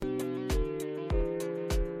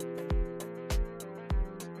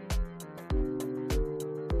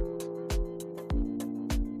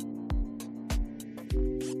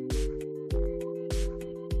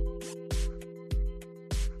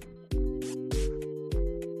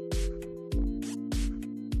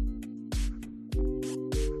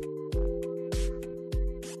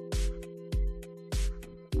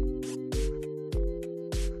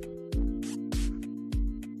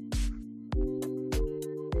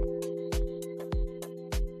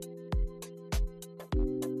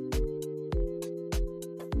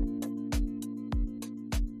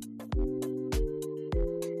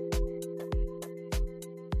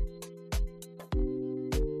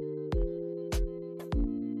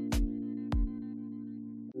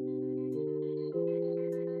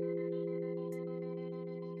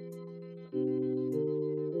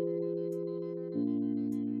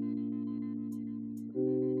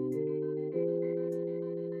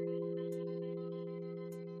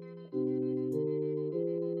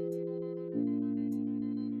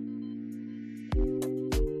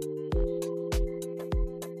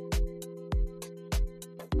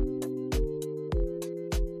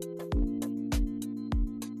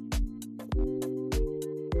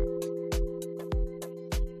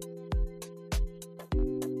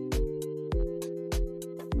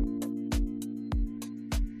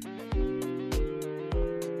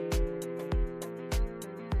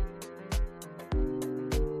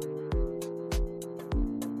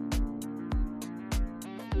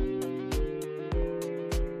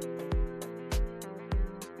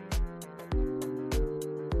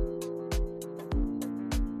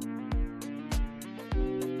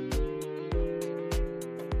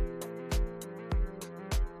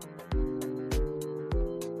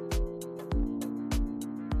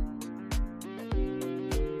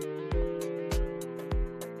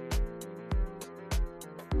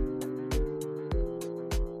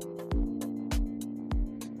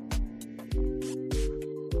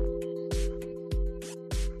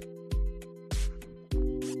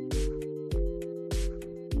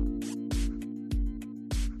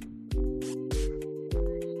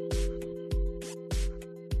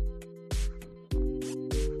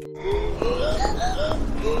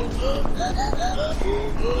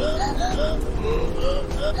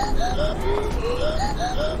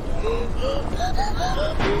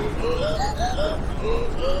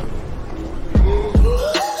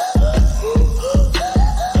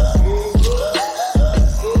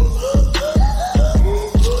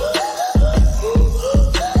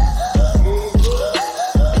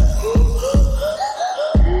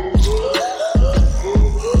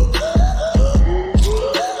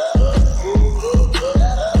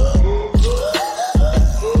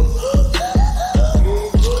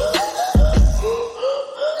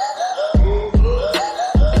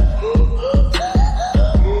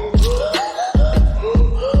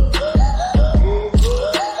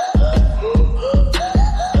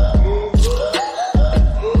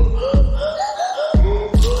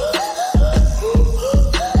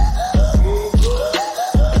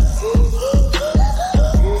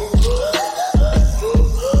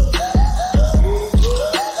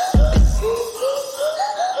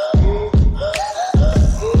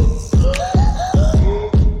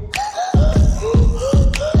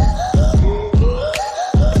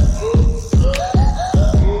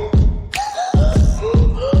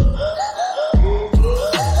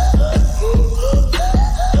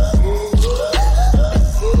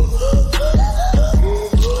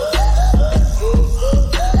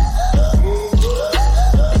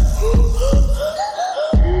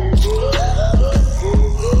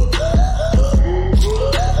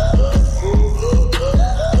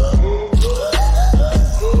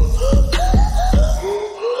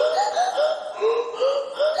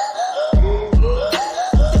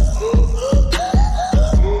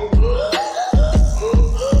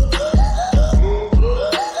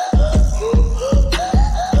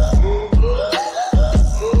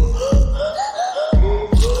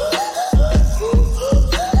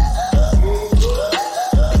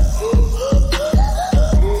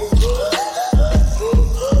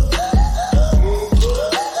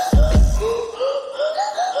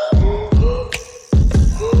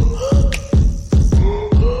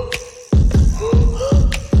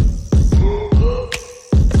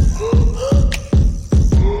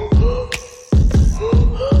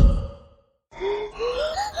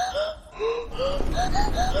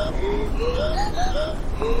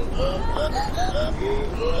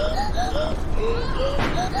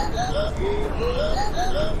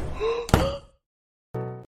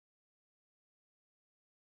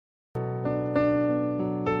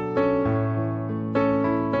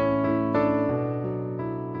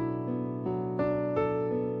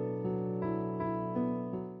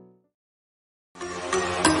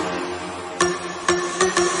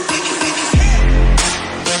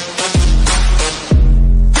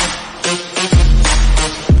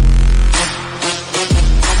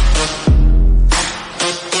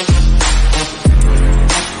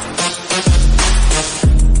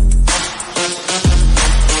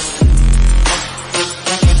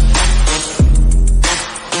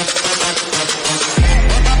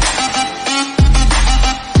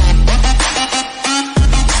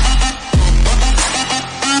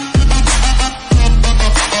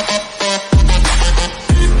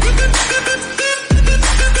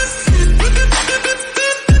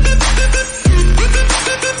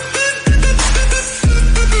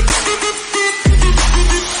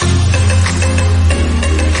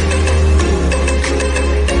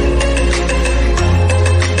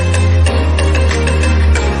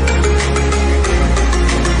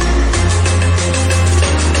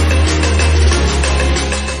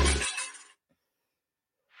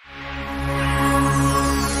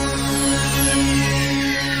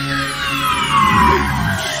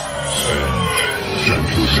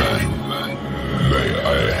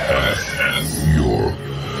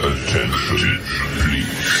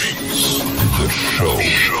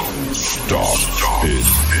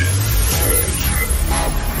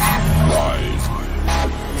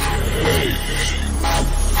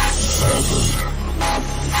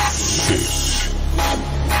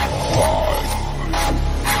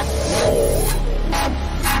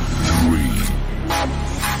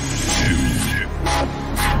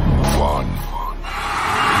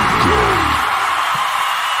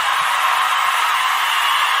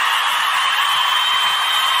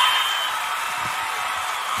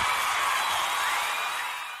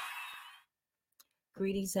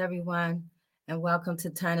Greetings, everyone, and welcome to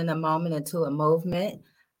Turning a Moment into a Movement.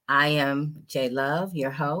 I am J Love, your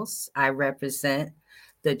host. I represent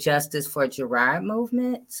the Justice for Gerard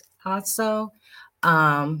movement. Also,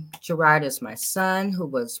 Gerard is my son who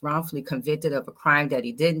was wrongfully convicted of a crime that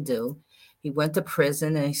he didn't do. He went to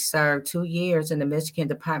prison and he served 2 years in the Michigan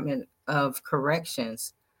Department of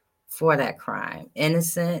Corrections for that crime,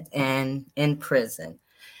 innocent and in prison.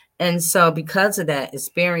 And so, because of that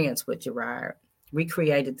experience with Gerard, we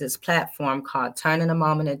created this platform called Turning a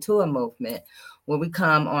Moment into a Movement, where we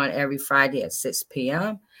come on every Friday at 6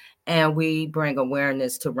 p.m. and we bring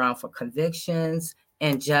awareness to wrongful convictions,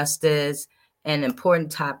 injustice, and important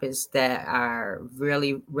topics that are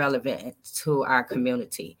really relevant to our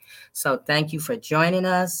community. So, thank you for joining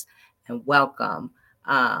us and welcome.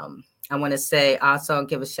 I want to say also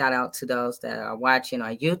give a shout out to those that are watching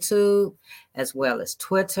on YouTube as well as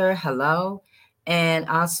Twitter. Hello. And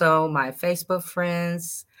also my Facebook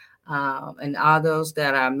friends and all those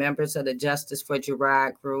that are members of the Justice for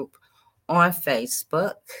Gerard group on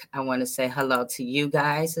Facebook. I want to say hello to you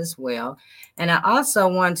guys as well. And I also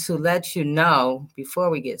want to let you know before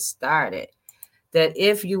we get started that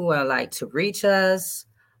if you would like to reach us,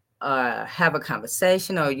 have a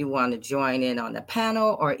conversation, or you want to join in on the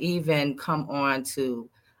panel, or even come on to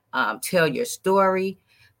tell your story,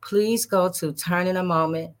 please go to Turning a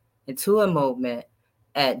Moment into a Movement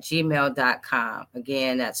at gmail.com.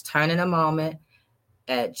 Again, that's Turning a Moment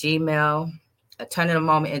at Gmail, Turning a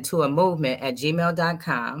Moment into a Movement at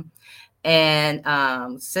gmail.com.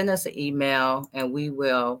 And send us an email and we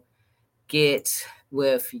will get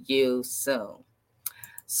with you soon.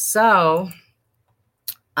 So,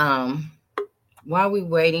 while we're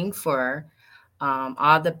waiting for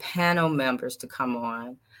all the panel members to come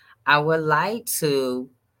on, I would like to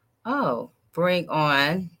bring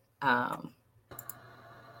on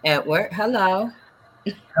Edward. Hello.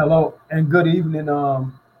 Hello and good evening,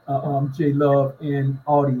 J Love and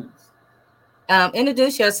audience.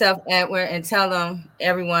 Introduce yourself, Edward, and tell them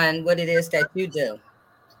everyone what it is that you do.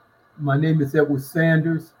 My name is Edward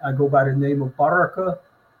Sanders. I go by the name of Baraka.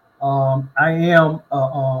 I am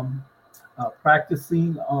a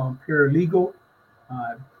practicing paralegal,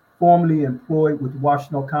 uh, formerly employed with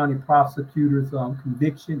Washington County Prosecutors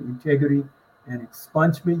Conviction, Integrity, and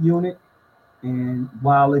Expungement Unit. And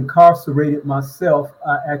while incarcerated myself,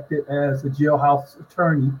 I acted as a jailhouse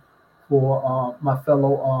attorney for my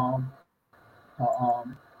fellow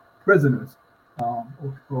prisoners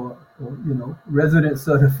or residents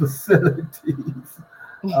of the facilities.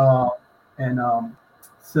 Uh, and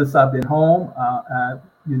since I've been home, I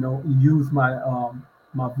use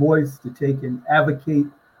my voice to take and advocate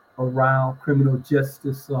around criminal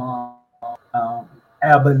justice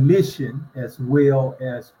abolition as well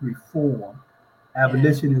as reform.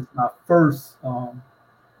 Abolition is my first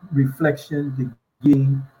reflection,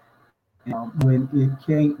 beginning. When it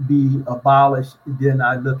can't be abolished, then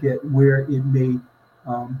I look at where it may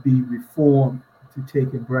be reformed to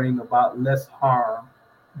take and bring about less harm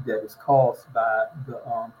that is caused by the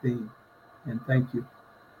thing. And thank you.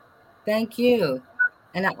 Thank you.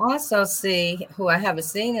 And I also see who I haven't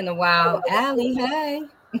seen in a while, Allie. Hey,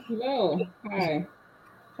 Hello. Hi.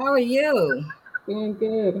 how are you? Doing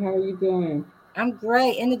good. How are you doing? I'm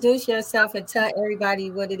great. Introduce yourself and tell everybody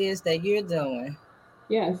what it is that you're doing.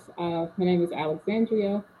 Yes, my name is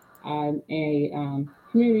Alexandria. I'm a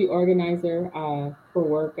community organizer for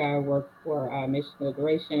work. I work for Mission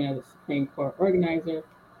Liberation as a Supreme Court organizer,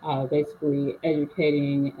 basically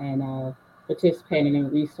educating and participating in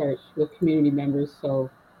research with community members so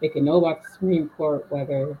they can know about the Supreme Court,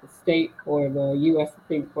 whether the state or the U.S.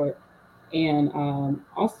 Supreme Court, and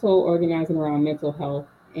also organizing around mental health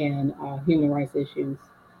and human rights issues.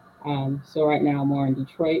 So right now, I'm more in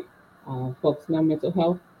Detroit, focusing on mental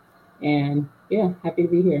health, and yeah, happy to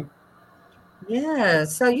be here. Yeah,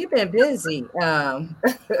 so you've been busy,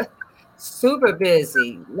 super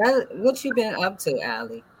busy. What you been up to,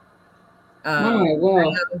 Allie? My I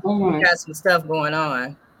well, know oh you my, got some stuff going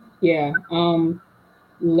on. yeah.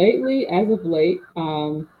 Lately, as of late,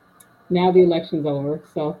 now the election's over,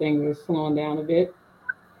 so things are slowing down a bit.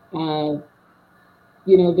 Uh,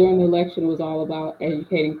 During the election, it was all about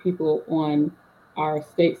educating people on our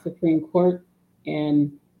state Supreme Court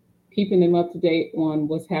and keeping them up to date on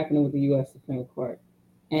what's happening with the U.S. Supreme Court.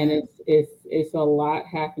 And Yeah. it's a lot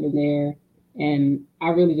happening there, and I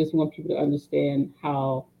really just want people to understand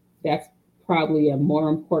how that's probably a more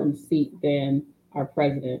important seat than our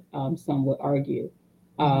president. Some would argue,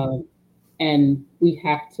 Mhm. um, and we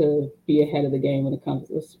have to be ahead of the game when it comes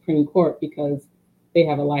to the Supreme Court because they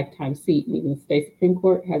have a lifetime seat. And even the state Supreme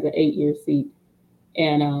Court has an 8-year seat,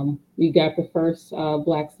 and we got the first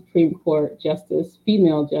Black Supreme Court justice,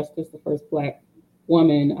 female justice, the first Black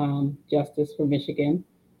woman justice for Michigan,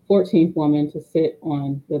 14th woman to sit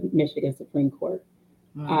on the Michigan Supreme Court.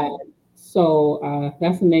 Uh, Right. so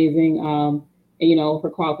that's amazing. And, her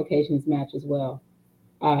qualifications match as well.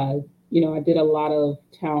 Uh, I did a lot of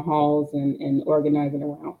town halls and organizing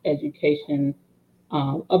around education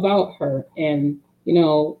about her. And, you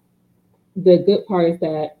know, the good part is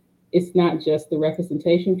that it's not just the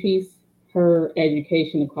representation piece. Her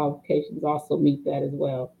education and qualifications also meet that as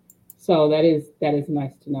well. So that is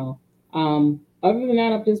nice to know. Other than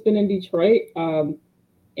that, I've just been in Detroit,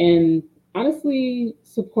 and honestly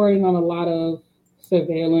supporting on a lot of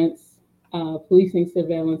surveillance, policing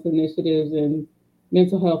surveillance initiatives and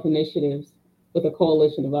mental health initiatives with a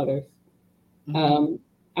coalition of others. Mhm.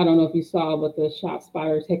 I don't know if you saw, but the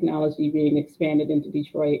ShotSpotter technology being expanded into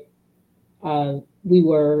Detroit. We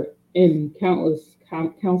were in countless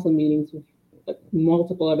council meetings with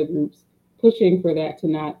multiple other groups pushing for that to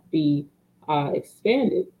not be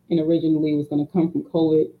expanded. And originally it was going to come from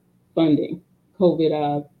COVID funding,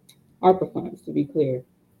 COVID ARPA funds, to be clear.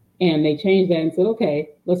 And they changed that and said, okay,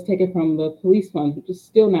 let's take it from the police funds, which is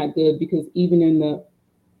still not good because even in the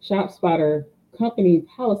ShotSpotter company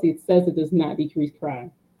policy, it says it does not decrease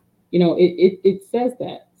crime. You know, it says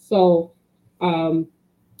that. So,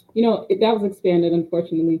 you know, that was expanded,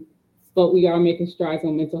 unfortunately, but we are making strides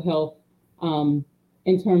on mental health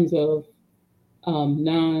in terms of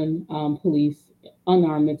non-police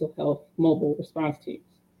unarmed mental health mobile response teams.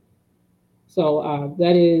 So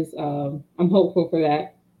that is, I'm hopeful for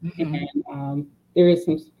that, Mhm. and there is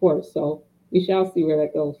some support. So we shall see where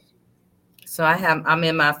that goes. So I'm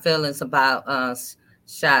in my feelings about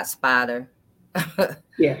ShotSpotter,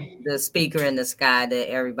 Yeah. the speaker in the sky that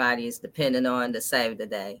everybody is depending on to save the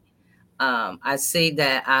day. I see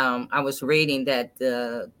that I was reading that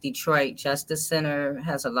the Detroit Justice Center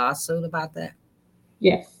has a lawsuit about that.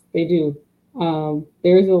 Yes, they do.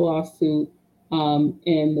 There is a lawsuit,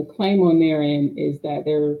 and the claim on their end is that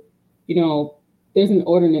they're, you know, there's an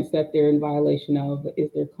ordinance that they're in violation of.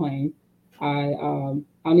 Is their claim?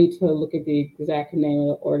 I'll need to look at the exact name of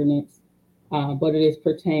the ordinance, but it is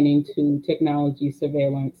pertaining to technology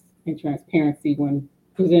surveillance and transparency when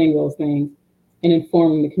presenting those things and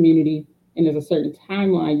informing the community. And there's a certain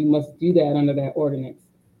timeline you must do that under that ordinance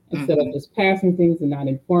instead of Mhm. just passing things and not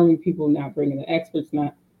informing people, not bringing the experts.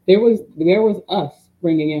 Not there was us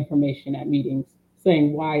bringing information at meetings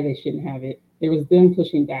saying why they shouldn't have it. There was them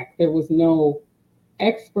pushing back. There was no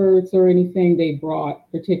experts or anything they brought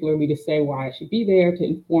particularly to say why it should be there to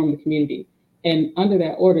inform the community. And under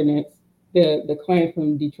that ordinance, the claim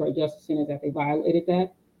from Detroit Justice Center is that they violated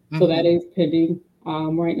that. So that Mhm. is pending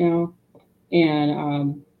right now.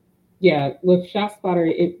 And yeah, with ShotSpotter,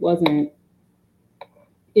 it wasn't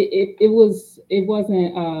it was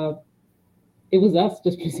us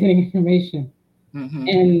just presenting information. Mhm.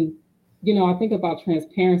 And you know, I think about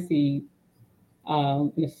transparency,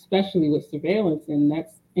 and especially with surveillance, and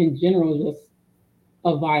that's in general just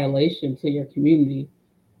a violation to your community.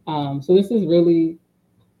 So this is really,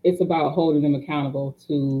 it's about holding them accountable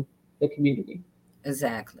to the community.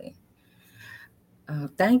 Exactly.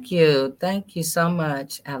 Thank you so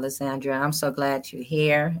much, Alessandra. I'm so glad you're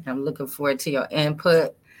here. I'm looking forward to your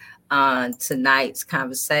input on tonight's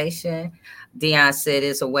conversation. Dion said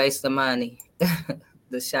it's a waste of money.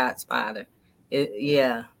 The ShotSpotter.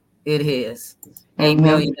 Yeah, it is. $8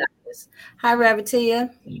 million. Hi,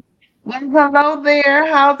 Rabatia. Well, hello there.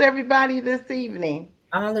 How's everybody this evening?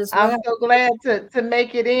 All is I'm well. so glad to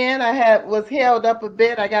make it in. I had was held up a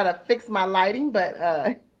bit. I gotta fix my lighting, but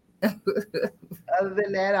other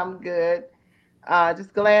than that, I'm good.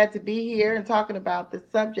 Just glad to be here and talking about this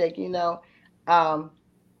subject. Um,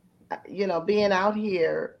 being out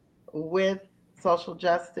here with social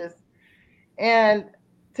justice and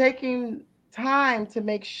taking time to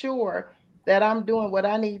make sure that I'm doing what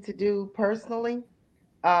I need to do personally.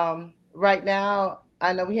 Right now,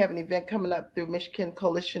 I know we have an event coming up through Michigan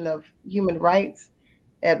Coalition of Human Rights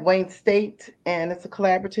at Wayne State, and it's a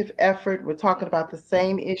collaborative effort. We're talking about the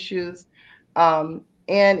same issues, and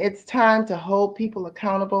it's time to hold people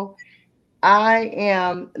accountable. I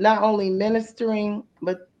am not only ministering,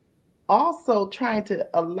 but also trying to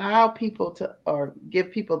allow people to, or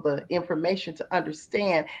give people the information to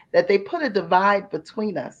understand that they put a divide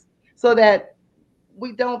between us so that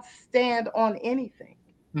we don't stand on anything,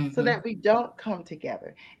 so Mm-hmm. that we don't come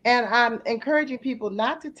together. And I'm encouraging people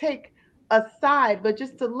not to take a side, but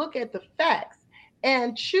just to look at the facts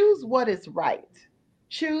and choose what is right.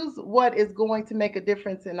 Choose what is going to make a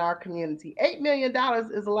difference in our community. $8 million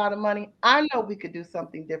is a lot of money. I know we could do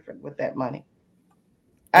something different with that money.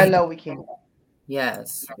 I It, know we can.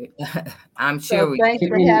 yes. I'm sure So we thanks can.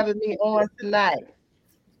 for And having me on tonight.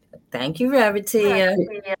 Thank you, Rabatia.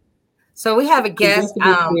 So we have a guest. just to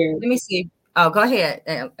be clear, Let me see. Oh, go ahead,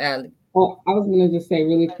 Allie. oh, I was going to just say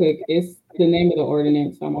really quick, it's the name of the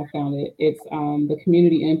ordinance. I found it. It's the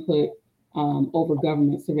Community Input over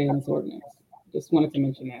Government Surveillance Ordinance. Just wanted to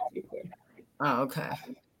mention that to be clear. Oh, okay.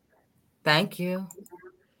 Thank you.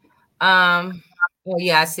 Oh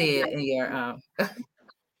yeah, I see it in your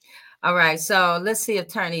all right. So let's see,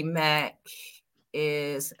 Attorney Mack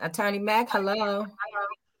is Attorney Mack. Hello.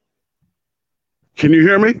 Can you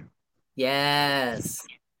hear me? Yes.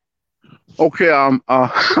 Okay. I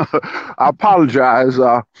apologize.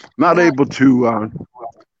 Not able to.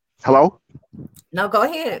 Hello. No, go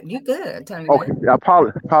ahead. You good, Attorney Okay. Mack. I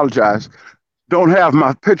apologize. Don't have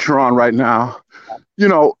my picture on right now. You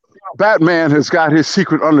know, Batman has got his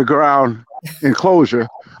secret underground enclosure.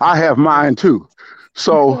 I have mine too.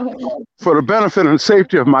 So, for the benefit and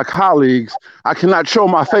safety of my colleagues, I cannot show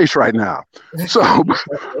my face right now. So,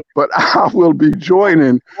 but I will be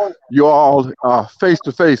joining you all face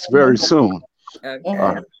to face very soon.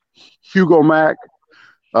 Okay. Hugo Mack,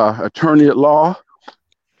 attorney at law,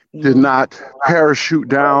 did not parachute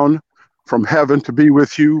down from heaven to be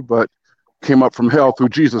with you, but came up from hell through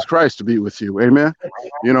Jesus Christ to be with you. Amen.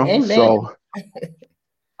 You know, Amen. so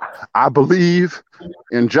I believe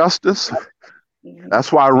in justice.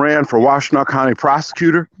 That's why I ran for Washtenaw County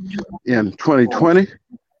prosecutor in 2020.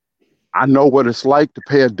 I know what it's like to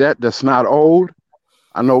pay a debt that's not owed.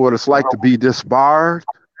 I know what it's like to be disbarred.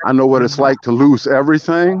 I know what it's like to lose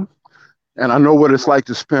everything. And I know what it's like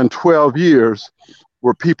to spend 12 years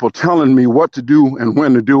with people telling me what to do and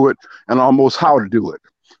when to do it and almost how to do it.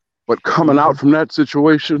 But coming out from that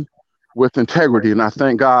situation with integrity, and I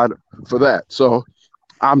thank God for that. So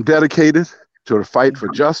I'm dedicated to the fight for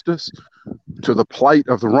justice, to the plight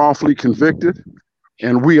of the wrongfully convicted.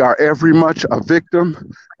 And we are every much a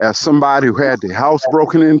victim as somebody who had their house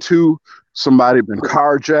broken into, somebody been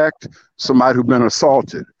carjacked, somebody who been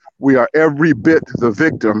assaulted. We are every bit the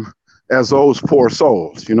victim as those poor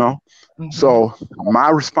souls, you know? So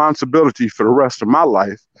my responsibility for the rest of my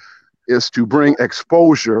life is to bring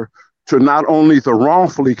exposure to not only the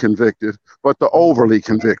wrongfully convicted, but the overly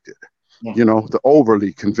convicted, you know, the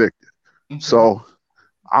overly convicted. So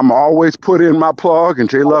I'm always put in my plug, and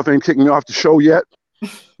J Love ain't kicking me off the show yet.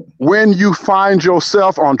 When you find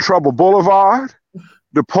yourself on Trouble Boulevard,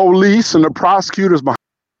 the police and the prosecutors behind.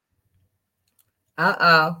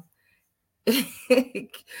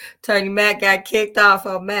 Attorney Mack got kicked off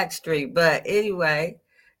on Mack Street, but anyway,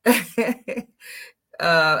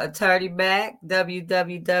 Attorney Mack,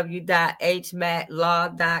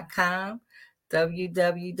 www.hmatlaw.com,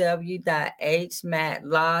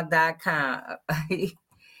 www.hmatlaw.com.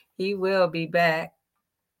 He will be back.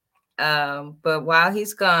 But while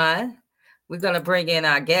he's gone, we're going to bring in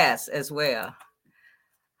our guests as well.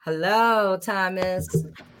 Hello, Thomas.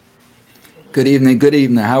 Good evening. Good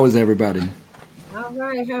evening. How is everybody? All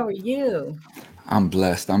right. How are you? I'm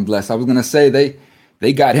blessed. I was going to say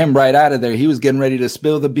they got him right out of there. He was getting ready to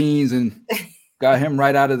spill the beans and got him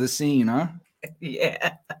right out of the scene, huh?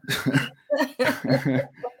 Yeah.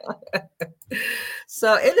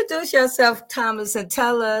 So introduce yourself, Thomas, and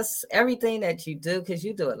tell us everything that you do, because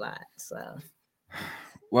you do a lot. So,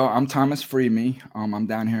 well, I'm Thomas Freeme. I'm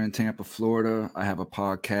down here in Tampa, Florida. I have a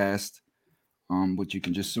podcast, which you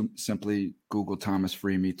can just simply Google Thomas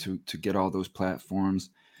Freeme to get all those platforms.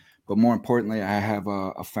 But more importantly, I have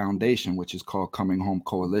a foundation, which is called Coming Home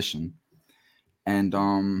Coalition. And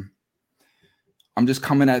I'm just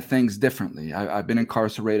coming at things differently. I've been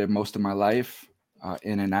incarcerated most of my life,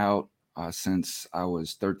 in and out, since I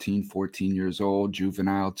was 13, 14 years old,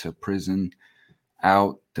 juvenile to prison,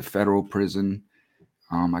 out to federal prison.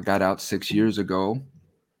 I got out 6 years ago.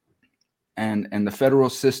 And the federal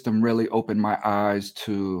system really opened my eyes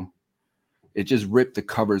to, it just ripped the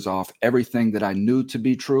covers off everything that I knew to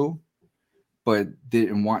be true, but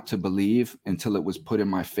didn't want to believe until it was put in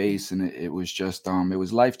my face. And it was just, it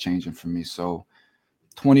was life-changing for me. So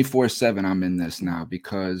 24/7, I'm in this now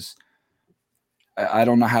because I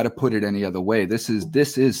don't know how to put it any other way. This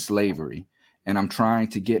is slavery. And I'm trying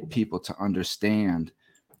to get people to understand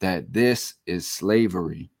that this is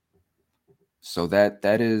slavery. So that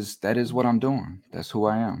is what I'm doing. That's who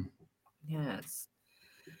I am. yes.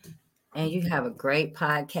 And you have a great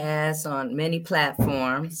podcast on many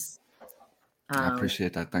platforms. I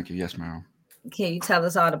appreciate that. Thank you. Yes, ma'am. Can you tell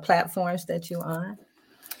us all the platforms that you're on?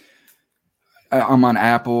 I'm on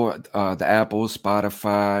Apple, the Apple,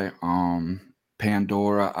 Spotify,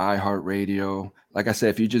 Pandora, iHeartRadio. Like I said,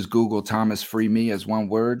 if you just Google Thomas Freeme as one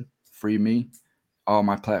word, Freeme, all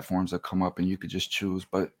my platforms will come up and you could just choose.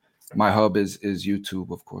 But my hub is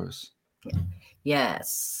YouTube, of course.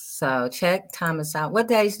 Yes. So check Thomas out. What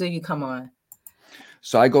days do you come on?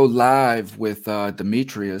 So I go live with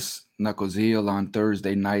Demetrius Knucklezeal on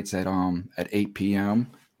Thursday nights at 8 p.m.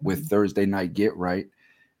 with Thursday Night Get Right.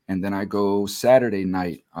 And then I go Saturday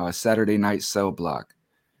night Cell Block.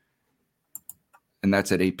 and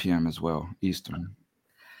that's at 8 p.m. as well, Eastern.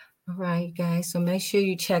 All right, guys. So make sure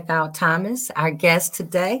you check out Thomas, our guest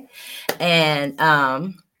today. And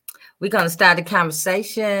we're going to start the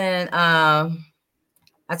conversation. I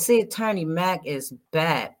see Attorney Mack is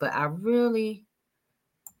back, but I really,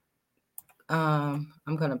 I'm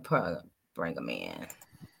going to bring him in.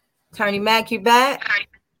 Attorney Mack, you back?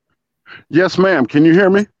 Yes, ma'am. Can you hear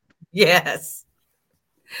me? Yes.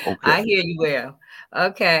 Okay. I hear you well.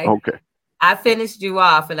 Okay. Okay. I finished you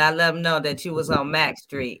off, and I let them know that you was on Mack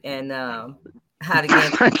Street and how to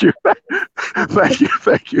get. Thank you. Thank you.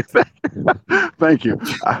 Thank you. Thank you.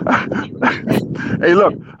 Hey,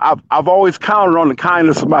 look, I've always counted on the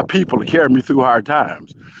kindness of my people to carry me through hard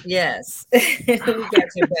times. Yes. We got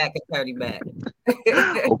your back, Attorney Mack.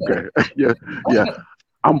 Okay. Yeah.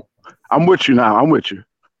 I'm with you now. I'm with you.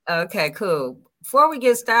 Okay, cool. Before we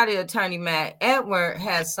get started, Attorney Mack, Edward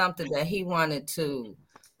has something that he wanted to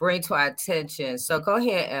bring to our attention. So go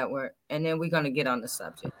ahead, Edward, and then we're going to get on the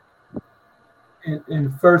subject.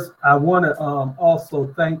 And first, I want to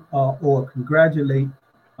also thank or congratulate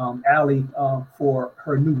Allie for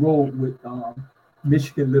her new role with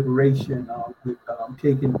Michigan Liberation, with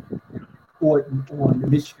taking court on the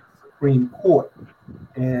Michigan Supreme Court.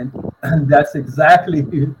 And that's exactly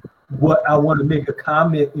what I want to make a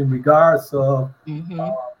comment in regards of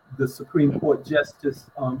the Supreme Court justice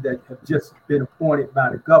that have just been appointed by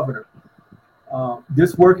the governor.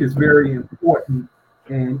 This work is very important,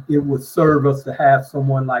 and it would serve us to have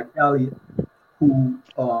someone like Elliot who,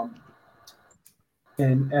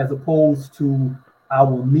 and as opposed to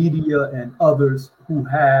our media and others who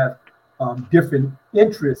have different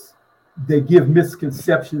interests, they give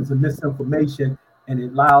misconceptions and misinformation, and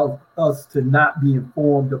it allows us to not be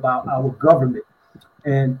informed about our government.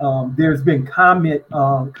 And there's been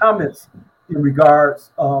comments in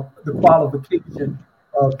regards of the qualification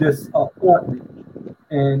of this appointment.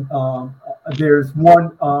 And there's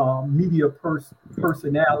one media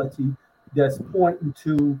personality that's pointing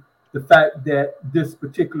to the fact that this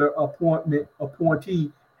particular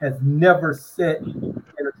appointee has never sat in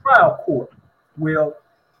a trial court. Well,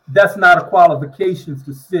 that's not a qualification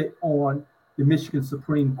to sit on the Michigan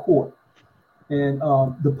Supreme Court. And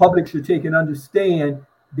the public should take and understand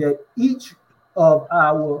that each of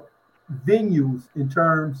our venues in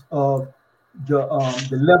terms of the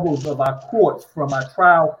levels of our courts, from our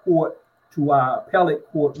trial court to our appellate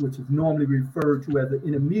court, which is normally referred to as an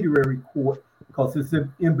intermediary court because it's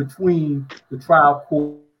in between the trial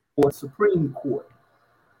court or Supreme Court.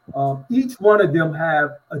 Each one of them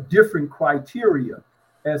have a different criteria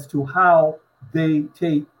as to how they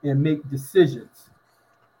take and make decisions.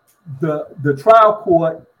 The trial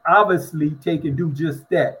court obviously take and do just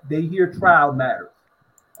that. They hear trial matters.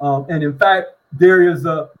 And in fact, there is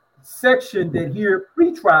a section that hear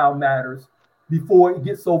pretrial matters before it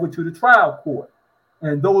gets over to the trial court.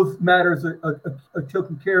 And those matters are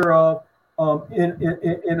taken care of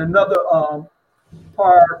in another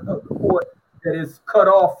part of the court that is cut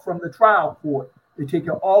off from the trial court. They take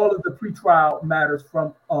all of the pretrial matters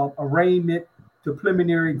from arraignment to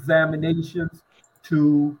preliminary examinations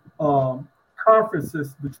to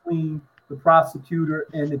conferences between the prosecutor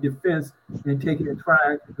and the defense, and taking and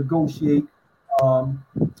trying to negotiate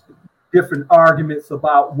different arguments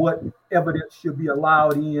about what evidence should be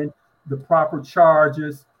allowed in, the proper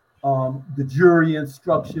charges, the jury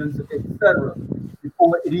instructions, etc.,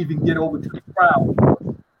 before it even get over to the trial court.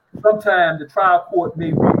 Sometimes the trial court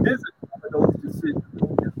may revisit some of those decisions,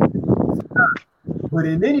 but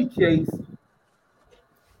in any case,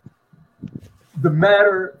 the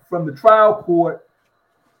matter from the trial court,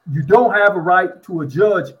 you don't have a right to a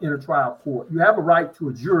judge in a trial court. You have a right to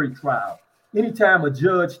a jury trial. Anytime a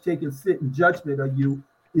judge taking sit in judgment of you,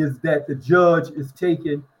 is that the judge is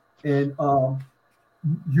taking and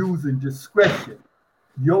using discretion.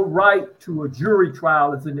 Your right to a jury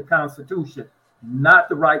trial is in the Constitution, not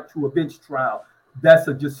the right to a bench trial. That's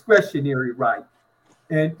a discretionary right.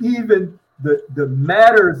 And even the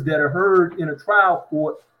matters that are heard in a trial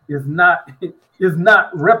court is not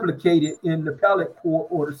replicated in the appellate court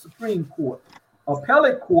or the Supreme Court.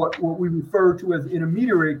 Appellate court, what we refer to as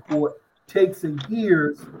intermediary court, takes and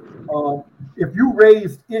hears. If you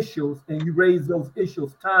raised issues and you raise those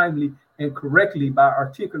issues timely and correctly by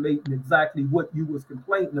articulating exactly what you was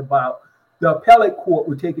complaining about, the appellate court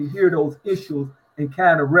would take and hear those issues and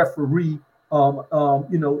kind of referee, what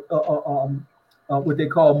they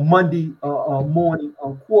call Monday morning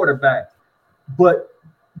quarterback. But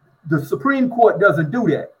the Supreme Court doesn't do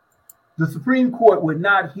that. The Supreme Court would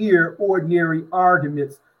not hear ordinary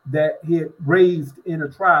arguments that he raised in a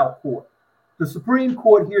trial court. The Supreme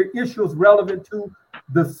Court hear issues relevant to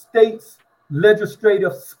the state's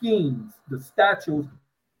legislative schemes, the statutes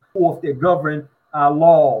forth that govern our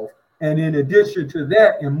laws. And in addition to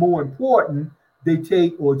that, and more important, they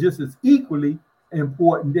take, or just as equally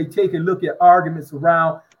important, they take a look at arguments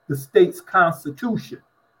around the state's constitution.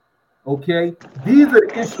 Okay, these are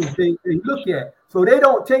the issues they look at. So they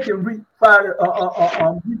don't take and retry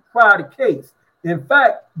the case. In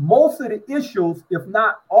fact, most of the issues, if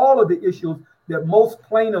not all of the issues that most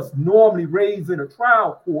plaintiffs normally raise in a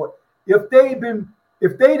trial court, if they've been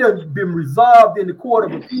resolved in the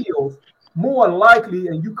Court of Appeals, more likely,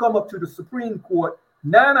 and you come up to the Supreme Court,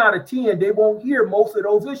 9 out of 10, they won't hear most of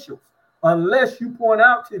those issues unless you point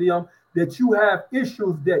out to them that you have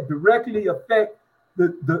issues that directly affect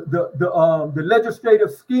the legislative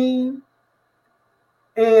scheme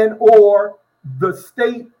and or the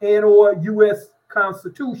state and or U.S.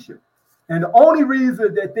 Constitution. And the only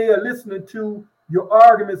reason that they are listening to your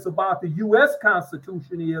arguments about the U.S.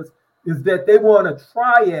 Constitution is that they want to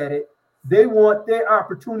try at it. They want their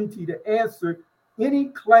opportunity to answer any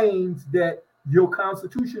claims that your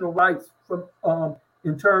constitutional rights from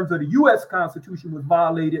in terms of the U.S. Constitution was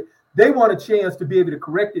violated. They want a chance to be able to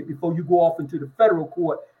correct it before you go off into the federal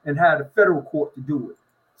court and have the federal court to do it.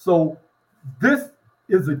 So this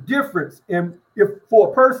is a difference. And if for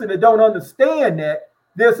a person that don't understand that,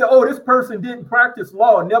 they'll say, oh, this person didn't practice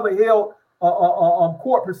law, never held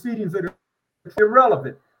court proceedings that are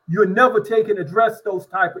irrelevant. You're never taking to address those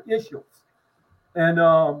type of issues. And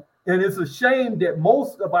it's a shame that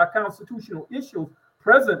most of our constitutional issues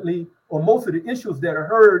presently, or most of the issues that are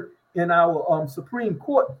heard in our Supreme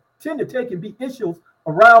Court, tend to take and be issues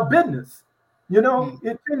around business. You know,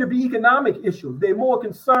 it tend to be economic issues. They're more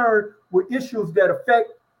concerned with issues that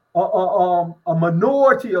affect a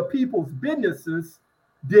minority of people's businesses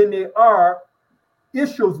than they are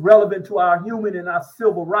issues relevant to our human and our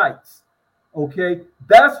civil rights. Okay,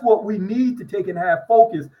 that's what we need to take and have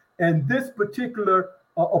focus. And this particular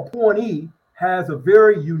appointee has a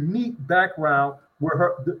very unique background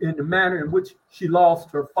where in the manner in which she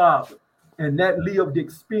lost her father. And that lived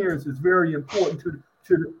experience is very important to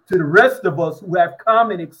the rest of us who have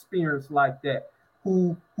common experience like that,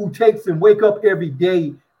 who takes and wake up every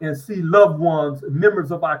day and see loved ones,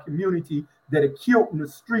 members of our community that are killed in the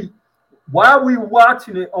street while we're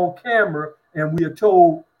watching it on camera and we are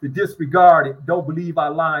told to disregard it, don't believe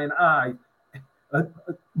our lying eyes.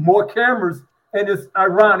 More cameras, and it's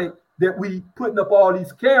ironic that we putting up all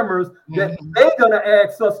these cameras that they're gonna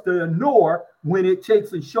ask us to ignore when it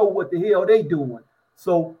takes and show what the hell they doing.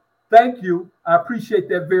 So thank you. I appreciate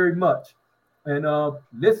that very much. And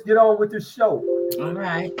let's get on with the show. All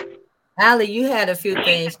right. Ali, you had a few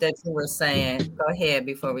things that you were saying. Go ahead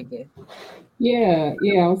before we get. Yeah,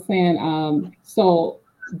 I was saying, so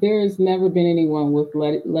there's never been anyone with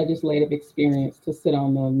legislative experience to sit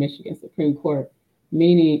on the Michigan Supreme Court,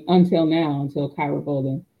 meaning until Kyra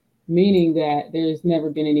Bolden, meaning that there's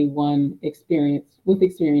never been anyone with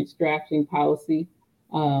experience drafting policy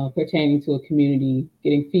pertaining to a community,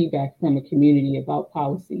 getting feedback from a community about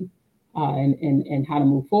policy and how to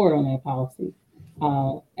move forward on that policy.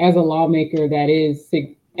 As a lawmaker that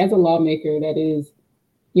is,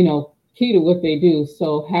 you know, key to what they do.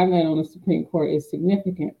 So having that on the Supreme Court is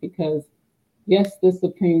significant because, yes, the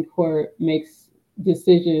Supreme Court makes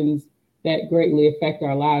decisions that greatly affect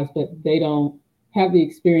our lives, but they don't have the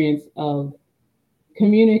experience of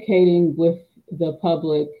communicating with the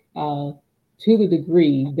public to the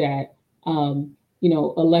degree that, you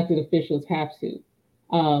know, elected officials have to,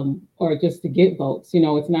 or just to get votes. You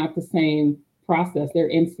know, it's not the same process. They're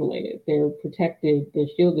insulated, they're protected, they're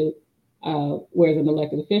shielded. Whereas an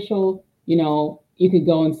elected official, you know, you could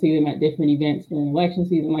go and see them at different events during election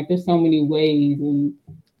season. Like there's so many ways and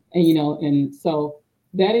you know, and so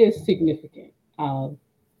that is significant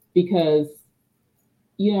because,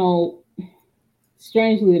 you know,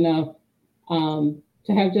 strangely enough,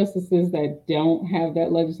 to have justices that don't have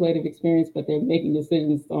that legislative experience, but they're making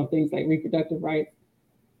decisions on things like reproductive rights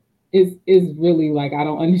is really like, I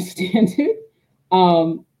don't understand it.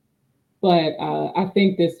 But I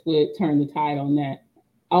think this would turn the tide on that.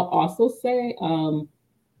 I'll also say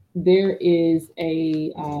there is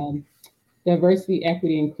a Diversity,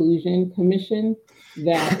 Equity, Inclusion Commission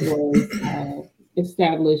that was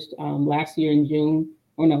established last year in June.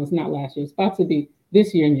 Or no, it's not last year. It's about to be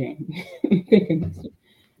this year in June.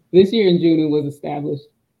 This year in June it was established.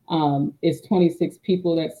 It's 26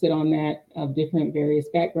 people that sit on that of different various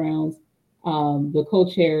backgrounds. The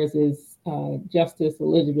co-chairs is Justice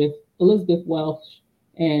Elizabeth Welch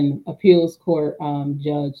and Appeals Court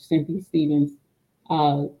Judge Cynthia Stevens.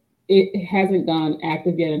 It hasn't gone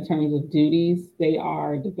active yet in terms of duties. They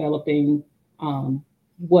are developing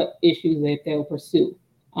what issues that they'll pursue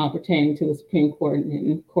pertaining to the Supreme Court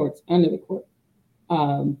and courts under the court.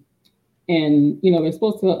 And, they're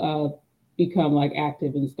supposed to become like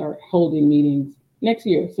active and start holding meetings next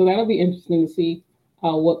year. So that'll be interesting to see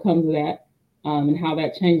what comes of that and how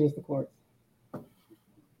that changes the courts.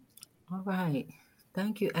 All right.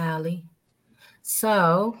 Thank you, Allie.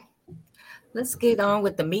 So let's get on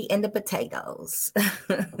with the meat and the potatoes.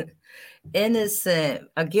 Innocent,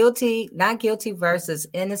 not guilty versus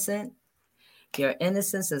innocent. Your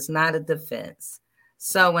innocence is not a defense.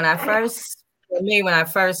 So when I first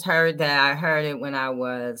heard that, I heard it when I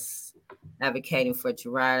was advocating for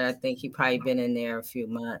Gerard. I think he probably been in there a few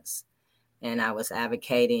months, and I was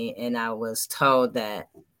advocating, and I was told that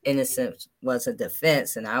innocence was a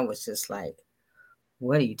defense, and I was just like,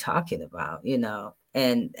 what are you talking about?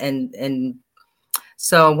 And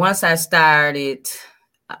so once I started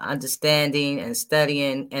understanding and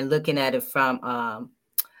studying and looking at it from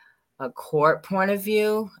a court point of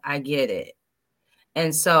view, I get it.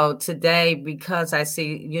 And so today, because I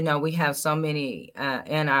see, we have so many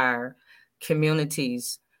in our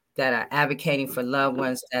communities that are advocating for loved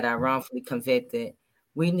ones that are wrongfully convicted,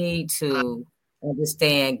 we need to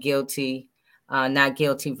understand guilty, not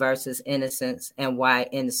guilty versus innocence, and why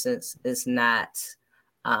innocence is not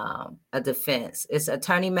a defense. Is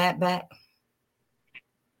Attorney Matt back?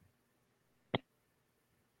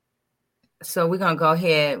 So we're going to go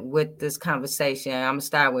ahead with this conversation. I'm going to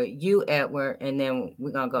start with you, Edward, and then we're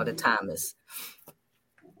going to go to Thomas.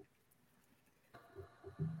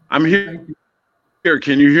 I'm here.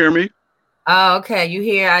 Can you hear me? Oh, okay. You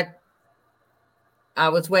hear? I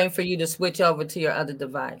was waiting for you to switch over to your other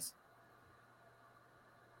device.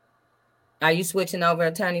 Are you switching over,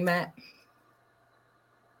 Attorney Matt?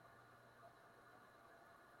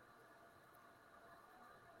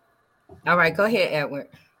 All right. Go ahead, Edward.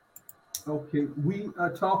 Okay, we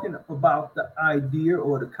are talking about the idea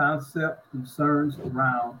or the concept concerns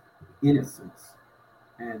around innocence.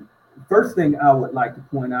 And the first thing I would like to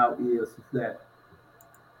point out is that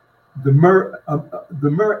the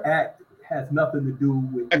Murr Act has nothing to do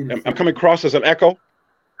with innocence. I'm coming across as an echo.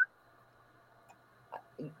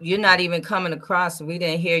 You're not even coming across. We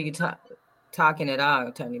didn't hear you talking at all,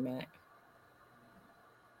 Attorney Matt.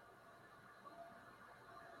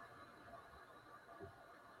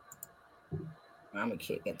 I'm gonna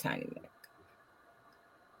kick a tiny bit.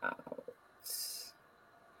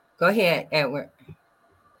 Go ahead, Edward.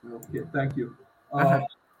 Okay, thank you.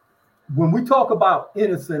 When we talk about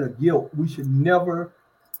innocent or guilt, we should never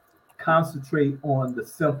concentrate on the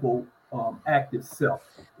simple act itself.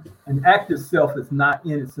 An act itself is not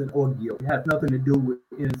innocent or guilt. It has nothing to do with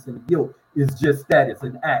innocent or guilt. It's just that it's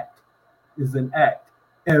an act. It's an act.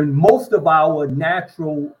 And most of our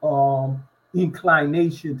natural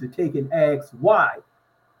inclination to take and ask why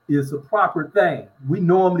is a proper thing. We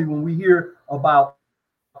normally, when we hear about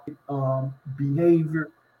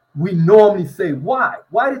behavior, we normally say why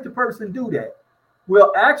did the person do that?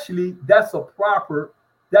 Well, actually, that's the proper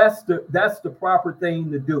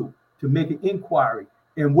thing to do, to make an inquiry.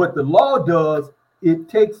 And what the law does, it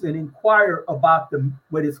takes an inquire about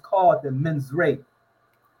what is called the mens rea.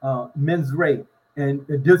 And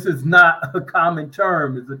this is not a common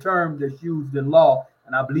term. It's a term that's used in law,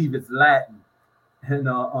 and I believe it's Latin. And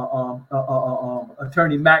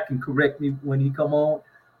Attorney Matt can correct me when he come on,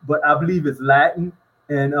 but I believe it's Latin.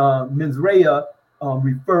 And mens rea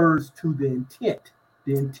refers to the intent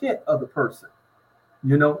of the person.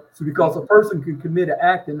 So because a person can commit an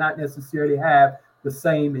act and not necessarily have the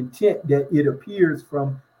same intent that it appears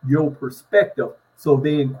from your perspective. So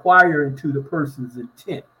they inquire into the person's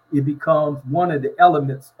intent. It becomes one of the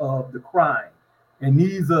elements of the crime. And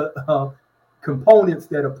these are components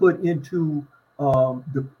that are put into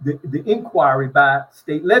the inquiry by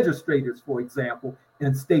state legislators, for example,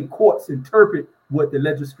 and state courts interpret what the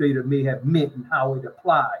legislator may have meant and how it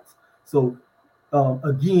applies. So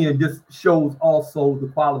again, this shows also the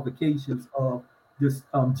qualifications of this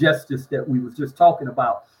justice that we was just talking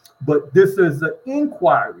about. But this is an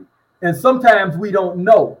inquiry. And sometimes we don't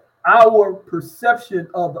know. Our perception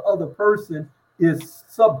of the other person is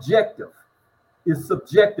subjective. It's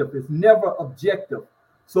subjective. It's never objective.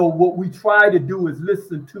 So what we try to do is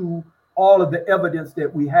listen to all of the evidence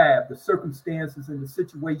that we have, the circumstances and the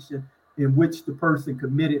situation in which the person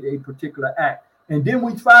committed a particular act. And then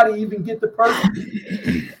we try to even get the person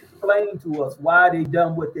to explain to us why they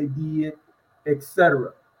done what they did,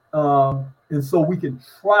 etc. And so we can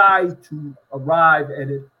try to arrive at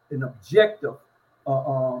an objective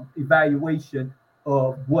evaluation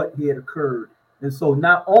of what had occurred. And so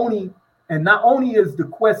not only is the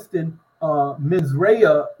question mens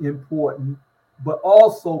rea important, but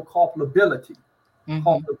also culpability.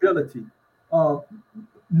 Culpability.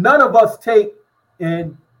 None of us take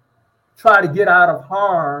and try to get out of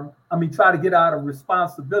harm. Try to get out of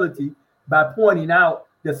responsibility by pointing out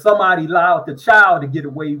that somebody allowed the child to get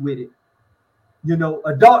away with it.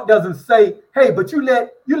 Adult doesn't say, hey, but you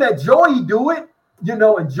let Joey do it,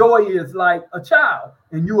 and Joey is like a child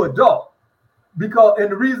and you adult.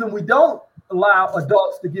 And the reason we don't allow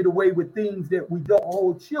adults to get away with things that we don't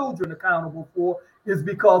hold children accountable for is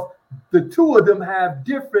because the two of them have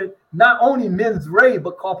different, not only mens rea,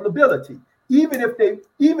 but culpability. Even if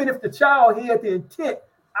the child had the intent,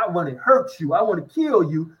 I want to hurt you, I want to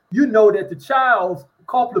kill you, that the child's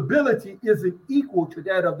culpability isn't equal to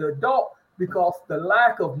that of the adult because the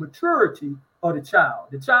lack of maturity of the child.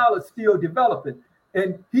 The child is still developing,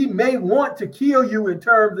 and he may want to kill you in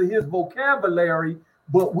terms of his vocabulary,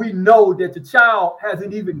 but we know that the child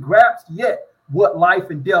hasn't even grasped yet what life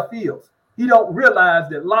and death is. He don't realize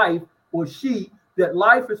that life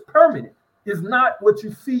is permanent. It's not what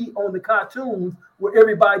you see on the cartoons where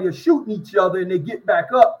everybody is shooting each other and they get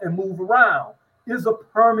back up and move around. It's a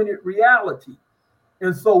permanent reality.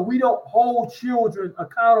 And so we don't hold children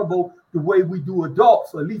accountable the way we do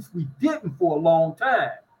adults, or at least we didn't for a long time.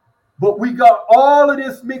 But we got all of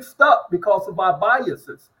this mixed up because of our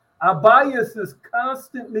biases. Our biases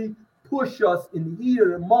constantly push us in the heat of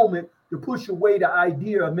the moment to push away the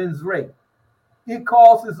idea of mens rea. It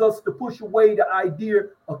causes us to push away the idea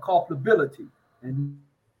of culpability. And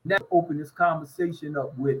that's what open this conversation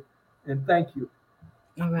up with. And thank you.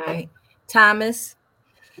 All right. Thomas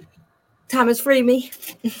Freemy.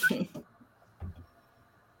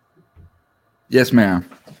 Yes, ma'am.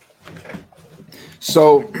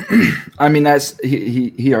 So, that's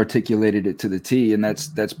he articulated it to the T, and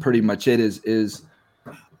that's pretty much it. Is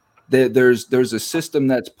there's a system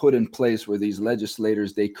that's put in place where these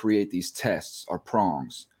legislators, they create these tests or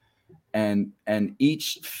prongs, and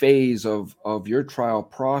each phase of your trial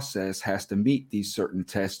process has to meet these certain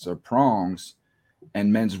tests or prongs,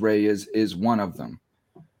 and mens rea is one of them.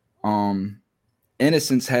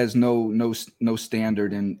 Innocence has no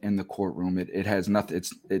standard in the courtroom. It has nothing.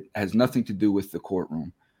 It has nothing to do with the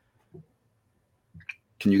courtroom.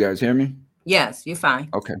 Can you guys hear me? Yes, you're fine.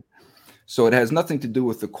 Okay. So it has nothing to do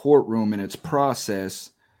with the courtroom and its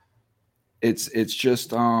process. It's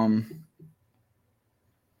just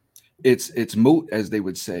it's moot, as they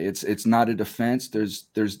would say. It's not a defense. There's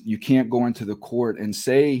you can't go into the court and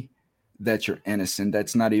say that you're innocent.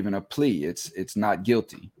 That's not even a plea. It's not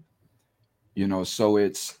guilty. So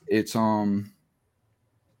it's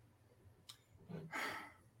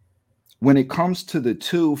when it comes to the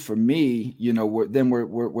two, for me,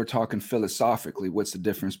 we're talking philosophically. What's the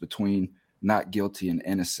difference between not guilty and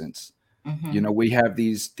innocence? Mm-hmm. We have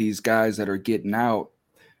these guys that are getting out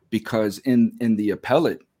because in the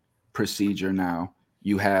appellate procedure now,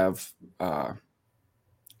 you have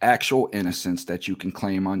actual innocence that you can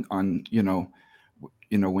claim on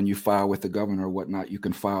when you file with the governor or whatnot, you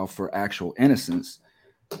can file for actual innocence.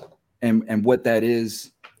 And what that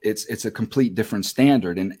is, it's a complete different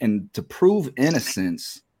standard. And to prove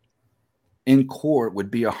innocence in court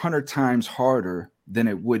would be 100 times harder than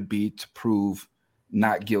it would be to prove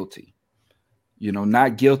not guilty.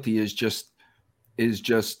 Not guilty is just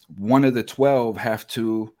one of the 12 have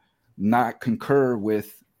to not concur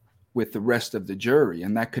with the rest of the jury.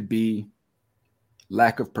 And that could be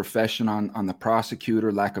lack of profession on the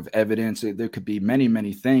prosecutor, lack of evidence. There could be many,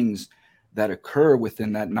 many things that occur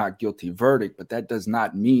within that not guilty verdict, but that does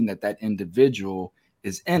not mean that individual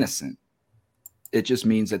is innocent. It just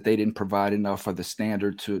means that they didn't provide enough of the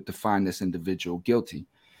standard to find this individual guilty.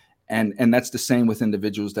 And that's the same with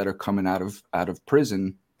individuals that are coming out of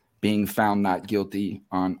prison, being found not guilty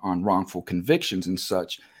on wrongful convictions and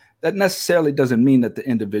such. That necessarily doesn't mean that the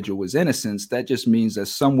individual was innocent. That just means that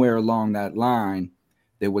somewhere along that line,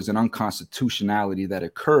 there was an unconstitutionality that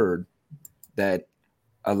occurred that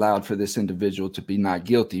allowed for this individual to be not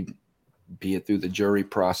guilty, be it through the jury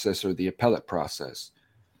process or the appellate process.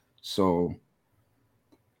 So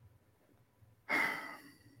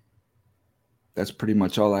that's pretty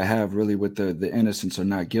much all I have really with the innocence or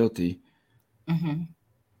not guilty. Mm-hmm.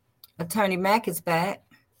 Attorney Mack is back.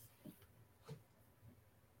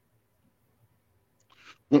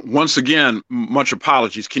 Once again, much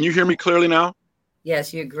apologies. Can you hear me clearly now?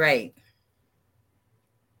 Yes, you're great.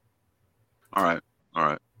 All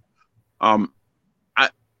right.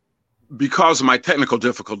 Because of my technical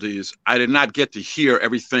difficulties, I did not get to hear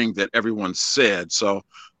everything that everyone said. So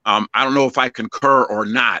I don't know if I concur or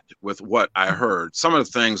not with what I heard. Some of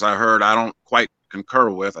the things I heard, I don't quite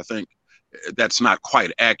concur with. I think that's not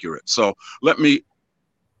quite accurate. So let me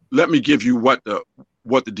let me give you what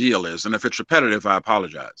the deal is. And if it's repetitive, I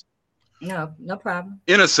apologize. No problem.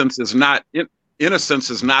 Innocence is not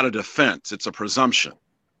a defense. It's a presumption.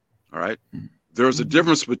 All right. There's a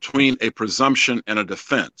difference between a presumption and a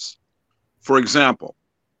defense. For example,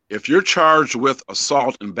 if you're charged with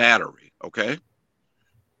assault and battery, okay,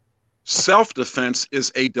 self-defense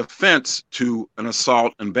is a defense to an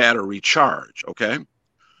assault and battery charge, okay?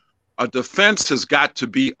 A defense has got to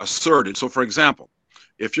be asserted. So, for example,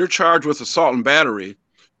 if you're charged with assault and battery,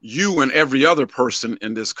 you and every other person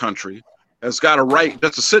in this country has got a right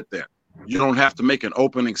just to sit there. You don't have to make an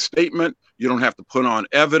opening statement. You don't have to put on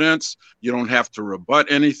evidence. You don't have to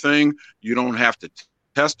rebut anything. You don't have to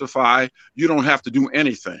testify. You don't have to do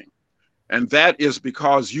anything. And that is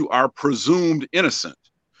because you are presumed innocent.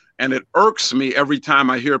 And it irks me every time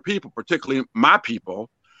I hear people, particularly my people,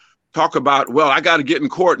 talk about, well, I got to get in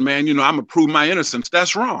court, man. I'm going to prove my innocence.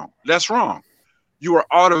 That's wrong. That's wrong. You are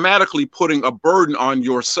automatically putting a burden on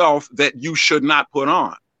yourself that you should not put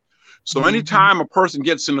on. So anytime a person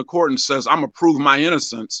gets into court and says, I'm going to prove my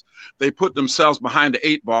innocence, they put themselves behind the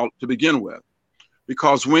 8 ball to begin with.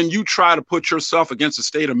 Because when you try to put yourself against the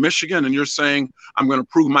state of Michigan and you're saying, I'm going to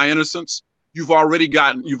prove my innocence, you've already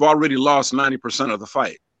lost 90% of the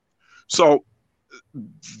fight. So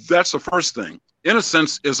that's the first thing.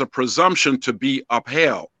 Innocence is a presumption to be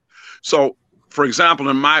upheld. So, for example,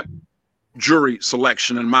 in my jury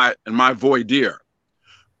selection and my voir dire,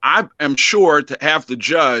 I am sure to have the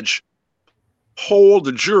judge poll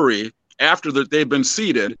the jury after that they've been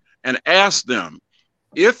seated and ask them,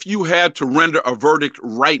 if you had to render a verdict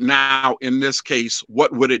right now in this case,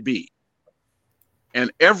 what would it be?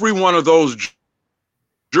 And every one of those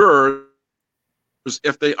jurors,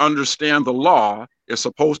 if they understand the law, is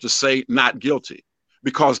supposed to say not guilty,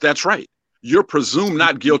 because that's right. You're presumed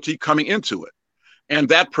not guilty coming into it. And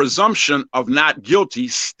that presumption of not guilty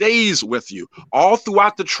stays with you all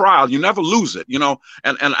throughout the trial. You never lose it, and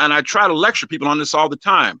I try to lecture people on this all the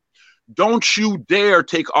time. Don't you dare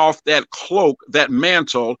take off that cloak, that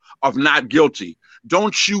mantle of not guilty.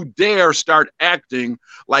 Don't you dare start acting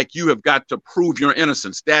like you have got to prove your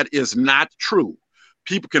innocence. That is not true.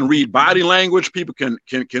 People can read body language. People can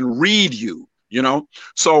read you,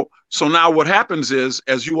 So now what happens is,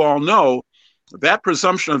 as you all know, that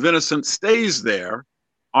presumption of innocence stays there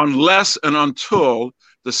unless and until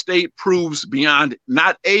the state proves beyond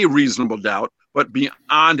not a reasonable doubt, but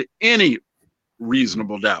beyond any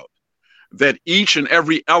reasonable doubt that each and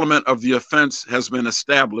every element of the offense has been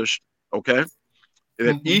established. Okay.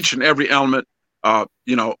 That each and every element, has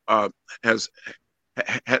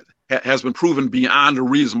been proven beyond a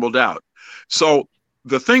reasonable doubt. So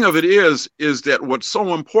the thing of it is that what's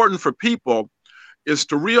so important for people is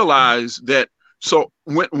to realize that. So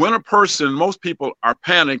when a person, most people are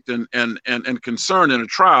panicked and concerned in a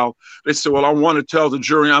trial, they say, well, I want to tell the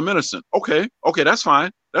jury I'm innocent. Okay, that's fine.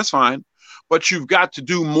 That's fine. But you've got to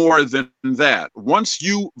do more than that. Once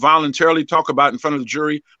you voluntarily talk about in front of the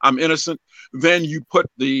jury, I'm innocent, then you put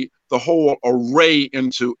the whole array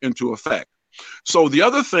into effect. So the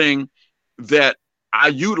other thing that I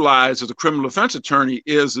utilize as a criminal defense attorney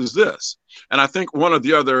is this, and I think one of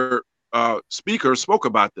the other speakers spoke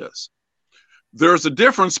about this. There's a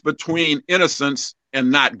difference between innocence and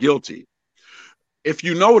not guilty. If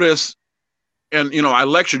you notice, and I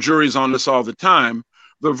lecture juries on this all the time,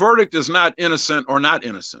 the verdict is not innocent or not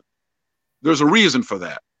innocent. There's a reason for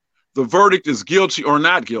that. The verdict is guilty or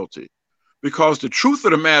not guilty, because the truth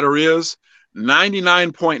of the matter is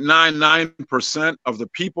 99.99% of the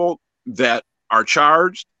people that are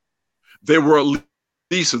charged, they were at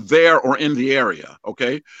least there or in the area,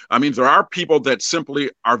 okay? I mean, there are people that simply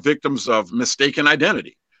are victims of mistaken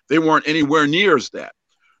identity. They weren't anywhere near as that.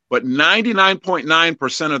 But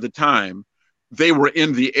 99.9% of the time, they were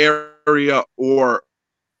in the area or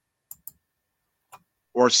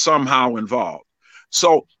somehow involved.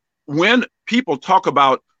 So when people talk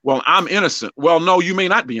about, well, I'm innocent, well, no, you may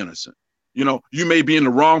not be innocent. You may be in the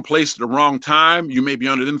wrong place at the wrong time. You may be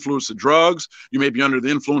under the influence of drugs. You may be under the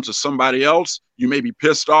influence of somebody else. You may be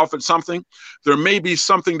pissed off at something. There may be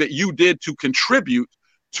something that you did to contribute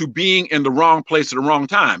to being in the wrong place at the wrong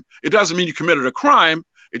time. It doesn't mean you committed a crime.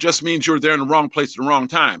 It just means you're there in the wrong place at the wrong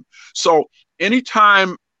time. So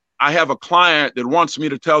anytime I have a client that wants me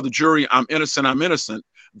to tell the jury I'm innocent,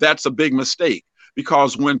 that's a big mistake.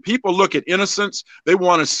 Because when people look at innocence, they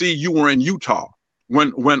want to see you were in Utah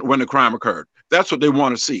when the crime occurred. That's what they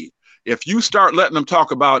want to see. If you start letting them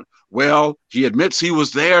talk about, well, he admits he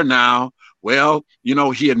was there now. Well,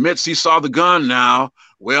 he admits he saw the gun now.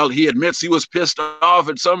 Well, he admits he was pissed off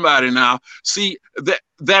at somebody now. See, that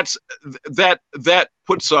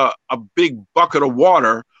puts a big bucket of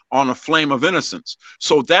water on a flame of innocence.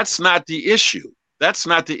 So that's not the issue. That's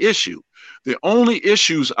not the issue. The only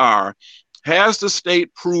issues are, has the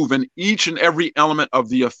state proven each and every element of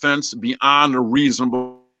the offense beyond a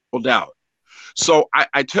reasonable doubt? So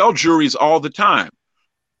I tell juries all the time,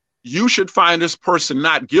 you should find this person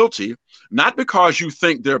not guilty, not because you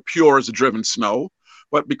think they're pure as the driven snow,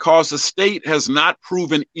 but because the state has not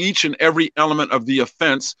proven each and every element of the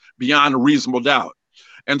offense beyond a reasonable doubt.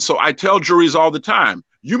 And so I tell juries all the time,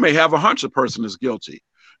 you may have a hunch the person is guilty.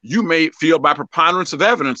 You may feel by preponderance of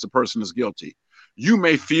evidence the person is guilty. You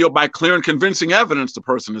may feel by clear and convincing evidence the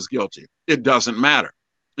person is guilty. It doesn't matter.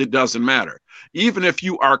 It doesn't matter. Even if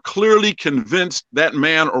you are clearly convinced that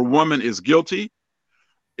man or woman is guilty,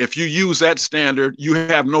 if you use that standard, you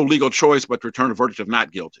have no legal choice but to return a verdict of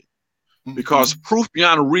not guilty. Because proof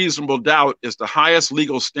beyond a reasonable doubt is the highest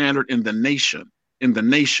legal standard in the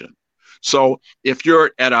nation. So if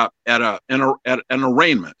you're at an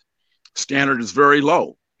arraignment, standard is very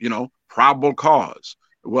low. Probable cause.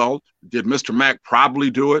 Well, did Mr. Mack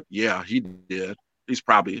probably do it? Yeah, he did. He's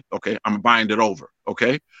probably, okay, I'm buying it over.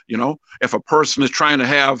 Okay. If a person is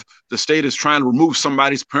the state is trying to remove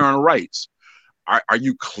somebody's parental rights, are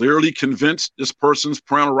you clearly convinced this person's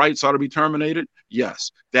parental rights ought to be terminated?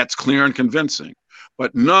 Yes, that's clear and convincing.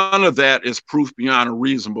 But none of that is proof beyond a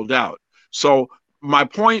reasonable doubt. So my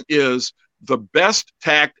point is, the best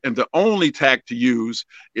tact and the only tact to use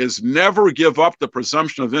is never give up the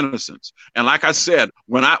presumption of innocence. And like I said,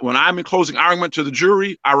 when I'm in closing argument to the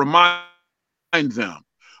jury, I remind them,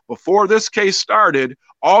 before this case started,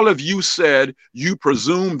 all of you said you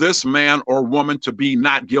presume this man or woman to be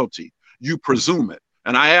not guilty. You presume it.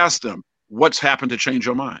 And I asked them, what's happened to change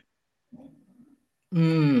your mind?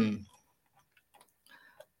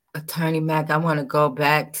 Attorney Mack, I want to go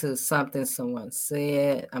back to something someone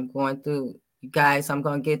said. I'm going through, you guys, I'm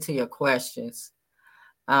going to get to your questions.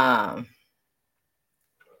 What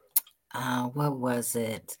was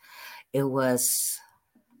it? It was,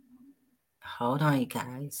 hold on, you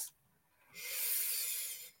guys.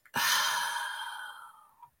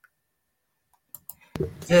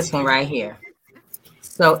 This one right here.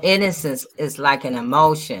 So innocence is like an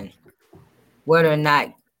emotion. Whether or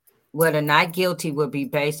not guilty will be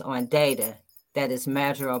based on data that is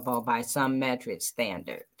measurable by some metric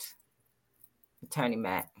standard. Attorney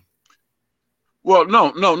Mack. Well,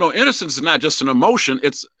 no. Innocence is not just an emotion.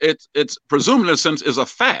 It's presumed innocence is a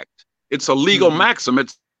fact. It's a legal maxim.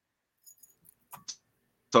 It's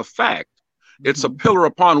a fact. It's a pillar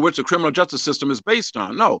upon which the criminal justice system is based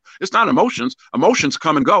on. No, it's not emotions. Emotions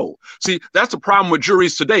come and go. See, that's the problem with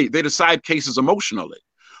juries today. They decide cases emotionally.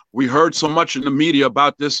 We heard so much in the media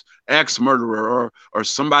about this axe murderer or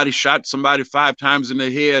somebody shot somebody 5 times in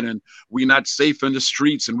the head and we're not safe in the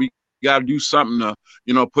streets and we got to do something to,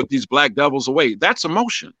 put these black devils away. That's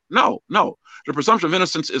emotion. No. The presumption of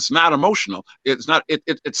innocence is not emotional. It's not.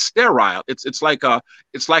 It's sterile. It's like a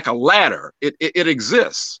ladder. It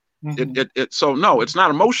exists. So no, it's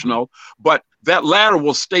not emotional, but that ladder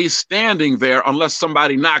will stay standing there unless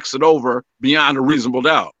somebody knocks it over beyond a reasonable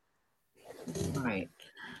doubt. Right.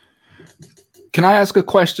 Can I ask a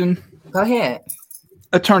question? Go ahead.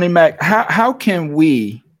 Attorney Mack, how can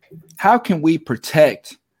we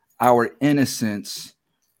protect our innocence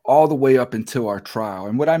all the way up until our trial?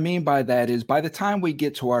 And what I mean by that is, by the time we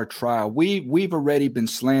get to our trial, we've already been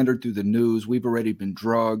slandered through the news. We've already been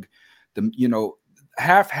drugged.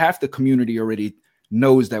 Half the community already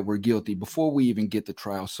knows that we're guilty before we even get to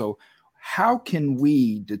trial. So how can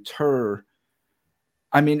we deter?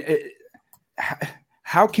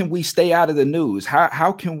 How can we stay out of the news?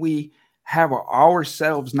 How can we have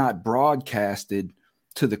ourselves not broadcasted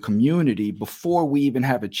to the community before we even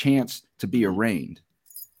have a chance to be arraigned?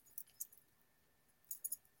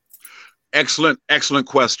 Excellent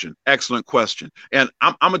question. And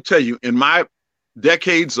I'm going to tell you, in my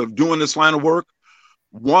decades of doing this line of work,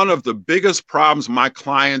 one of the biggest problems my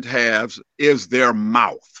client has is their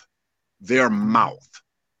mouth.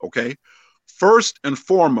 Okay. First and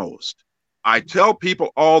foremost, I tell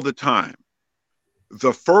people all the time,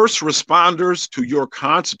 the first responders to your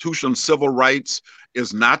constitutional and civil rights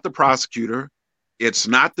is not the prosecutor. It's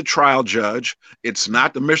not the trial judge. It's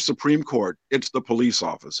not the Michigan Supreme Court. It's the police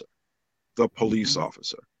officer.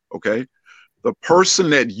 Okay. The person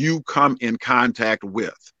that you come in contact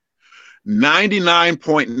with.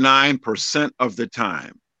 99.9% of the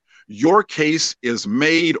time, your case is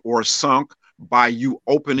made or sunk by you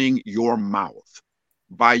opening your mouth,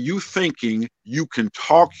 by you thinking you can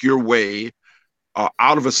talk your way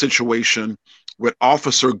out of a situation with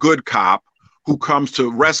Officer Good Cop who comes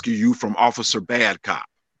to rescue you from Officer Bad Cop.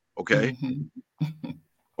 Okay.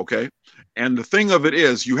 Okay. And the thing of it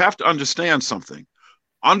is, you have to understand something.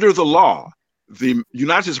 Under the law, the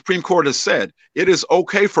United States Supreme Court has said it is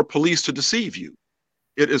okay for police to deceive you.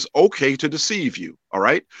 It is okay to deceive you. All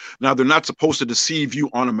right. Now, they're not supposed to deceive you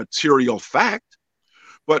on a material fact,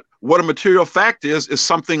 but what a material fact is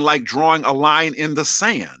something like drawing a line in the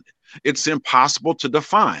sand. It's impossible to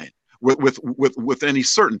define with any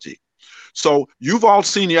certainty. So you've all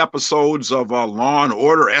seen the episodes of Law and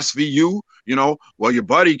Order SVU. You know, well, your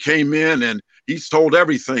buddy came in and he's told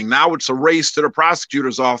everything. Now it's a race to the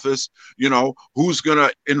prosecutor's office. You know, who's going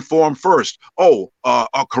to inform first? Oh,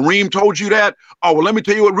 Kareem told you that? Oh, well, let me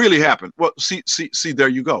tell you what really happened. Well, see, there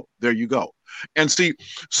you go. There you go. And see,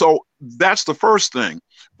 so that's the first thing.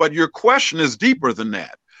 But your question is deeper than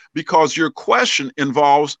that, because your question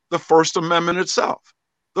involves the First Amendment itself,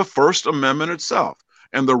 the First Amendment itself,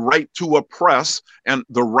 and the right to oppress and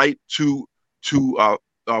the right to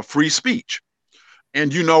free speech.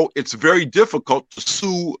 And, you know, it's very difficult to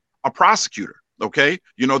sue a prosecutor. Okay.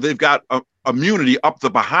 You know, they've got immunity up the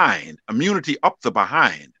behind.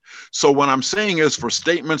 So what I'm saying is, for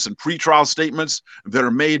statements and pretrial statements that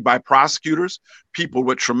are made by prosecutors, people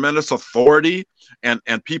with tremendous authority, and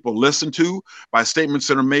people listen to, by statements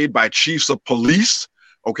that are made by chiefs of police,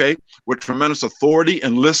 okay, with tremendous authority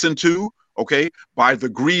and listen to, okay, by the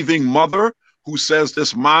grieving mother who says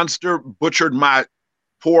this monster butchered my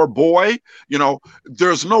poor boy, you know,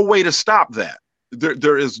 there's no way to stop that.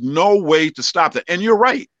 There is no way to stop that. And you're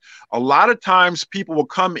right. A lot of times people will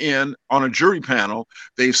come in on a jury panel.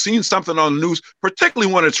 They've seen something on the news,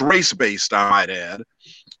 particularly when it's race-based, I might add,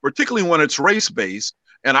 particularly when it's race-based.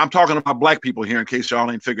 And I'm talking about Black people here in case y'all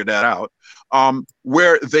ain't figured that out,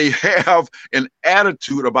 where they have an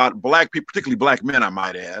attitude about Black people, particularly Black men, I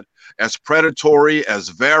might add, as predatory, as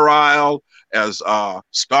virile, as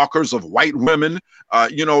stalkers of white women.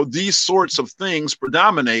 You know, these sorts of things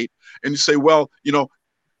predominate. And you say, well, you know,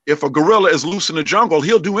 if a gorilla is loose in the jungle,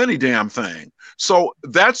 he'll do any damn thing. So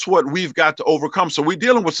that's what we've got to overcome. So we're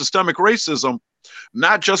dealing with systemic racism,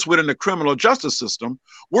 not just within the criminal justice system.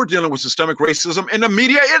 We're dealing with systemic racism in the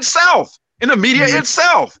media itself,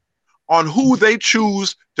 on who they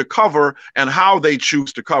choose to cover and how they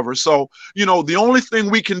choose to cover. So, you know, the only thing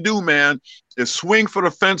we can do, man, is swing for the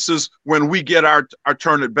fences when we get our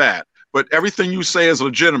turn at bat. But everything you say is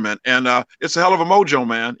legitimate, and it's a hell of a mojo,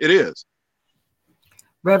 man. It is.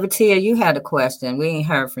 Reverend Tia, you had a question. We ain't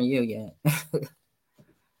heard from you yet.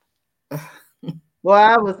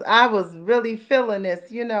 Well, I was really feeling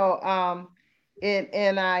this, you know,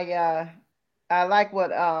 and I like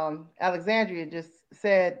what Alexandria just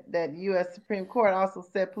said, that U.S. Supreme Court also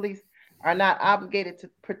said police are not obligated to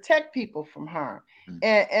protect people from harm.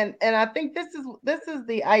 And I think this is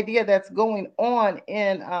the idea that's going on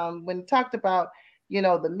in when you talked about, you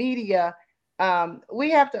know, the media.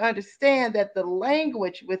 We have to understand that the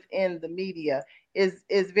language within the media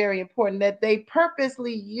is very important, that they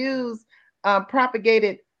purposely use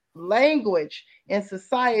propagated language in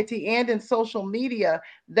society and in social media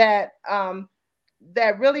that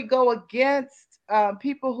that really go against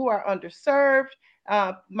people who are underserved,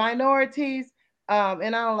 minorities,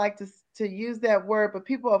 and I don't like to use that word, but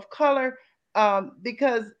people of color,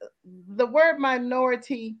 because the word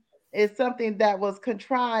minority is something that was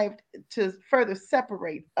contrived to further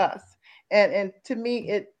separate us. And to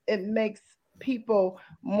me, it makes people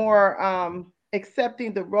more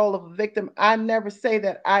accepting the role of a victim. I never say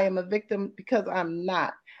that I am a victim, because I'm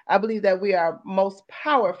not. I believe that we are most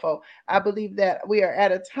powerful. I believe that we are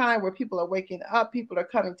at a time where people are waking up, people are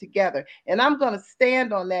coming together. And I'm going to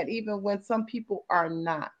stand on that even when some people are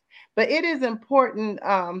not. But it is important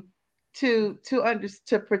to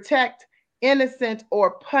protect innocent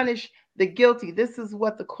or punish the guilty. This is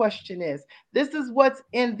what the question is. This is what's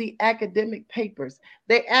in the academic papers.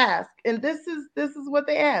 They ask, and this is what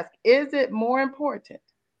they ask: is it more important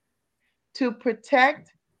to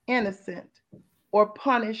protect innocent or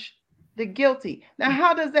punish the guilty? Now,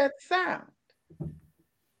 how does that sound?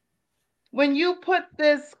 When you put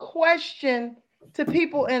this question to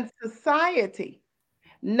people in society,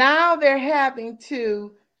 now they're having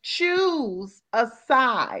to choose a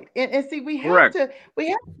side. And see, we have to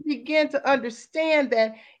begin to understand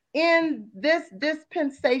that in this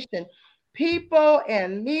dispensation, people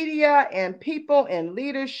and media and people in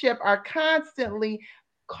leadership are constantly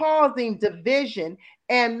causing division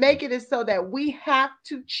and making it so that we have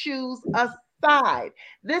to choose a side.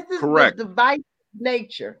 This is the divisive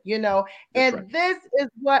nature, you know, and this is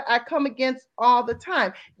what I come against all the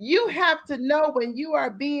time. You have to know when you are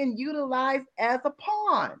being utilized as a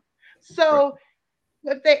pawn. So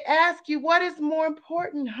if they ask you, what is more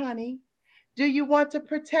important, honey, Do you want to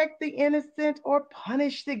protect the innocent or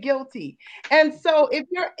punish the guilty? And so if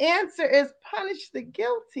your answer is punish the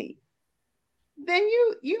guilty, then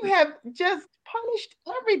you have just punished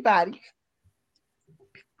everybody.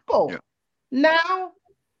 People now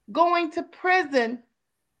going to prison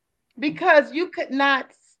because you could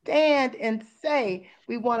not stand and say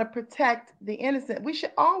we want to protect the innocent. We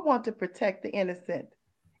should all want to protect the innocent.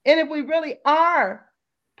 And if we really are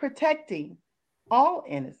protecting all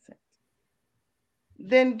innocent,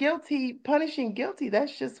 then punishing guilty,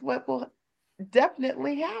 that's just what will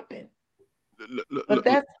definitely happen. But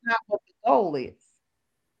that's not what the goal is.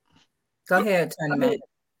 Go ahead, Attorney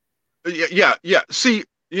Matt. Yeah. See,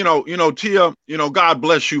 Tia, God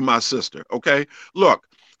bless you, my sister. Okay. Look,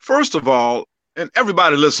 first of all, and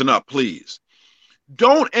everybody listen up, please.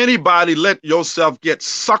 Don't anybody let yourself get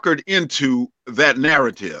suckered into that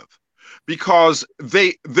narrative, because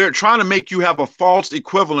they're trying to make you have a false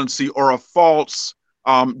equivalency or a false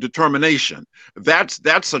determination.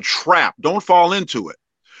 That's a trap. Don't fall into it.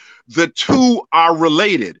 The two are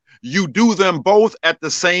related. You do them both at the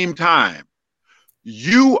same time.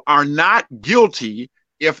 You are not guilty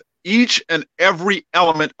if each and every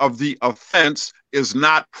element of the offense is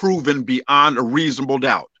not proven beyond a reasonable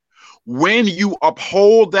doubt. When you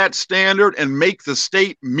uphold that standard and make the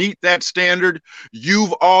state meet that standard,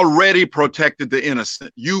 you've already protected the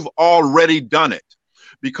innocent. You've already done it.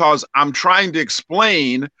 Because I'm trying to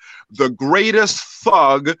explain, the greatest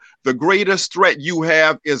thug, the greatest threat you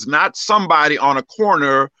have is not somebody on a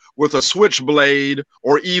corner with a switchblade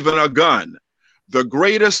or even a gun. The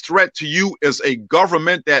greatest threat to you is a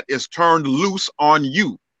government that is turned loose on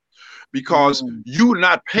you, because you're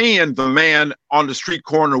not paying the man on the street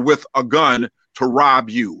corner with a gun to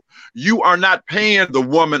rob you. You are not paying the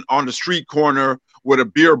woman on the street corner with a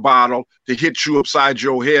beer bottle to hit you upside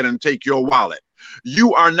your head and take your wallet.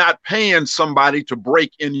 You are not paying somebody to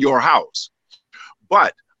break in your house.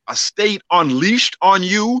 But a state unleashed on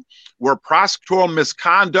you, where prosecutorial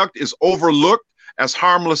misconduct is overlooked as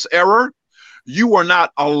harmless error, you are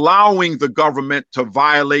not allowing the government to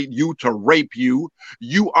violate you, to rape you.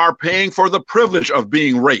 You are paying for the privilege of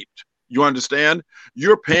being raped. You understand?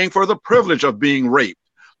 You're paying for the privilege of being raped.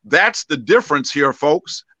 That's the difference here,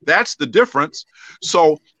 folks. That's the difference.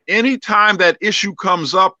 So anytime that issue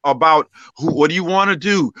comes up about what do you want to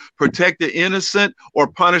do, protect the innocent or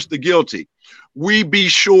punish the guilty, we be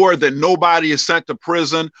sure that nobody is sent to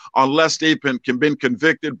prison unless they've been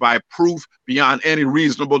convicted by proof beyond any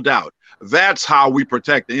reasonable doubt. That's how we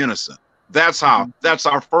protect the innocent. That's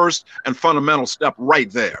our first and fundamental step right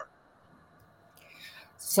there.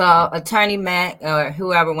 So, Attorney Matt, or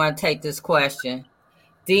whoever want to take this question,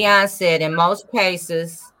 Dion said in most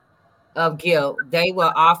cases of guilt, they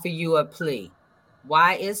will offer you a plea.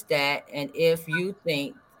 Why is that? And if you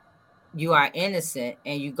think you are innocent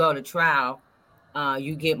and you go to trial,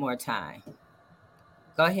 you get more time.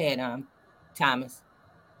 Go ahead, Thomas.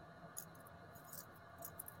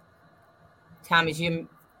 Thomas,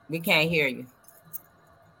 we can't hear you.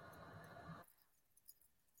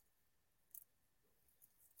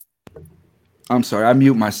 I'm sorry, I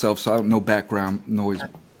mute myself, so I don't know background noise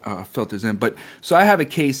filters in. But so I have a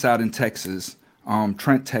case out in Texas,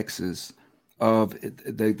 Trent, Texas, of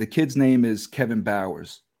the kid's name is Kevin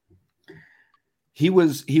Bowers. He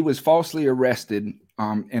was falsely arrested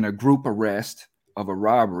in a group arrest of a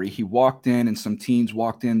robbery. He walked in, and some teens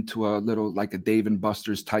walked into a little, like a Dave and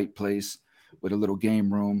Buster's type place with a little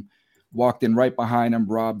game room, walked in right behind him,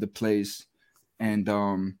 robbed the place, and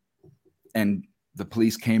the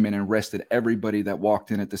police came in and arrested everybody that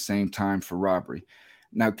walked in at the same time for robbery.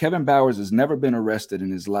 Now, Kevin Bowers has never been arrested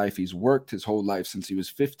in his life. He's worked his whole life since he was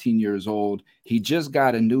 15 years old. He just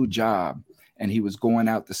got a new job, and he was going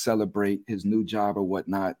out to celebrate his new job or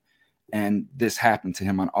whatnot, and this happened to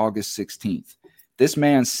him on August 16th. This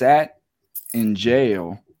man sat in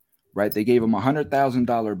jail, right? They gave him a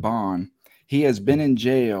 $100,000 bond. He has been in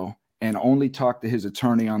jail and only talked to his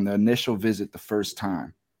attorney on the initial visit the first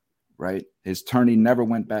time, right? His attorney never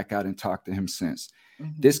went back out and talked to him since.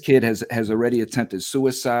 Mm-hmm. This kid has already attempted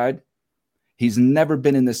suicide. He's never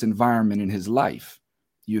been in this environment in his life,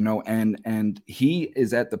 and he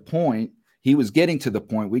is at the point, he was getting to the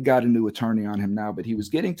point, we got a new attorney on him now, but he was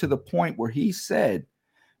getting to the point where he said,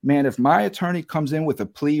 man, if my attorney comes in with a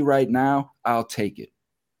plea right now, I'll take it.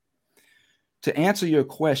 To answer your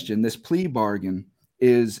question, this plea bargain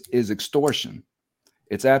is extortion.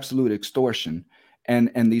 It's absolute extortion.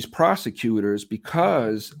 And these prosecutors,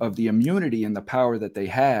 because of the immunity and the power that they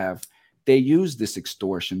have, they use this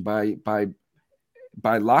extortion by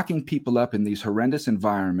locking people up in these horrendous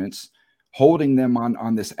environments, holding them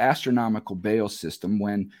on this astronomical bail system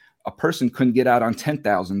when a person couldn't get out on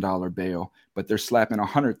 $10,000 bail, but they're slapping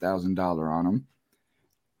 $100,000 on them.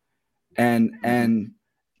 And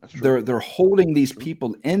they're holding these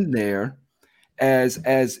people in there as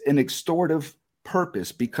an extortive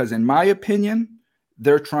purpose, because in my opinion,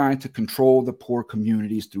 they're trying to control the poor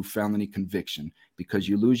communities through felony conviction, because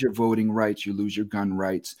you lose your voting rights, you lose your gun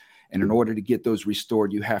rights. And in order to get those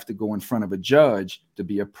restored, you have to go in front of a judge to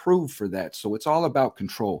be approved for that. So it's all about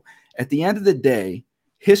control. At the end of the day,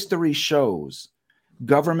 history shows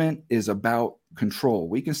government is about control.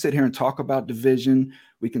 We can sit here and talk about division.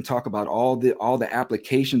 We can talk about all the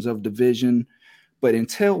applications of division. But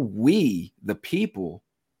until we, the people,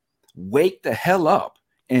 wake the hell up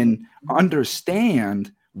and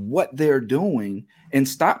understand what they're doing and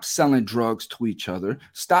stop selling drugs to each other,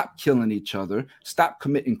 stop killing each other, stop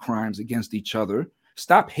committing crimes against each other,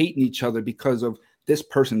 stop hating each other because of this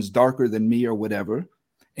person's darker than me or whatever,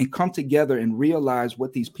 and come together and realize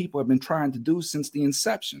what these people have been trying to do since the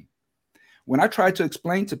inception. When I try to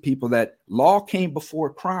explain to people that law came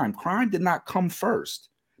before crime, crime did not come first.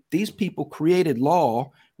 These people created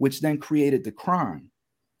law, which then created the crime,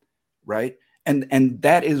 right? And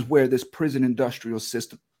that is where this prison industrial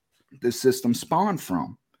system, this system spawned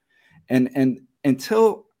from. And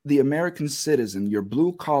until the American citizen, your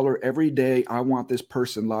blue collar, every day, I want this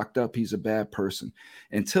person locked up, he's a bad person.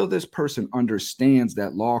 Until this person understands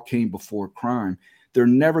that law came before crime, they're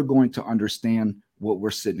never going to understand what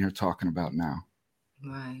we're sitting here talking about now.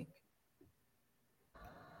 Right.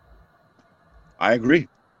 I agree.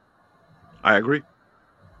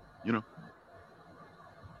 You know,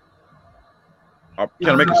 can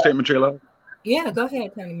I make a statement, J-Lo? Yeah, go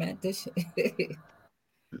ahead, Tony Matt. See,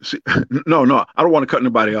 no, I don't want to cut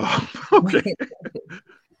anybody off. Okay.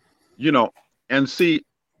 You know, and see,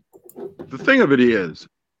 the thing of it is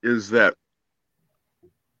that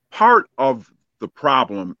part of the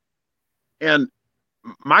problem, and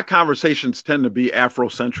my conversations tend to be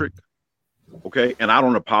Afrocentric, okay? And I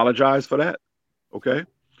don't apologize for that, okay?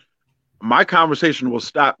 My conversation will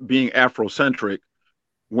stop being Afrocentric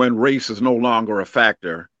when race is no longer a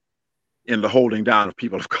factor in the holding down of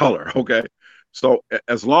people of color, okay? So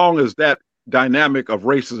as long as that dynamic of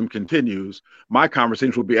racism continues, my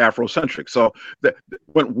conversation will be Afrocentric. So that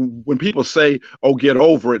when people say, oh, get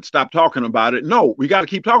over it, stop talking about it, no, we got to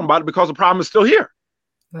keep talking about it because the problem is still here.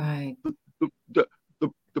 Right.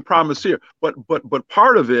 The problem is here. But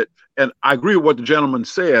part of it, and I agree with what the gentleman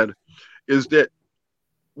said, is that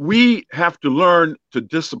we have to learn to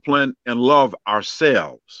discipline and love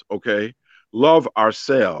ourselves, okay? Love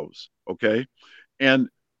ourselves, okay? And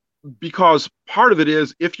because part of it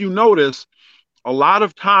is, if you notice, a lot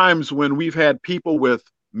of times when we've had people with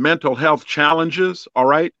mental health challenges, all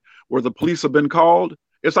right, where the police have been called,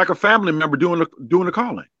 it's like a family member doing the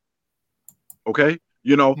calling, okay?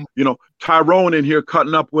 You know, Tyrone in here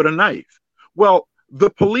cutting up with a knife. Well, the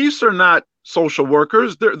police are not social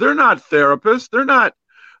workers. They're not therapists. They're not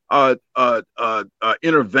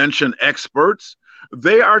intervention experts.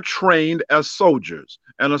 They are trained as soldiers,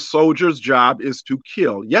 and a soldier's job is to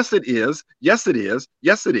kill. Yes, it is. Yes, it is.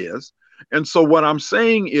 Yes, it is. And so what I'm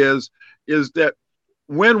saying is that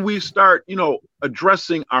when we start,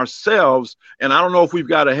 addressing ourselves, and I don't know if we've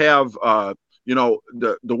got to have,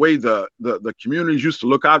 the way the communities used to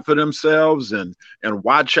look out for themselves and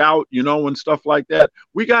watch out, and stuff like that.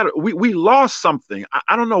 We lost something.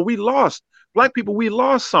 I don't know. Black people, we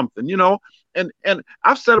lost something, and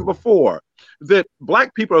I've said it before that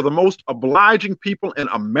Black people are the most obliging people in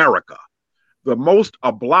America,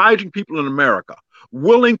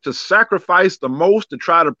 willing to sacrifice the most to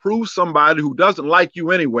try to prove somebody who doesn't like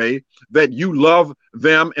you anyway that you love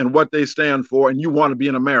them and what they stand for and you want to be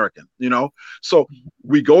an American, So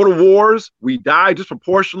we go to wars, we die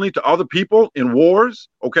disproportionately to other people in wars,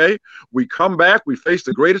 okay? We come back, we face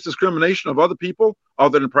the greatest discrimination of other people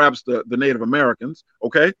other than perhaps the Native Americans,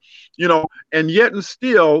 okay? And yet and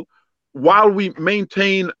still, while we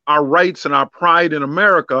maintain our rights and our pride in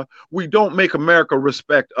America, we don't make America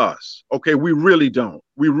respect us. Okay, we really don't.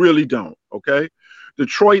 Okay,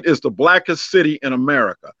 Detroit is the blackest city in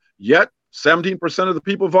America. Yet 17% of the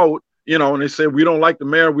people vote. And they say we don't like the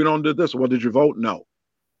mayor. We don't do this. Well, did you vote? No.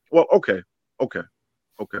 Well, okay.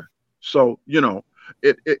 So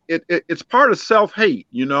it's part of self-hate.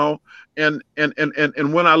 And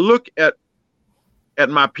when I look at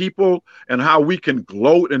my people and how we can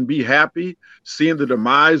gloat and be happy seeing the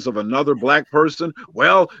demise of another Black person.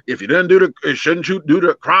 Well, if you didn't shouldn't you do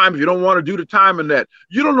the crime if you don't want to do the time, and that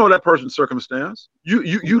you don't know that person's circumstance.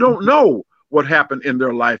 You don't know what happened in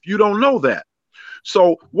their life. You don't know that.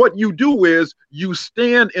 So what you do is you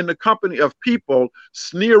stand in the company of people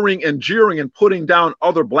sneering and jeering and putting down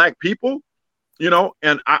other Black people,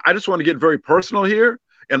 and I just want to get very personal here.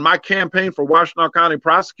 In my campaign for Washtenaw County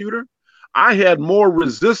prosecutor, I had more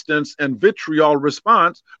resistance and vitriol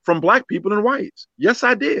response from Black people than whites. Yes,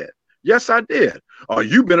 I did. Yes, I did.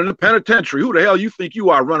 You've been in the penitentiary. Who the hell you think you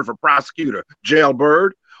are running for prosecutor,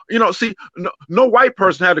 jailbird? See, no white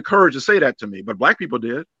person had the courage to say that to me, but Black people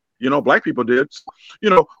did. Black people did.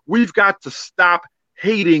 We've got to stop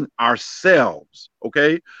hating ourselves,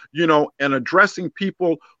 okay? And addressing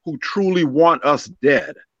people who truly want us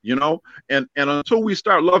dead, and until we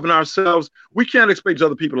start loving ourselves, we can't expect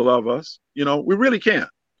other people to love us. We really can't.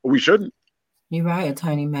 We shouldn't. You're right,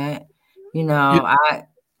 Attorney Matt.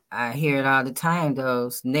 I hear it all the time,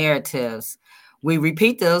 those narratives. We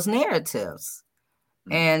repeat those narratives.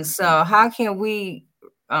 And so how can we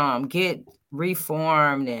get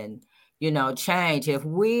reformed and, change if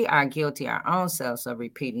we are guilty our own selves of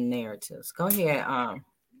repeating narratives? Go ahead.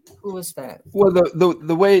 Who is that? Well,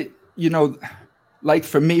 the way, like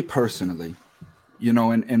for me personally,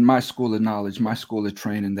 in my school of knowledge, my school of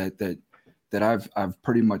training that I've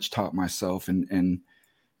pretty much taught myself in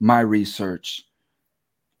my research,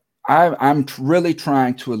 I'm really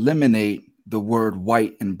trying to eliminate the word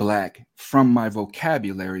white and Black from my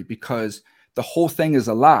vocabulary, because the whole thing is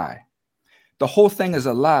a lie. The whole thing is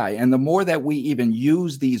a lie. And the more that we even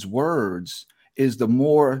use these words is the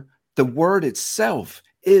more the word itself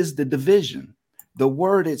is the division. The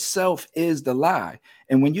word itself is the lie.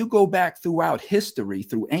 And when you go back throughout history,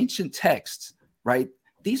 through ancient texts, right,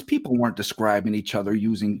 these people weren't describing each other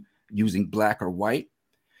using Black or white.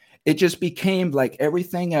 It just became like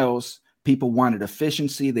everything else. People wanted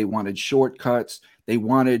efficiency. They wanted shortcuts. They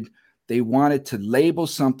wanted to label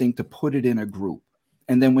something to put it in a group.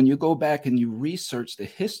 And then when you go back and you research the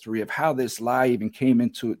history of how this lie even came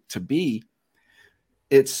into to be,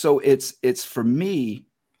 it's for me,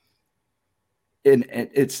 and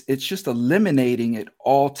it's just eliminating it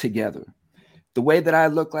altogether. The way that I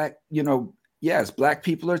look like, yes, Black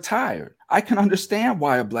people are tired. I can understand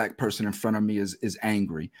why a Black person in front of me is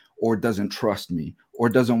angry or doesn't trust me or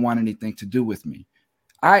doesn't want anything to do with me.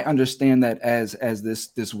 I understand that as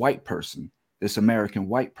this white person, this American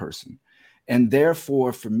white person. And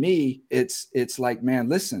therefore, for me, it's like, man,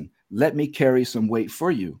 listen, let me carry some weight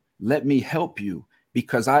for you. Let me help you,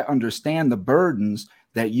 because I understand the burdens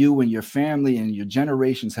that you and your family and your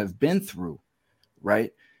generations have been through,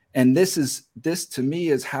 right? And this to me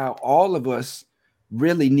is how all of us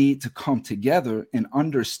really need to come together and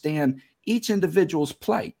understand each individual's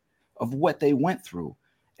plight of what they went through,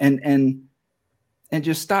 and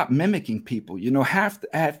just stop mimicking people. Half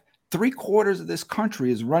 3/4 of this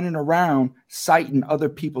country is running around citing other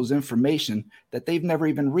people's information that they've never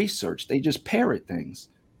even researched. They just parrot things.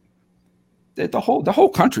 The whole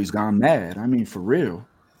country's gone mad. I mean, for real.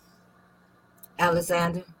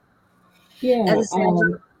 Alexander? Yeah.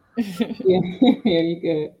 Alexander? Yeah, you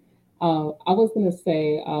good. I was going to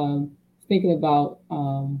say, thinking about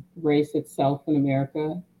race itself in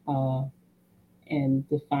America and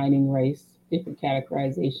defining race, different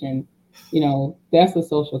categorization, that's a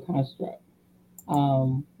social construct,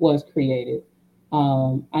 was created.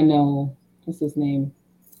 I know, what's his name?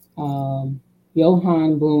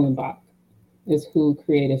 Johann Blumenbach is who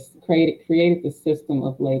created the system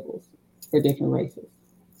of labels for different races.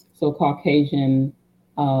 So Caucasian,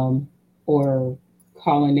 or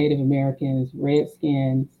calling Native Americans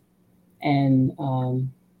Redskins, and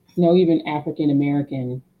even African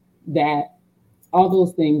American, that all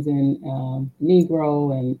those things, in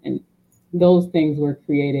Negro and those things were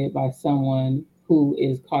created by someone who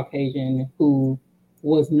is Caucasian, who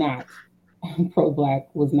was not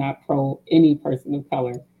pro-Black, was not pro any person of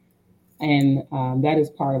color. And that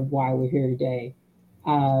is part of why we're here today.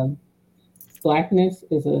 Blackness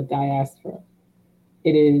is a diaspora.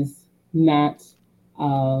 It is not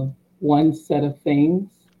one set of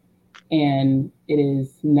things, and it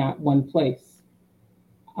is not one place.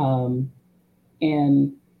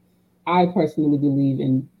 And I personally believe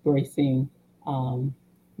in embracing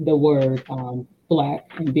the word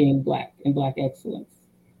Black and being Black and Black excellence,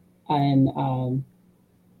 and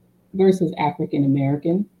versus African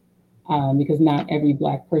American, because not every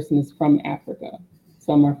Black person is from Africa.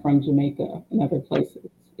 Some are from Jamaica and other places.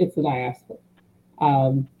 It's a diaspora.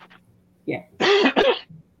 Yeah.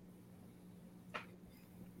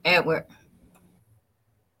 Edward?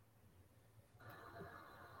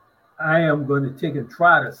 I am going to take and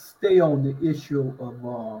try to stay on the issue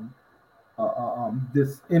of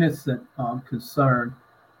this innocent concern,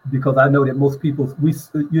 because I know that most people,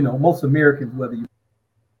 most Americans, whether you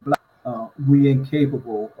Black, we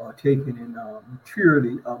incapable of taking and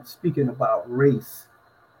purely speaking about race.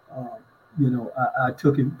 I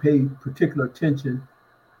took and paid particular attention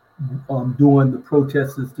during the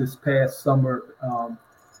protests this past summer.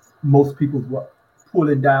 Most people were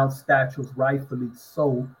pulling down statues, rightfully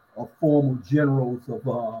so, of former generals of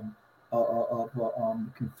the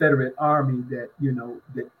Confederate Army that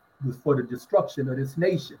was for the destruction of this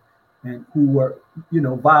nation, and who were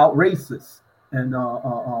vile racists, and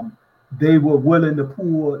they were willing to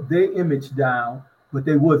pull their image down, but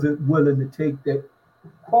they wasn't willing to take that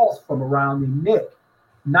cross from around their neck.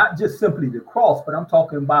 Not just simply the cross, but I'm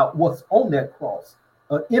talking about what's on that cross,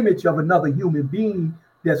 an image of another human being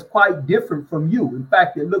that's quite different from you. In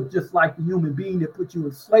fact, it looked just like the human being that put you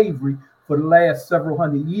in slavery for the last several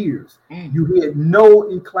hundred years. You had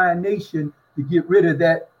no inclination to get rid of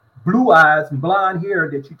that blue eyes and blonde hair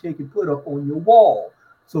that you take and put up on your wall.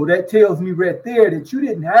 So that tells me right there that you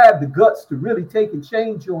didn't have the guts to really take and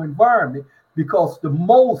change your environment, because the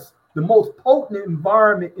most potent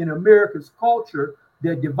environment in America's culture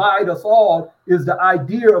that divide us all is the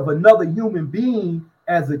idea of another human being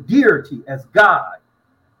as a deity, as God.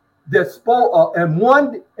 And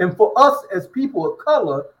for us as people of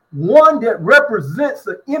color, one that represents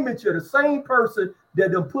the image of the same person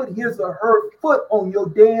that done put his or her foot on your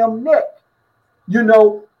damn neck.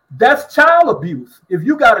 That's child abuse. If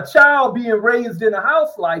you got a child being raised in a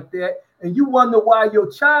house like that, and you wonder why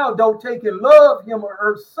your child don't take and love him or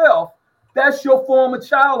herself, that's your form of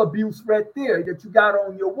child abuse right there that you got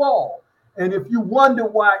on your wall. And if you wonder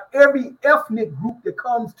why every ethnic group that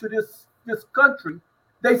comes to this country,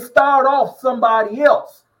 they start off somebody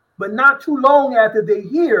else, but not too long after they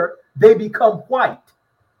hear, they become white.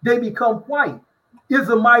 They become white. Is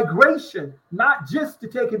a migration, not just to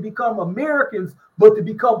take and become Americans, but to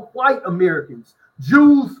become white Americans.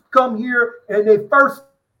 Jews come here and they first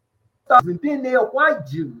start, and then they're white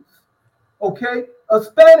Jews. Okay?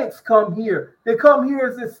 Hispanics come here. They come here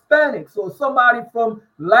as Hispanics, or somebody from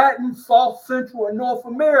Latin, South, Central, and North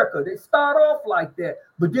America. They start off like that,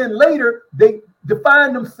 but then later they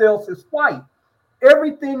define themselves as white.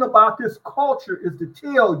 Everything about this culture is to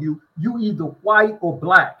tell you either white or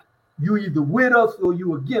black. You either with us or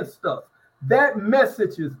you against us. That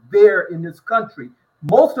message is there in this country.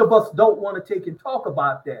 Most of us don't want to take and talk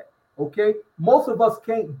about that. Okay? Most of us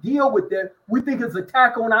can't deal with that. We think it's an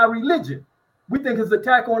attack on our religion.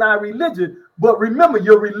 But remember,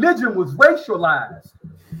 your religion was racialized.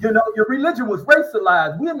 Your religion was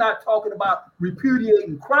racialized. We're not talking about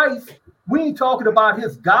repudiating Christ. We ain't talking about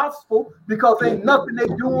his gospel, because ain't nothing they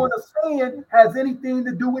doing or saying has anything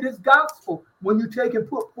to do with his gospel when you take and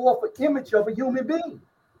put forth an image of a human being.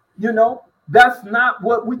 That's not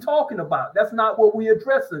what we're talking about. That's not what we're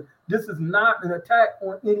addressing. This is not an attack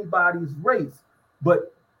on anybody's race.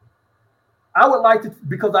 But I would like to,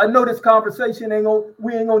 because I know this conversation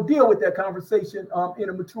we ain't gonna deal with that conversation in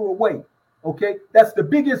a mature way. Okay, that's the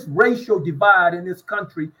biggest racial divide in this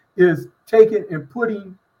country, is taking and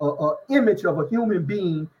putting an image of a human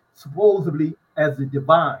being supposedly as the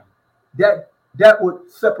divine. That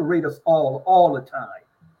would separate us all the time.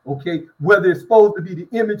 Okay, whether it's supposed to be the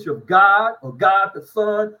image of God or God the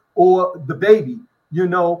Son or the baby,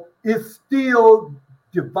 it still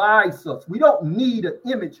divides us. We don't need an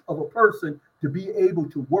image of a person to be able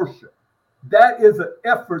to worship. That is an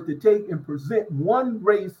effort to take and present one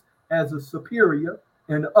race as a superior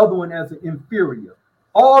and the other one as an inferior.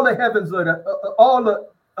 All the heavens are all the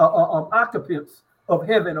occupants of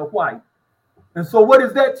heaven are white. And so what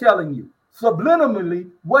is that telling you? Subliminally,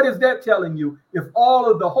 what is that telling you? If all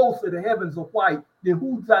of the hosts of the heavens are white, then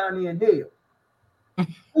who's down in hell?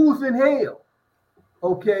 Who's in hell?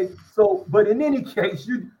 Okay, so, but in any case,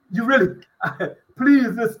 you really,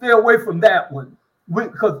 please just stay away from that one,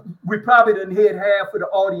 because we probably didn't had half of the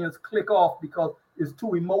audience click off because it's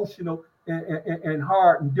too emotional and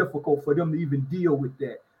hard and difficult for them to even deal with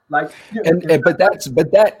that. But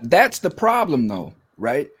that's the problem, though,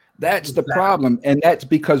 right? That's the problem, and that's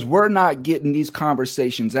because we're not getting these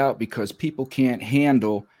conversations out because people can't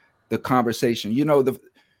handle the conversation. And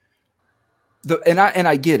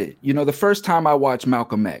I get it. The first time I watched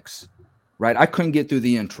Malcolm X, right, I couldn't get through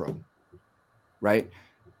the intro, right?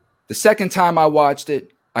 The second time I watched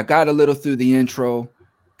it, I got a little through the intro,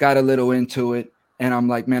 got a little into it, and I'm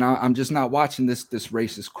like, man, I'm just not watching this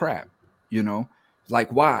racist crap,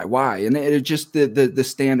 Like, why? And it's just the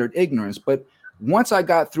standard ignorance. But once I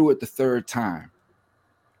got through it the third time,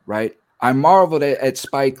 right, I marveled at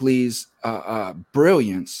Spike Lee's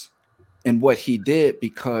brilliance in what he did,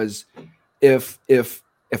 because if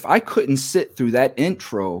I couldn't sit through that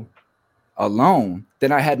intro alone,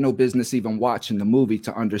 then I had no business even watching the movie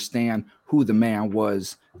to understand who the man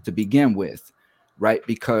was to begin with, right?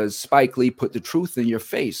 Because Spike Lee put the truth in your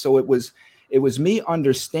face. So it was me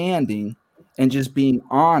understanding and just being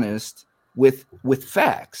honest with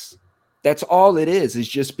facts. That's all it is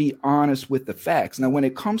just be honest with the facts. Now, when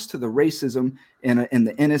it comes to the racism and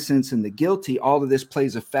the innocence and the guilty, all of this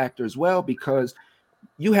plays a factor as well, because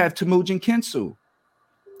you have Temujin Kinsu.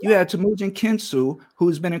 You have Temujin Kinsu,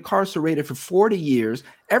 who's been incarcerated for 40 years.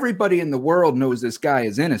 Everybody in the world knows this guy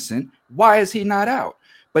is innocent. Why is he not out?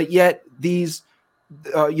 But yet these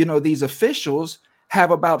officials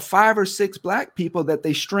have about 5 or 6 black people that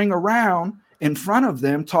they string around in front of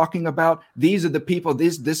them, talking about, these are the people,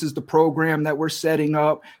 this is the program that we're setting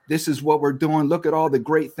up, this is what we're doing, look at all the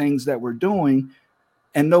great things that we're doing.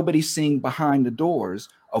 And nobody's seeing behind the doors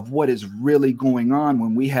of what is really going on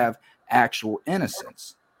when we have actual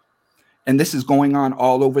innocence. And this is going on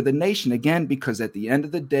all over the nation, again, because at the end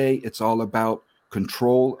of the day, it's all about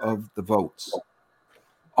control of the votes.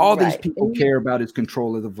 All these people care about is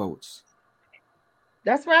control of the votes.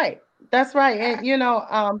 That's right. That's right. And,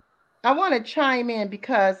 I want to chime in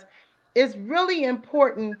because it's really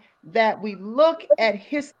important that we look at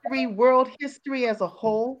history, world history as a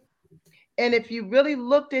whole. And if you really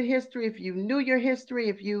looked at history, if you knew your history,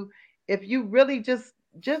 if you really just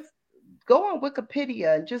go on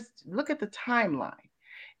Wikipedia and just look at the timeline,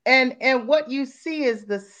 and what you see is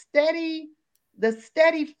the steady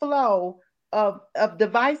flow of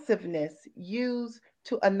divisiveness used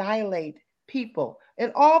to annihilate people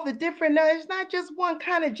and all the different. Now, it's not just one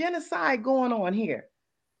kind of genocide going on here.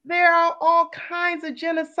 There are all kinds of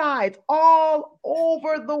genocides all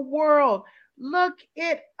over the world. Look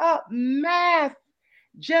it up. Mass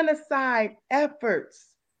genocide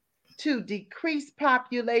efforts to decrease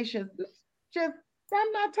populations.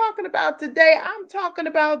 I'm not talking about today. I'm talking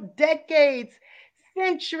about decades,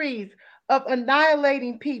 centuries of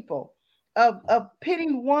annihilating people, of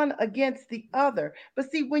pitting one against the other. But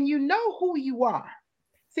see, when you know who you are,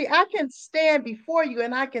 see, I can stand before you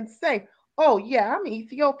and I can say, oh, yeah, I'm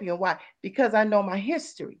Ethiopian. Why? Because I know my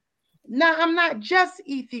history. Now, I'm not just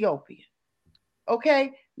Ethiopian.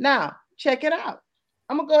 Okay? Now, check it out.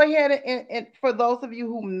 I'm going to go ahead and for those of you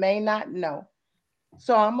who may not know,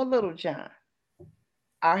 so I'm a Little John.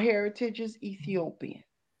 Our heritage is Ethiopian,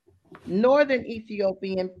 Northern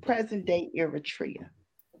Ethiopian, present day Eritrea.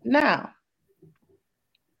 Now,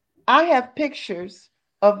 I have pictures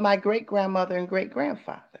of my great grandmother and great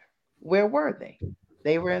grandfather. Where were they?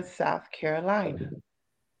 They were in South Carolina.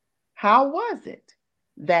 How was it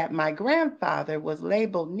that my grandfather was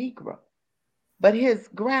labeled Negro, but his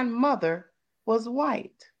grandmother was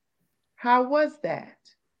white? How was that?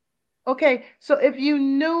 Okay, so if you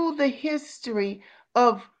knew the history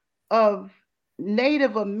of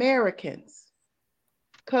Native Americans,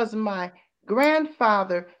 because my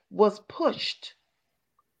grandfather was pushed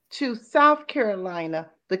to South Carolina,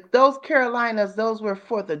 those Carolinas, those were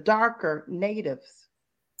for the darker natives.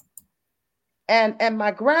 And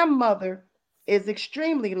my grandmother is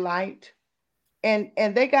extremely light, and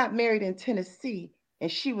they got married in Tennessee, and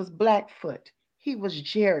she was Blackfoot. He was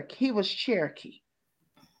Cherokee.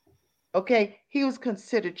 Okay, he was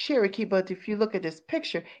considered Cherokee, but if you look at this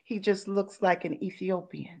picture, he just looks like an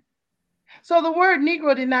Ethiopian. So the word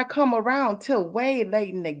Negro did not come around till way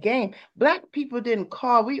late in the game. Black people didn't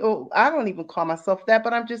call, I don't even call myself that,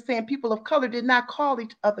 but I'm just saying people of color did not call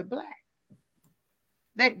each other black.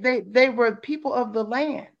 They were people of the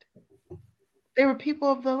land. They were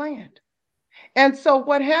people of the land. And so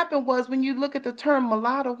what happened was, when you look at the term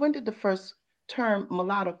mulatto, when did the first term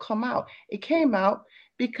mulatto come out? It came out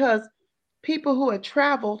because people who had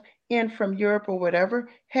traveled in from Europe or whatever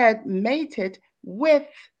had mated with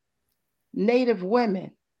Native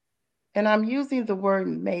women. And I'm using the word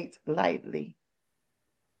mate lightly.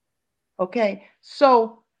 Okay,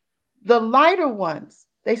 so the lighter ones,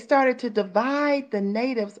 they started to divide the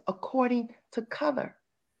natives according to color.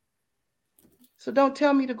 So don't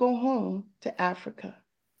tell me to go home to Africa.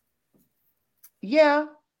 Yeah,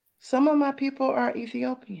 some of my people are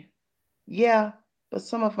Ethiopian. Yeah, but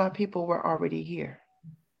some of my people were already here.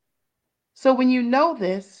 So when you know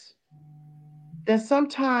this, then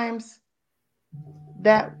sometimes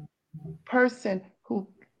that person who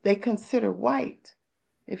they consider white,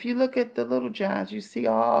 if you look at the Little Johns, you see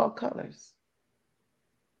all colors.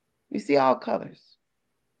 You see all colors.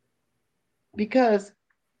 Because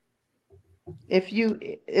if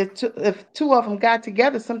two of them got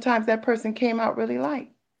together, sometimes that person came out really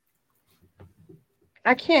light.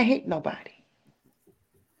 I can't hate nobody.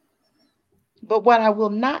 But what I will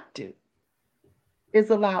not do is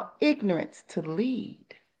allow ignorance to lead.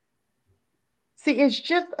 See, it's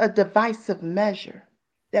just a divisive measure.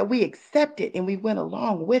 that we accepted and we went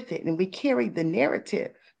along with it and we carried the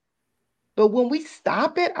narrative. But when we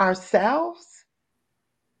stop it ourselves,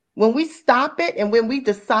 when we stop it and when we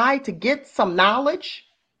decide to get some knowledge,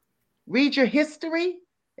 read your history,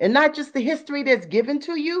 and not just the history that's given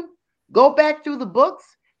to you, go back through the books,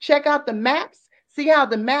 check out the maps, see how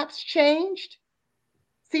the maps changed,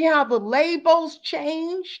 see how the labels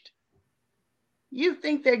changed. You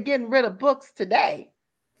think they're getting rid of books today?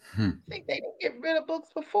 Think they didn't get rid of books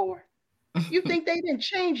before? You think they didn't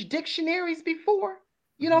change dictionaries before?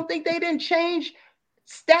 You don't think they didn't change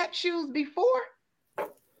statues before?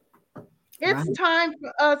 It's time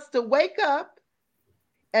for us to wake up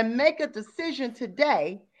and make a decision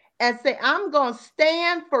today and say, I'm going to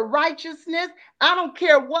stand for righteousness. I don't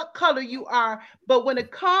care what color you are, but when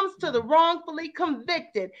it comes to the wrongfully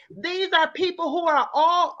convicted, these are people who are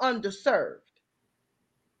all underserved.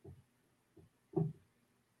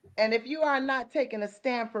 And if you are not taking a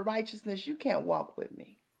stand for righteousness, you can't walk with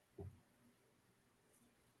me.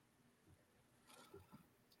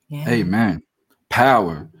 Yeah. Amen.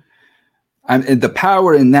 Power. And the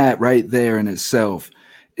power in that right there in itself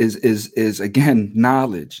is again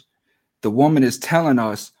knowledge. The woman is telling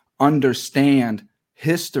us, understand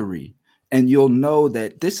history, and you'll know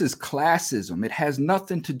that this is classism. It has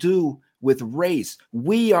nothing to do with race.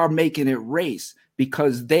 We are making it race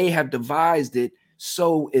because they have devised it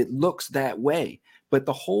so it looks that way. But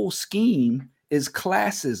the whole scheme is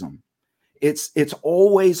classism. It's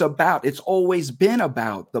always been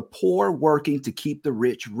about the poor working to keep the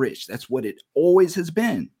rich rich. That's what it always has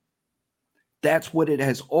been. That's what it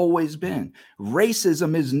has always been.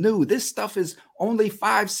 Racism is new. This stuff is only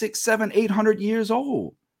 500, 600, 700, 800 years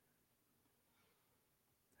old.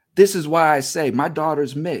 This is why I say my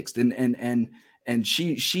daughter's mixed, and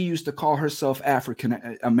she used to call herself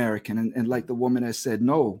African American, and like the woman has said,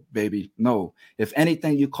 no, baby, no. If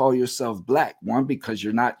anything, you call yourself Black. One, because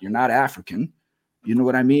you're not African. You know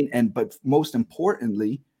what I mean? But most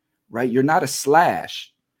importantly, right, you're not a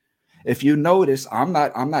slash. If you notice, I'm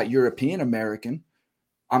not European American.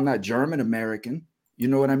 I'm not German American. You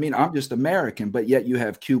know what I mean? I'm just American, but yet you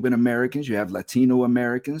have Cuban Americans, you have Latino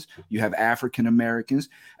Americans, you have African Americans.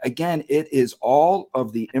 Again, it is all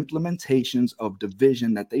of the implementations of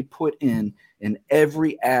division that they put in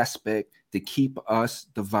every aspect to keep us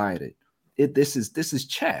divided. This is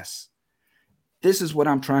chess. This is what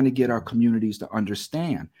I'm trying to get our communities to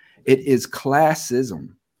understand. It is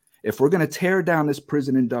classism. If we're going to tear down this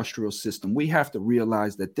prison industrial system, we have to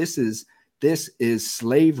realize that this is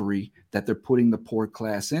slavery that they're putting the poor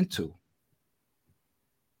class into.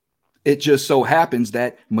 It just so happens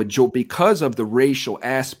that because of the racial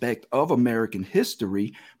aspect of American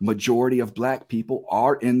history, majority of Black people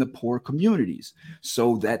are in the poor communities.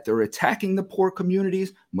 So that they're attacking the poor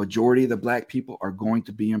communities, majority of the Black people are going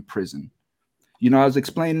to be in prison. You know, I was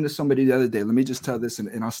explaining to somebody the other day, let me just tell this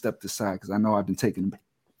and I'll step aside because I know I've been taking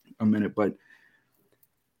a minute, but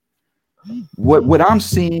what I'm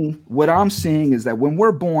seeing is that when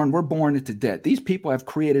we're born into debt. These people have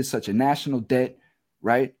created such a national debt,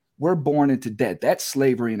 right? We're born into debt. That's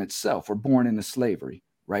slavery in itself. We're born into slavery,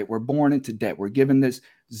 right? We're born into debt. We're given this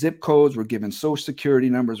zip codes, we're given social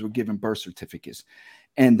security numbers, we're given birth certificates.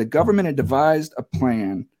 And the government had devised a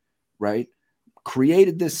plan, right?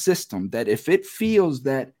 Created this system that if it feels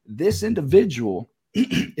that this individual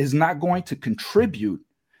is not going to contribute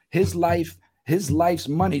his life's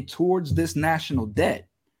money towards this national debt,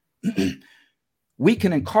 we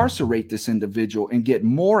can incarcerate this individual and get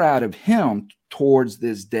more out of him towards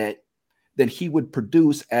this debt than he would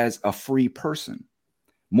produce as a free person.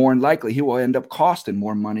 More than likely, he will end up costing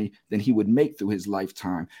more money than he would make through his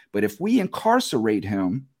lifetime. But if we incarcerate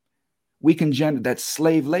him, we can generate that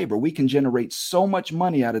slave labor. We can generate so much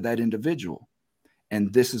money out of that individual.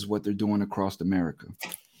 And this is what they're doing across America.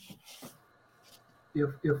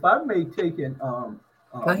 If I may take an go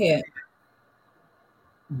ahead.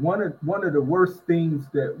 One of the worst things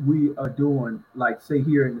that we are doing, like say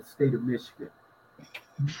here in the state of Michigan,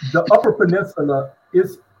 the Upper Peninsula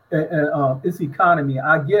is its economy.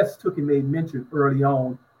 I guess Tookie made mention early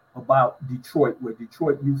on about Detroit, where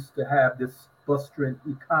Detroit used to have this bustling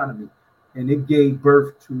economy, and it gave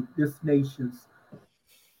birth to this nation's.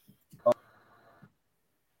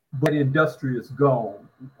 But industry is gone.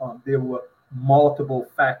 There were multiple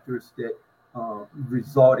factors that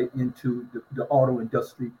resulted into the auto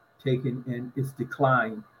industry taking in its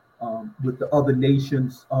decline, with the other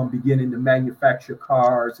nations beginning to manufacture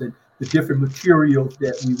cars and the different materials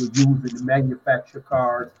that we were using to manufacture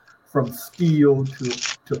cars, from steel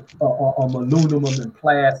to aluminum and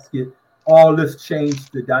plastic. All this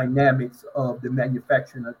changed the dynamics of the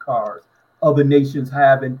manufacturing of cars. other nations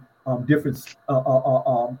having different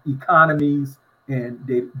economies and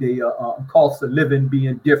they cost of living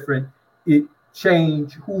being different. It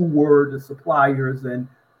changed who were the suppliers and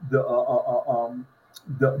the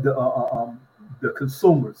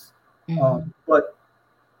consumers. Mm-hmm. But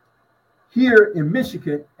here in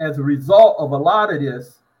Michigan, as a result of a lot of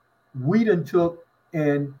this, we done took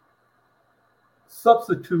and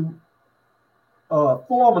substitute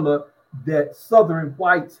formula that Southern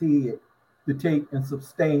whites had to take and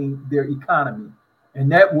sustain their economy.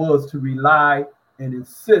 And that was to rely and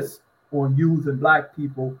insist on using Black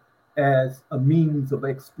people as a means of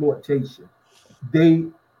exploitation. They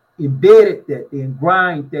embedded that, they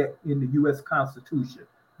engrained that in the U.S. Constitution.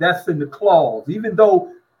 That's in the clause. Even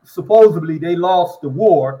though supposedly they lost the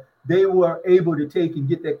war, they were able to take and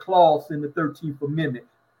get that clause in the 13th Amendment,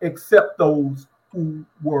 except those who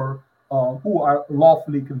are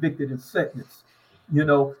lawfully convicted and sentenced. You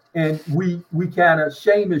know, and we kind of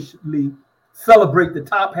shamelessly celebrate the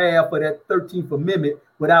top half of that 13th Amendment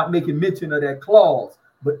without making mention of that clause.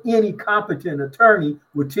 But any competent attorney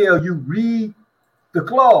would tell you, read the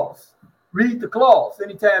clause. Read the clause.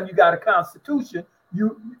 Anytime you got a constitution,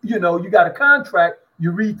 you got a contract,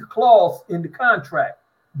 you read the clause in the contract.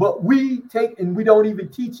 But we take and we don't even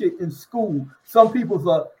teach it in school. Some people's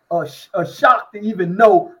are shocked to even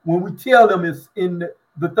know when we tell them it's in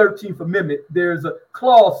the 13th Amendment. There's a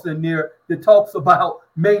clause in there that talks about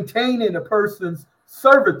maintaining a person's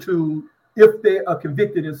servitude if they are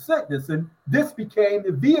convicted and sentenced. And this became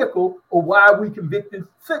the vehicle of why we convict and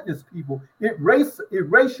sentence people. It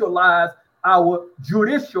racialized our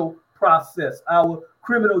judicial process, our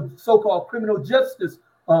so-called criminal justice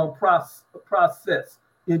process,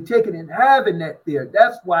 in taking and having that there.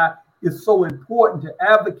 That's why it's so important to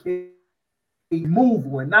advocate a move,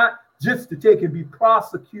 and not just to take and be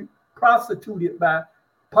prostituted by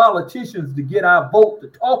politicians to get our vote to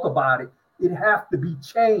talk about it. It has to be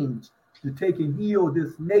changed to take and heal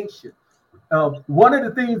this nation. One of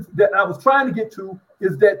the things that I was trying to get to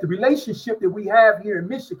is that the relationship that we have here in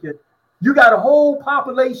Michigan, you got a whole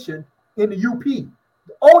population in the UP.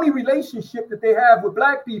 The only relationship that they have with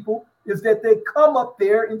Black people is that they come up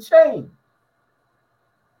there and change.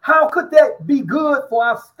 How could that be good for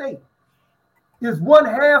our state? Is one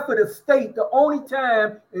half of the state, the only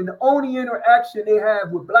time and the only interaction they have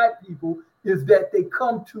with Black people is that they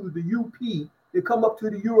come to the UP, they come up to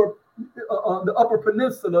the Europe, the Upper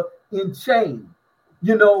Peninsula in chain,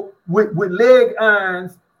 with leg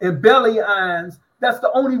irons and belly irons. That's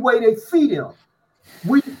the only way they see them.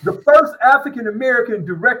 The first African American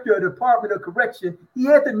director of the Department of Correction, he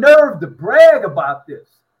had the nerve to brag about this.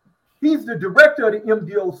 He's the director of the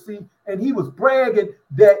MDOC, and he was bragging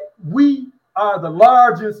that we are the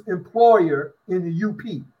largest employer in the UP.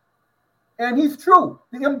 And he's true.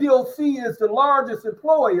 The MDOC is the largest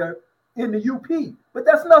employer in the UP. But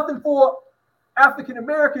that's nothing for African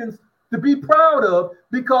Americans to be proud of,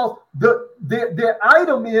 because their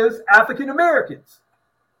item is African Americans.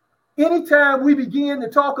 Anytime we begin to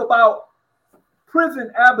talk about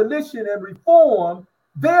prison abolition and reform,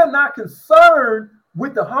 they're not concerned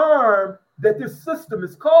with the harm that this system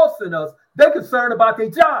is causing us. They're concerned about their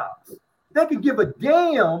jobs. They can give a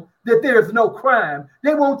damn that there's no crime.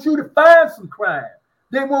 They want you to find some crime.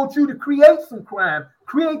 They want you to create some crime.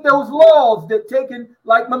 Create those laws that taken,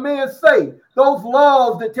 like my man say, those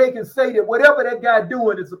laws that take and say that whatever that guy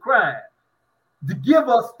doing is a crime. To give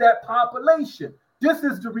us that population. This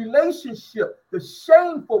is the relationship, the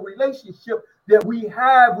shameful relationship that we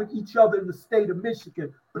have with each other in the state of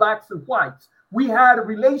Michigan, Blacks and whites. We had a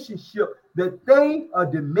relationship that they are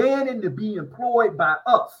demanding to be employed by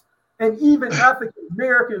us. And even African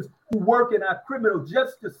Americans who work in our criminal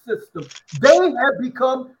justice system, they have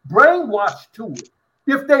become brainwashed to it.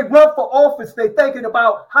 If they run for office, they're thinking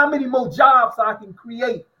about how many more jobs I can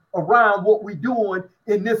create around what we're doing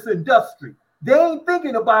in this industry. They ain't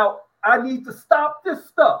thinking about, I need to stop this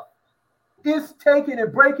stuff. It's taking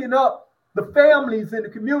and breaking up the families and the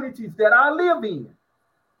communities that I live in.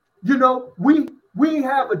 We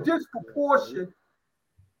have a disproportion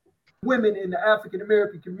women in the African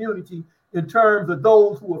American community in terms of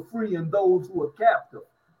those who are free and those who are captive.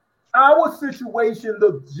 Our situation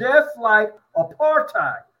looks just like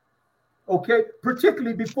apartheid, okay?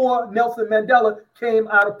 Particularly before Nelson Mandela came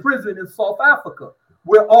out of prison in South Africa,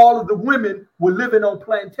 where all of the women were living on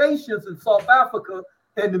plantations in South Africa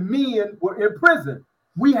and the men were in prison.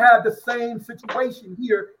 We have the same situation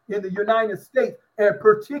here in the United States, and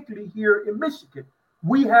particularly here in Michigan.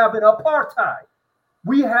 We have an apartheid.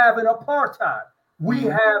 We have an apartheid. We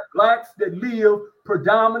have blacks that live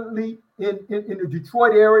predominantly in the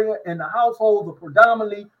Detroit area, and the households are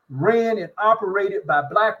predominantly ran and operated by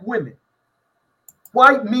black women.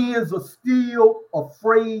 White men are still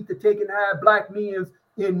afraid to take and have black men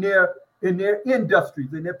in their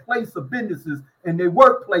industries, in their place of businesses, in their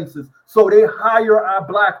workplaces. So they hire our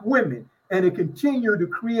black women, and they continue to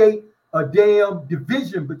create a damn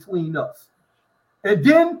division between us. And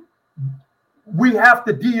then we have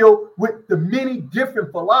to deal with the many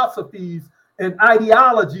different philosophies and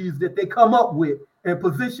ideologies that they come up with and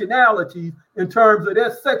positionalities in terms of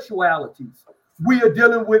their sexualities. We are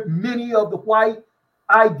dealing with many of the white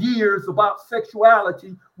ideas about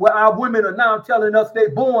sexuality where our women are now telling us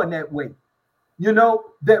they're born that way. You know,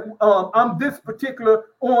 that I'm this particular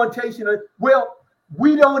orientation. Well,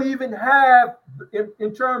 we don't even have,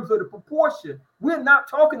 in terms of the proportion, we're not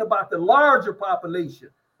talking about the larger population.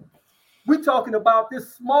 We're talking about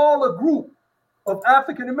this smaller group of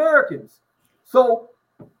African Americans. So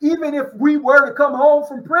even if we were to come home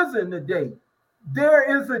from prison today,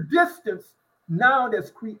 there is a distance now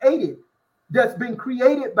that's been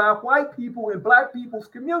created by white people and black people's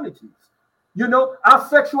communities. You know, our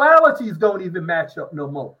sexualities don't even match up no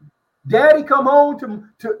more. Daddy come home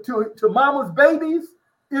to mama's babies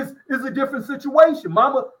is a different situation.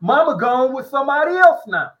 Mama gone with somebody else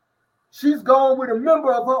now. She's gone with a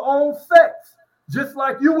member of her own sex, just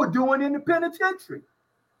like you were doing in the penitentiary.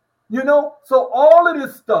 You know, so all of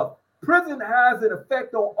this stuff, prison has an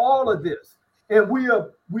effect on all of this. And we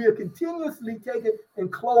are continuously taking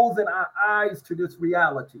and closing our eyes to this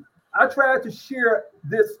reality. I tried to share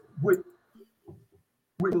this with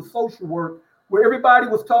social work, where everybody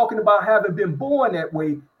was talking about having been born that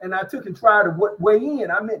way, and I took and tried to weigh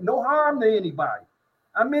in. I meant no harm to anybody.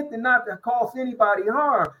 I meant not to cause anybody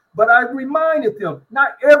harm, but I reminded them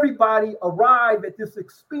not everybody arrived at this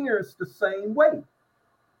experience the same way.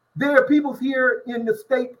 There are people here in the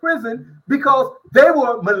state prison because they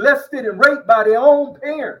were molested and raped by their own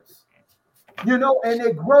parents, you know, and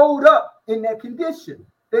they growed up in that condition.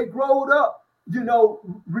 They growed up, you know,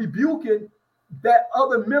 rebuking that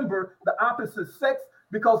other member, the opposite sex,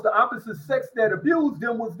 because the opposite sex that abused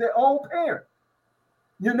them was their own parent.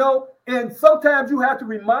 You know, and sometimes you have to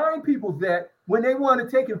remind people that when they want to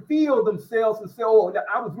take and feel themselves and say, oh,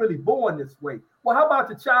 I was really born this way. Well, how about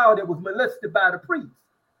the child that was molested by the priest?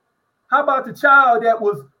 How about the child that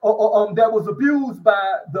was abused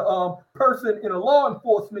by the person in a law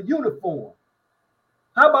enforcement uniform?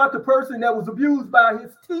 How about the person that was abused by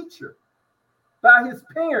his teacher, by his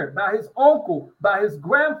parent, by his uncle, by his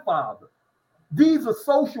grandfather? These are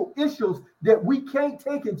social issues that we can't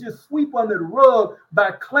take and just sweep under the rug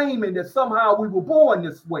by claiming that somehow we were born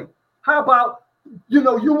this way. How about, you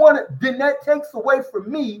know, then that takes away from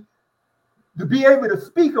me to be able to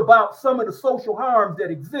speak about some of the social harms that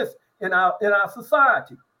exist in our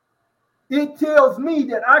society. It tells me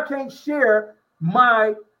that I can't share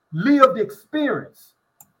my lived experience.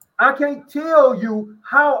 I can't tell you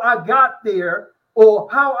how I got there or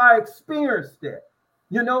how I experienced that.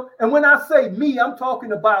 You know, and when I say me, I'm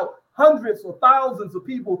talking about hundreds or thousands of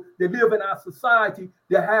people that live in our society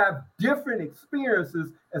that have different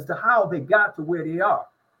experiences as to how they got to where they are.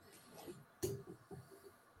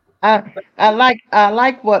 I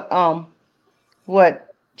like what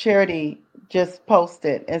Charity just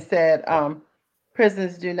posted and said,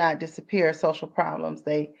 prisons do not disappear social problems,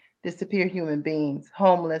 they disappear human beings,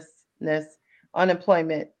 homelessness,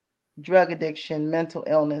 unemployment, drug addiction, mental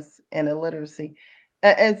illness, and illiteracy.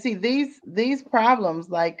 And see, these problems,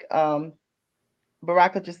 like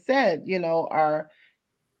Baraka just said, you know, are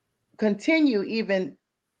continue even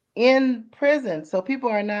in prison. So people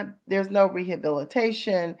are not, there's no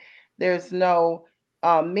rehabilitation, there's no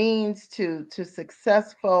means to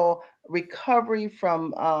successful recovery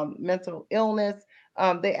from mental illness.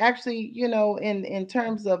 They actually, you know, in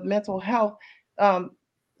terms of mental health,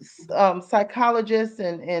 psychologists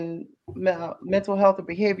and mental health and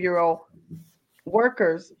behavioral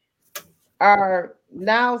workers are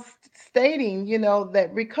now stating, you know,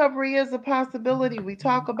 that recovery is a possibility. We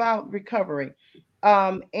talk about recovery,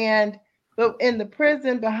 but in the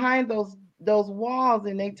prison behind those walls,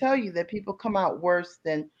 and they tell you that people come out worse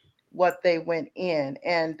than what they went in.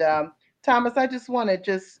 And Thomas, I just want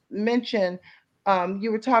to mention,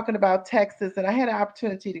 you were talking about Texas, and I had an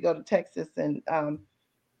opportunity to go to Texas and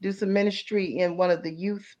do some ministry in one of the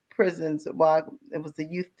youth prisons. Well, it was the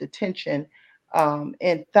youth detention,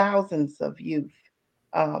 and thousands of youth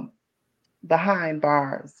behind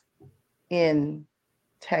bars in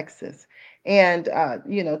Texas. And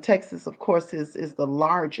you know, Texas, of course, is the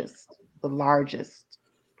largest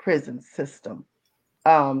prison system.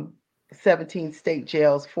 17 state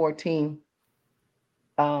jails, 14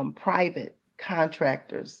 private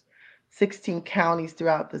contractors, 16 counties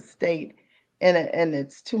throughout the state, and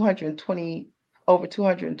it's over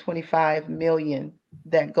 225 million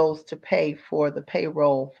that goes to pay for the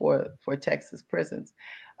payroll for Texas prisons.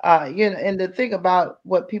 And the thing about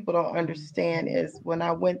what people don't understand is when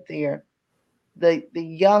I went there, the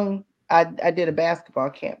young, I did a basketball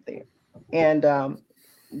camp there, and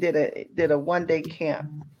did a 1-day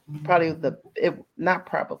camp. It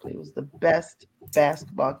was the best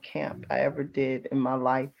basketball camp I ever did in my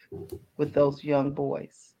life with those young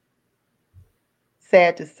boys.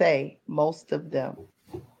 Sad to say, most of them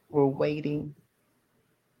were waiting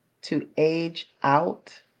to age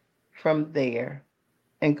out from there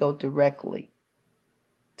and go directly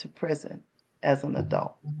to prison as an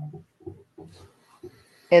adult.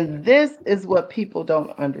 And this is what people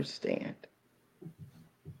don't understand.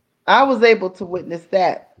 I was able to witness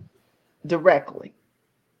that directly.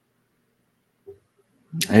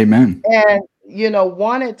 Amen. And,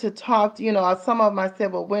 wanted to talk to, some of them I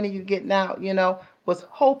said, well, when are you getting out? Was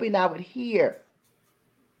hoping I would hear.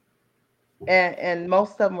 And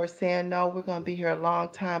most of them were saying, no, we're going to be here a long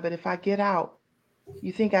time. But if I get out,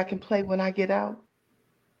 you think I can play when I get out?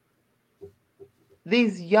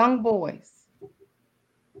 These young boys,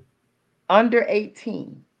 under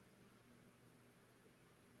 18,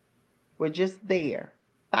 were just there,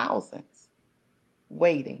 thousands,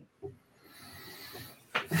 waiting.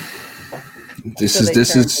 This is the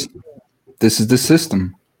system. This is the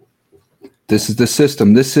system.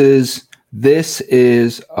 This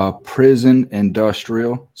is a prison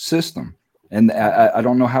industrial system. And I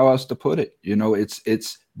don't know how else to put it.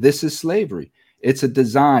 This is slavery. It's a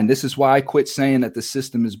design. This is why I quit saying that the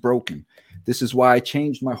system is broken. This is why I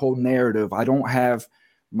changed my whole narrative. I don't have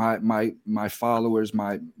my followers,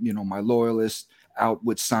 my loyalists out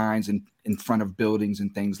with signs in front of buildings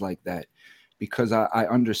and things like that, because I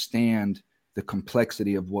understand the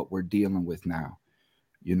complexity of what we're dealing with now.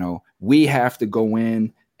 We have to go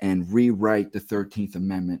in and rewrite the 13th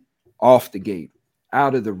Amendment off the gate,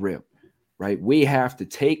 out of the rip, right? We have to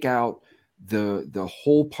take out the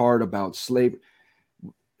whole part about slavery,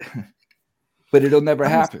 but it'll never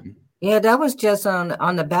happen. Yeah, that was just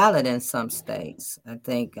on the ballot in some states. I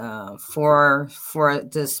think for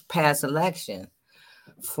this past election,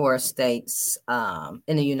 4 states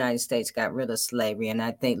in the United States got rid of slavery, and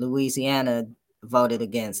I think Louisiana voted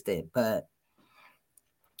against it. But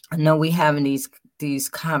I know we having these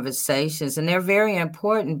conversations, and they're very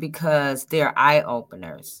important because they're eye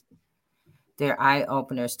openers. They're eye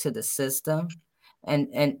openers to the system.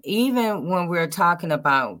 And even when we're talking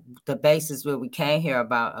about the basis where we came here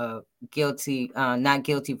about guilty, not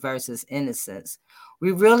guilty versus innocence,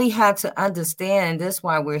 we really had to understand, and that's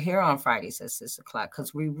why we're here on Fridays at 6 o'clock,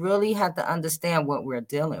 because we really have to understand what we're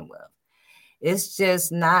dealing with. It's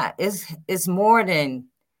just not, it's more than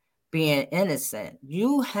being innocent.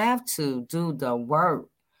 You have to do the work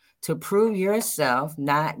to prove yourself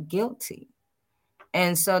not guilty.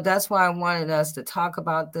 And so that's why I wanted us to talk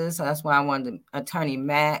about this. That's why I wanted Attorney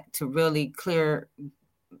Mack to really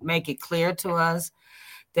make it clear to us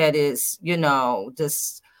that it's,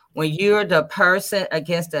 this, when you're the person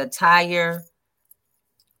against the entire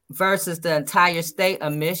versus the entire state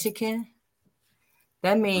of Michigan,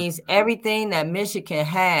 that means everything that Michigan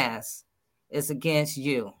has is against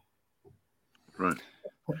you. Right.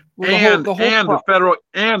 Well,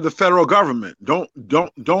 the federal government. Don't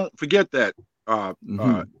forget that.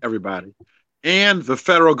 Everybody, and the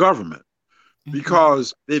federal government,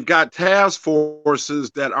 because they've got task forces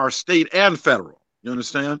that are state and federal. You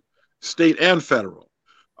understand? State and federal.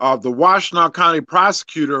 The Washtenaw County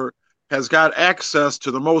prosecutor has got access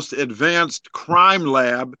to the most advanced crime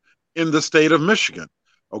lab in the state of Michigan.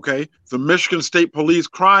 Okay, the Michigan State Police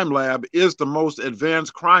Crime Lab is the most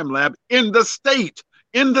advanced crime lab in the state.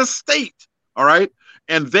 All right,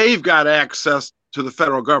 and they've got access to the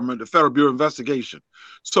federal government, the Federal Bureau of Investigation.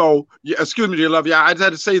 So, excuse me, dear love, I just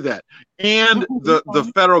had to say that. And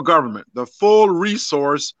the federal government, the full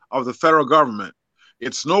resource of the federal government.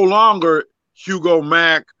 It's no longer Hugo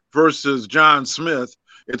Mack versus John Smith.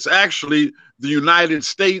 It's actually the United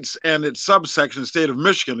States and its subsection, state of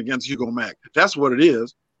Michigan, against Hugo Mack. That's what it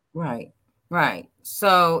is. Right.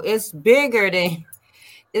 So it's bigger than,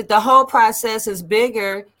 the whole process is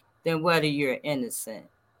bigger than whether you're innocent.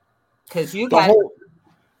 Because you got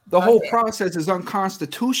the whole process is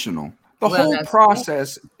unconstitutional. The whole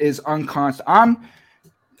process is unconstitutional.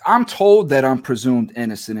 I'm told that I'm presumed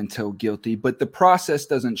innocent until guilty, but the process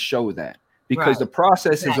doesn't show that, because the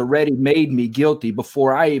process has already made me guilty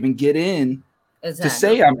before I even get in to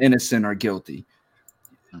say I'm innocent or guilty.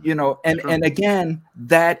 You know, and again,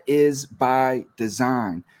 that is by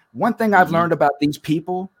design. One thing I've learned about these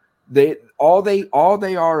people, all they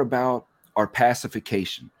are about are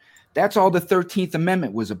pacification. That's all the 13th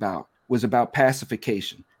Amendment was about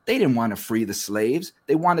pacification. They didn't want to free the slaves.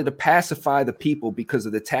 They wanted to pacify the people because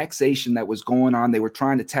of the taxation that was going on. They were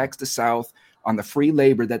trying to tax the South on the free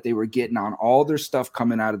labor that they were getting on all their stuff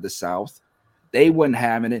coming out of the South. They wasn't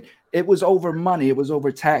having it. It was over money. It was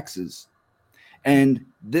over taxes. And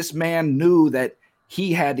this man knew that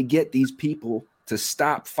he had to get these people to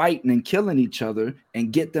stop fighting and killing each other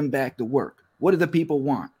and get them back to work. What do the people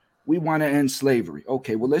want? We want to end slavery.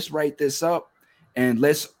 Okay, well, let's write this up and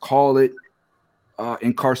let's call it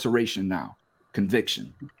incarceration now,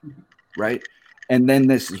 conviction, right? And then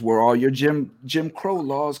this is where all your Jim Crow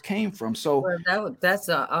laws came from. So well, that's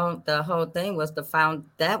the whole thing was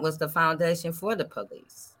that was the foundation for the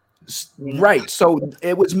police. Right. So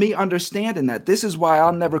it was me understanding that. This is why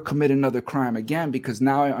I'll never commit another crime again, because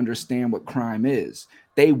now I understand what crime is.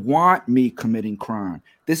 They want me committing crime.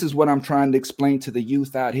 This is what I'm trying to explain to the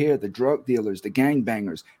youth out here, the drug dealers, the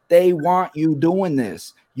gangbangers. They want you doing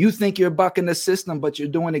this. You think you're bucking the system, but you're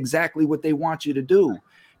doing exactly what they want you to do.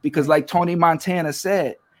 Because like Tony Montana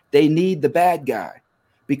said, they need the bad guy.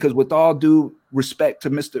 Because with all due respect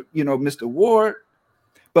to Mr. Ward,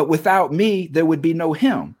 but without me, there would be no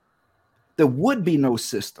him. There would be no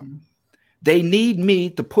system. They need me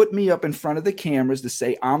to put me up in front of the cameras to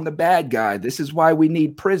say, I'm the bad guy. This is why we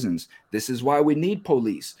need prisons. This is why we need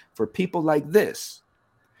police for people like this.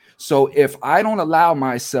 So if I don't allow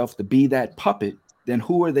myself to be that puppet, then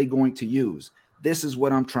who are they going to use? This is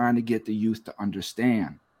what I'm trying to get the youth to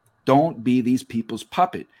understand. Don't be these people's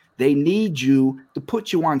puppet. They need you to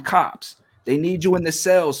put you on cops. They need you in the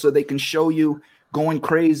cells so they can show you going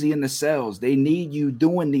crazy in the cells. They need you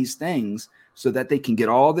doing these things so that they can get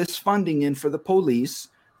all this funding in for the police.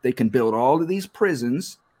 They can build all of these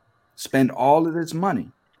prisons, spend all of this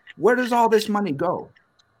money. Where does all this money go?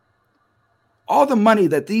 All the money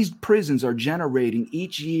that these prisons are generating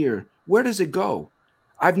each year, where does it go?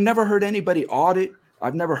 I've never heard anybody audit.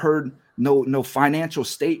 I've never heard no financial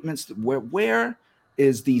statements. Where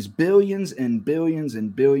is these billions and billions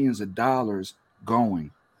and billions of dollars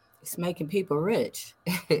going? It's making people rich.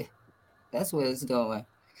 That's where it's going.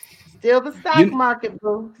 Still the stock market,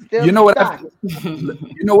 boo. Still you know what?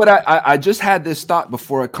 you know what? I just had this thought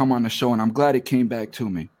before I come on the show, and I'm glad it came back to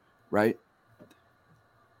me. Right?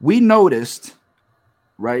 We noticed,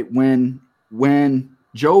 right, when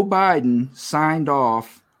Joe Biden signed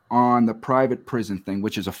off on the private prison thing,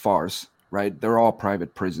 which is a farce. Right? They're all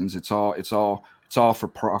private prisons. It's all for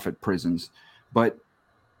profit prisons. But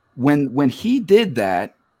when he did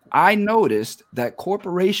that, I noticed that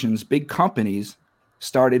corporations, big companies,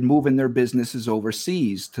 started moving their businesses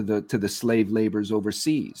overseas to the slave laborers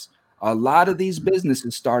overseas. A lot of these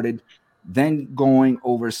businesses started then going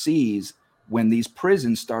overseas when these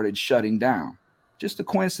prisons started shutting down. Just a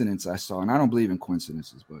coincidence I saw, and I don't believe in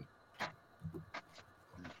coincidences, but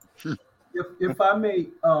if I may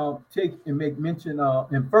take and make mention,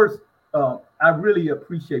 and first, I really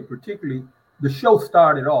appreciate particularly the show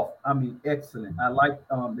started off, excellent. I like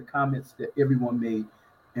the comments that everyone made.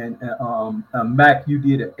 And Mac, you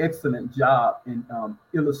did an excellent job in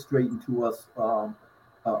illustrating to us about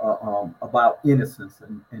innocence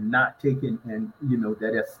and not taking, and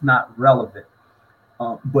that it's not relevant.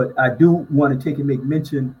 But I do want to take and make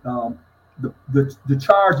mention the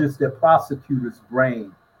charges that prosecutors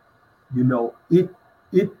bring. It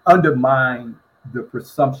undermined the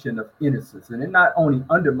presumption of innocence, and it not only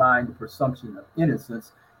undermined the presumption of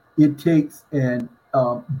innocence, it takes and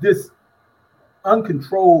this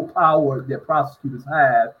uncontrolled power that prosecutors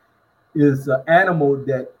have is an animal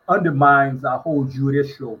that undermines our whole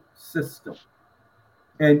judicial system.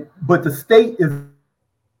 But the state has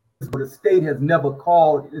never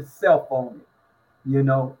called itself on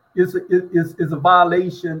it. It's a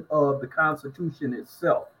violation of the Constitution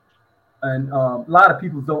itself. And a lot of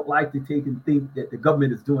people don't like to take and think that the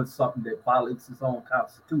government is doing something that violates its own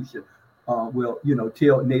Constitution.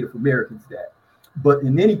 Tell Native Americans that. But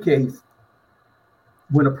in any case,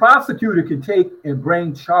 when a prosecutor can take and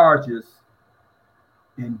bring charges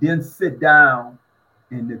and then sit down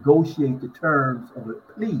and negotiate the terms of a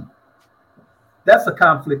plea, that's a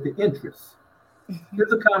conflict of interest.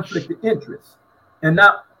 There's a conflict of interest. And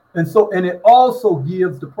it also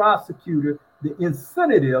gives the prosecutor the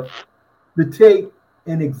incentive to take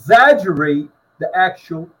and exaggerate the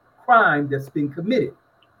actual crime that's been committed.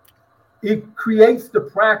 It creates the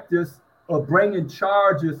practice of bringing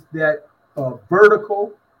charges that are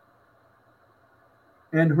vertical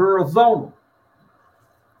and horizontal.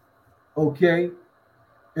 Okay?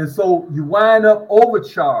 And so you wind up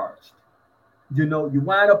overcharged. You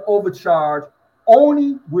wind up overcharged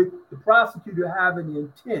only with the prosecutor having the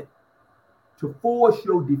intent to force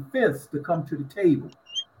your defense to come to the table.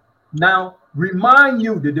 Now, remind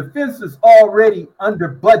you, the defense is already under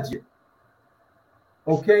budget.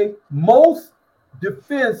 Okay? Most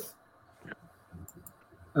defense,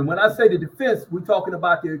 and when I say the defense, we're talking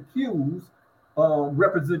about the accused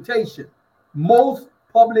representation. Most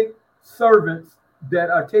public servants that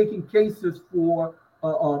are taking cases for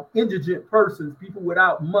indigent persons, people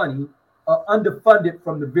without money, are underfunded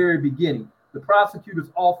from the very beginning. The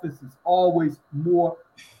prosecutor's office is always more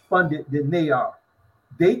funded than they are.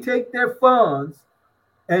 They take their funds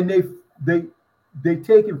and they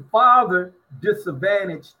take and further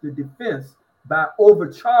disadvantage the defense by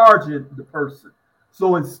overcharging the person.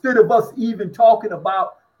 So instead of us even talking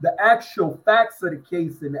about the actual facts of the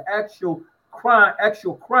case and the actual crime,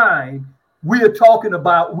 we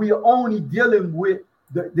are only dealing with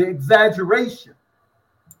the exaggeration.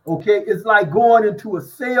 Okay, it's like going into a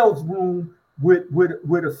sales room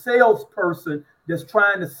with a salesperson that's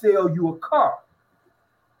trying to sell you a car.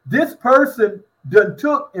 This person done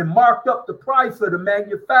took and marked up the price of the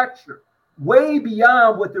manufacturer way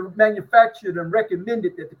beyond what the manufacturer done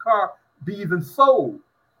recommended that the car be even sold.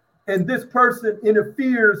 And this person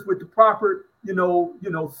interferes with the proper,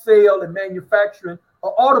 sale and manufacturing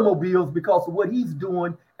of automobiles because of what he's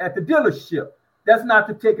doing at the dealership. That's not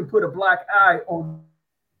to take and put a black eye on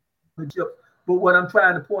the chip. But what I'm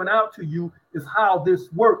trying to point out to you is how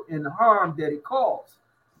this worked and the harm that it caused.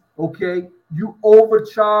 Okay, you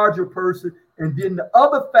overcharge a person, and then the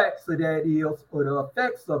other facts of that is, or the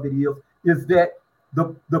effects of it is that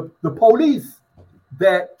the police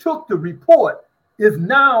that took the report is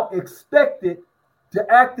now expected to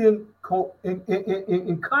act in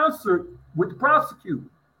concert with the prosecutor.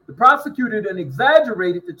 The prosecutor then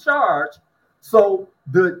exaggerated the charge, so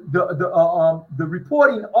the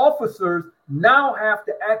reporting officers now have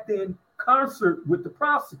to act in concert with the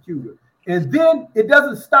prosecutor. And then it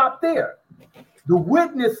doesn't stop there. The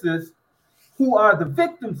witnesses who are the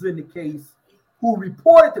victims in the case, who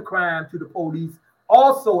reported the crime to the police,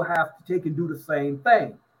 also have to take and do the same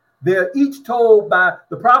thing. They're each told by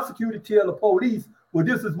the prosecutor to tell the police, well,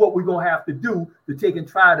 this is what we're going to have to do to take and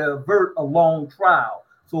try to avert a long trial.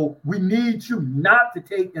 So we need you not to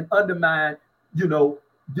take and undermine,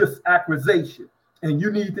 this accusation. And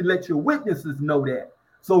you need to let your witnesses know that.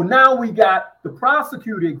 So now we got the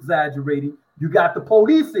prosecutor exaggerating, you got the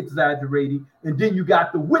police exaggerating, and then you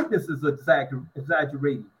got the witnesses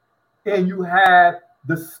exaggerating. And you have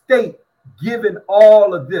the state giving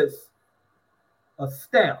all of this a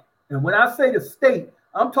stamp. And when I say the state,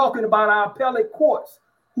 I'm talking about our appellate courts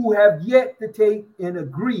who have yet to take and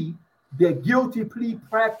agree that guilty plea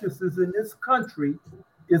practices in this country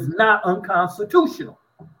is not unconstitutional.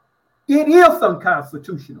 It is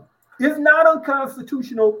unconstitutional. It's not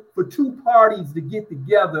unconstitutional for two parties to get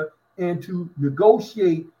together and to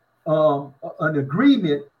negotiate an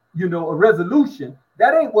agreement, a resolution.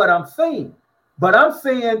 That ain't what I'm saying. But I'm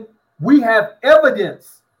saying we have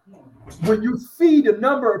evidence. When you see the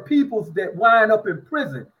number of people that wind up in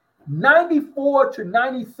prison, 94 to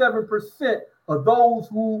 97% of those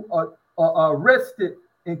who are arrested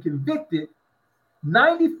and convicted,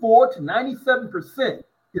 94 to 97%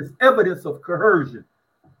 is evidence of coercion.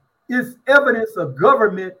 It's evidence of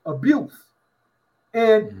government abuse.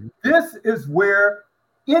 And this is where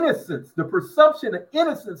innocence, the presumption of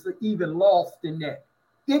innocence, are even lost in that.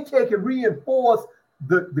 It can reinforce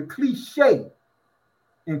the cliche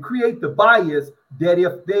and create the bias that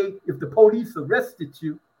if the police arrested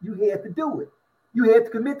you, you had to do it. You had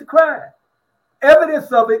to commit the crime.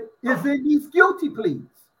 Evidence of it is in these guilty pleas.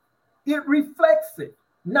 It reflects it.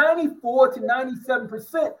 94 to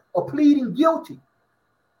 97% are pleading guilty.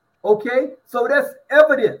 Okay, so that's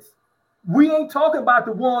evidence. We ain't talking about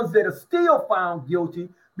the ones that are still found guilty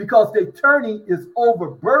because the attorney is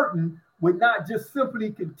overburdened with not just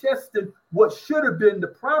simply contesting what should have been the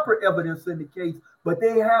proper evidence in the case, but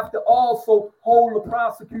they have to also hold the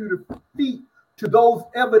prosecutor's feet to those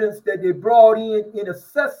evidence that they brought in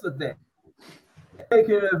excess of that. They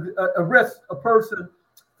can arrest a person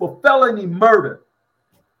for felony murder.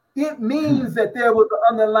 It means that there was an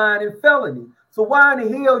underlying felony. So why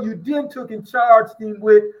in the hell you then took and charged him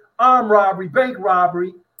with armed robbery, bank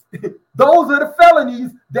robbery? Those are the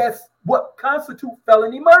felonies. That's what constitute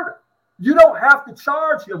felony murder. You don't have to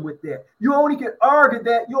charge him with that. You only can argue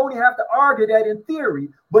that. You only have to argue that in theory,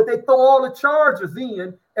 but they throw all the charges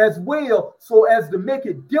in as well so as to make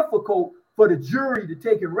it difficult for the jury to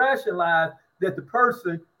take and rationalize that the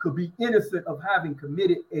person could be innocent of having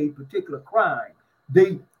committed a particular crime.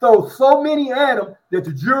 they throw so many at them that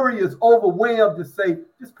the jury is overwhelmed to say,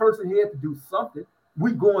 this person had to do something.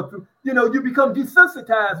 We going through, you become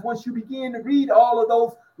desensitized once you begin to read all of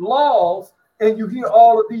those laws and you hear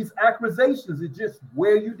all of these accusations. It just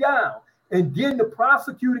wear you down. And then the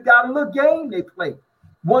prosecutor got a little game they play.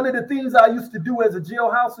 One of the things I used to do as a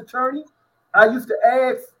jailhouse attorney, I used to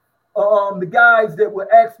ask the guys that would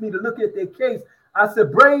ask me to look at their case, I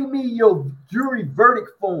said, bring me your jury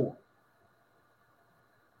verdict form.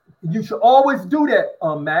 You should always do that,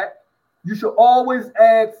 Matt. You should always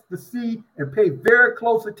ask to see and pay very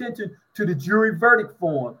close attention to the jury verdict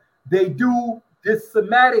form. They do this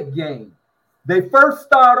semantic game. They first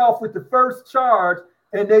start off with the first charge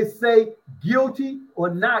and they say guilty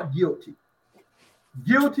or not guilty.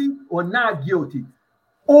 Guilty or not guilty.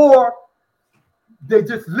 Or they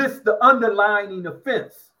just list the underlying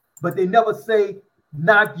offense, but they never say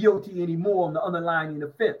not guilty anymore on the underlying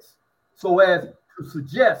offense. So as to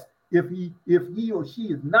suggest if he or she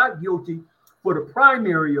is not guilty for the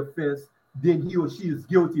primary offense, then he or she is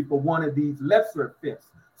guilty for one of these lesser offenses.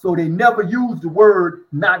 So they never use the word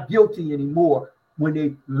not guilty anymore when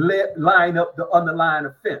they line up the underlying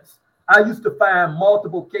offense. I used to find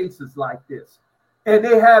multiple cases like this. And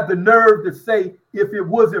they have the nerve to say, if it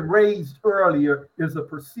wasn't raised earlier, it's a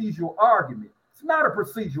procedural argument. It's not a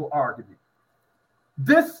procedural argument.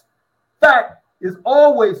 This fact is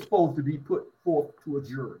always supposed to be put forth to a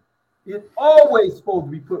jury. It's always supposed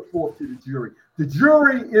to be put forth to the jury. The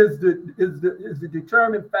jury is the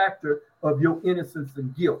determining factor of your innocence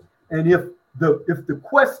and guilt. And if the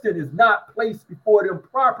question is not placed before them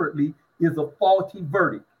properly, is a faulty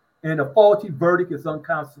verdict. And a faulty verdict is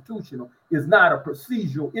unconstitutional. It's not a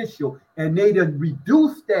procedural issue. And they done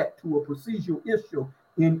reduced that to a procedural issue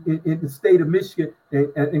in the state of Michigan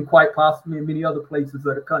and quite possibly in many other places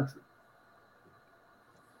of the country.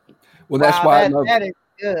 Well, that's why that is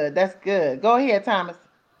good. That's good. Go ahead, Thomas.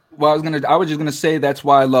 Well, I was just gonna say that's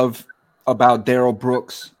why I love about Darrell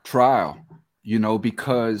Brooks' trial,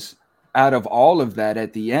 because out of all of that,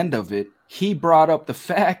 at the end of it, he brought up the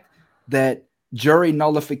fact that jury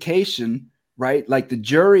nullification, right? Like the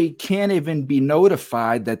jury can't even be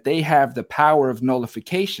notified that they have the power of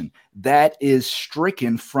nullification. That is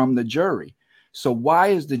stricken from the jury. So why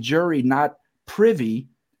is the jury not privy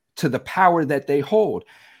to the power that they hold?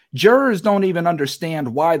 Jurors don't even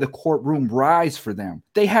understand why the courtroom rise for them.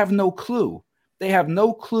 They have no clue. They have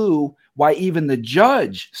no clue why even the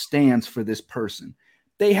judge stands for this person.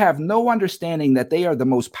 They have no understanding that they are the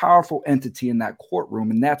most powerful entity in that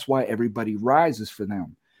courtroom, and that's why everybody rises for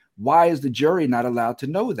them. Why is the jury not allowed to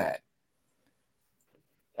know that?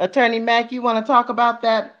 Attorney Mack, you want to talk about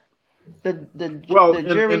that? The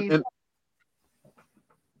jury.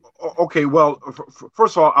 Okay, well,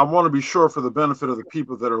 first of all, I want to be sure for the benefit of the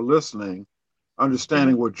people that are listening,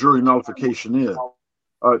 understanding what jury nullification is.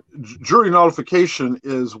 Jury nullification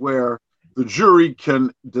is where the jury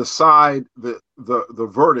can decide the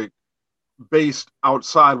verdict based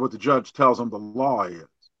outside what the judge tells them the law is.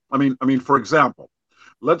 I mean, for example,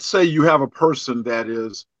 let's say you have a person that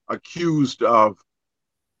is accused of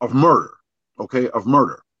murder, okay,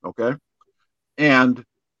 and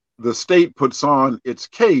the state puts on its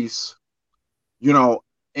case,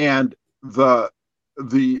 and the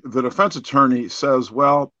defense attorney says,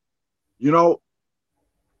 well,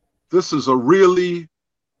 this is a really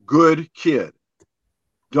good kid.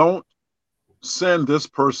 Don't send this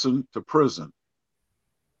person to prison.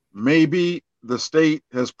 Maybe the state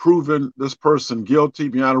has proven this person guilty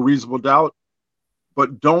beyond a reasonable doubt,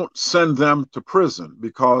 but don't send them to prison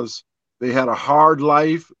because they had a hard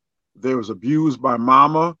life. They was abused by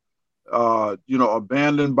mama,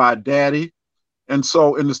 abandoned by daddy. And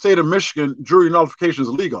so in the state of Michigan, jury nullification is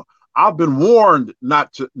illegal. I've been warned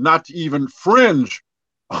not to even fringe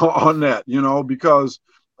on that, because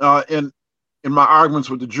in my arguments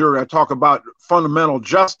with the jury, I talk about fundamental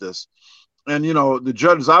justice. And, the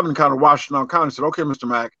judges I've been kind of watching on County said, okay, Mr.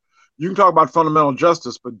 Mack, you can talk about fundamental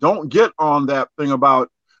justice, but don't get on that thing about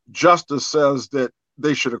justice says that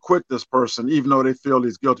they should acquit this person, even though they feel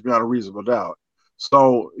he's guilty beyond a reasonable doubt.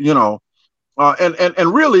 So,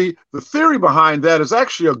 and really the theory behind that is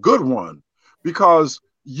actually a good one, because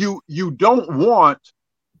you don't want,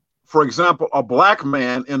 for example, a black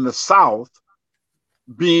man in the South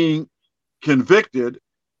being convicted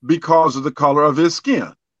because of the color of his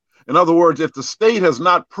skin. In other words, if the state has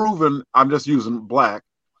not proven, I'm just using black,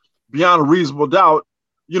 beyond a reasonable doubt,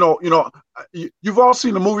 you've all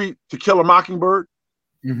seen the movie To Kill a Mockingbird.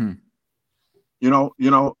 Mm-hmm. You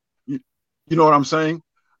know what I'm saying?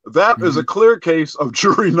 That is a clear case of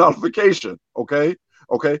jury nullification. Okay.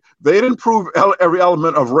 Okay, they didn't prove every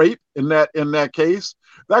element of rape in that case.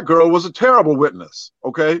 That girl was a terrible witness.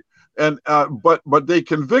 Okay, and but they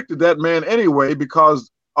convicted that man anyway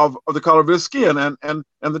because of the color of his skin and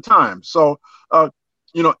the time. So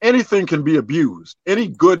anything can be abused. Any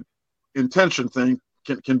good intention thing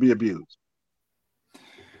can be abused.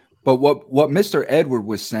 But what Mr. Edward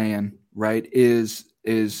was saying, right, is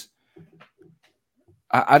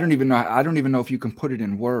I don't even know if you can put it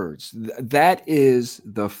in words. That is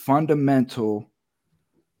the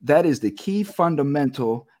key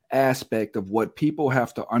fundamental aspect of what people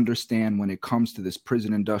have to understand when it comes to this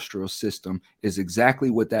prison industrial system is exactly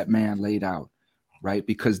what that man laid out, right?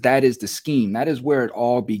 Because that is the scheme. That is where it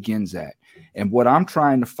all begins at. And what I'm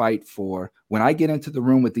trying to fight for, when I get into the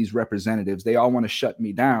room with these representatives, they all want to shut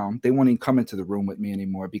me down. They won't even come into the room with me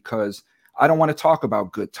anymore because I don't want to talk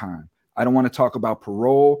about good time. I don't want to talk about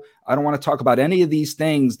parole. I don't want to talk about any of these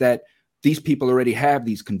things that these people already have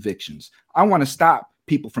these convictions. I want to stop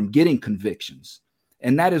people from getting convictions.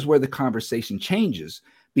 And that is where the conversation changes,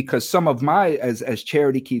 because some of my, as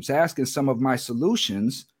Charity keeps asking, some of my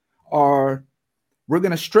solutions are, we're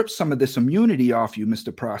going to strip some of this immunity off you,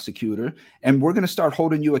 Mr. Prosecutor, and we're going to start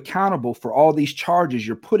holding you accountable for all these charges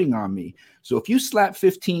you're putting on me. So if you slap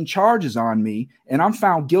 15 charges on me and I'm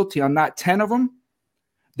found guilty on not 10 of them,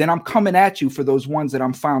 then I'm coming at you for those ones that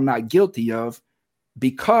I'm found not guilty of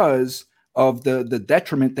because of the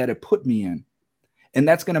detriment that it put me in. And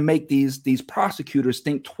that's going to make these prosecutors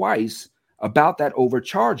think twice about that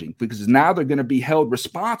overcharging, because now they're going to be held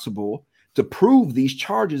responsible to prove these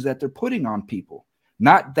charges that they're putting on people.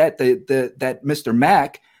 Not that that Mr.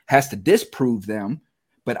 Mack has to disprove them,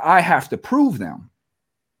 but I have to prove them.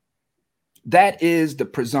 That is the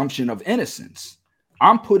presumption of innocence.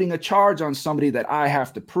 I'm putting a charge on somebody that I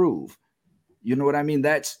have to prove. You know what I mean?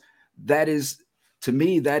 That is, to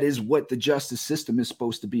me, that is what the justice system is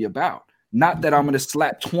supposed to be about. Not that I'm going to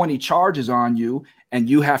slap 20 charges on you and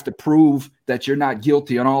you have to prove that you're not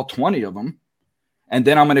guilty on all 20 of them. And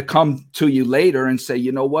then I'm going to come to you later and say,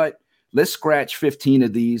 you know what? Let's scratch 15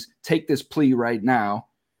 of these, take this plea right now,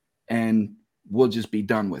 and we'll just be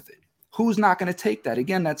done with it. Who's not going to take that?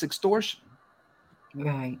 Again, that's extortion.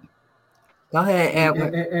 Right. Go ahead,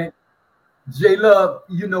 Edward. And J Love,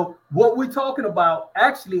 what we're talking about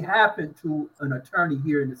actually happened to an attorney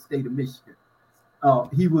here in the state of Michigan.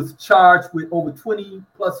 He was charged with over 20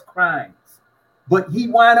 plus crimes, but he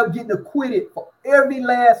wound up getting acquitted for every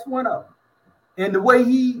last one of them. And the way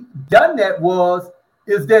he done that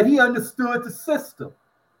is that he understood the system.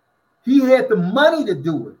 He had the money to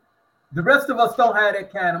do it. The rest of us don't have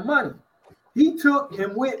that kind of money. He took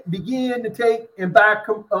and began to take and buy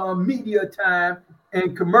media time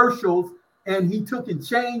and commercials, and he took and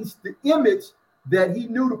changed the image that he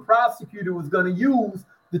knew the prosecutor was going to use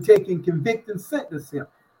to take and convict and sentence him.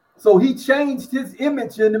 So he changed his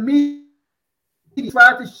image in the media. He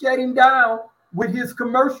tried to shut him down with his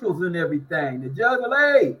commercials and everything. The judge said,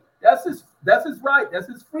 hey, that's his right, that's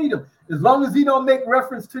his freedom, as long as he don't make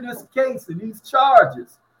reference to this case and these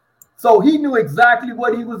charges. So he knew exactly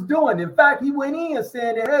what he was doing. In fact, he went in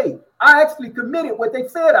saying that, hey, I actually committed what they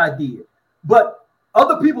said I did. But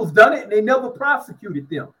other people's done it and they never prosecuted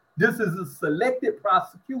them. This is a selected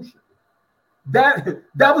prosecution. That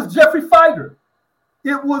was Jeffrey Feiger.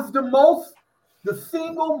 It was the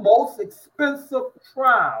single most expensive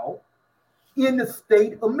trial in the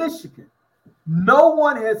state of Michigan. No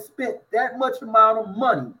one has spent that much amount of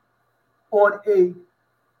money on a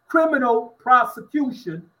criminal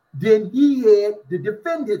prosecution than he had to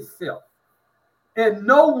defend himself. And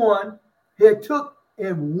no one had took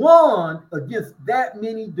and won against that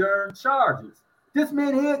many darn charges. This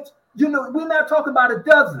man had, we're not talking about a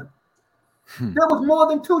dozen. There was more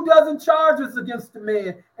than 24 charges against the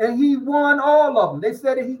man, and he won all of them. They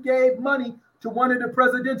said that he gave money to one of the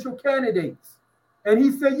presidential candidates. And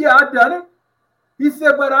he said, yeah, I done it. He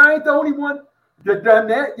said, but I ain't the only one that done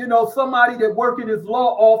that. Somebody that worked in his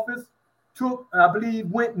law office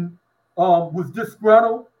went and was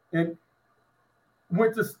disgruntled and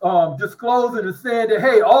went to disclosing and saying that,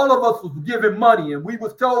 hey, all of us was giving money and we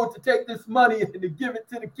was told to take this money and to give it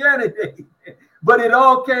to the candidate. But it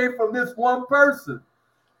all came from this one person,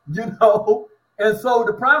 And so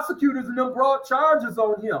the prosecutors and them brought charges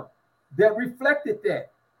on him that reflected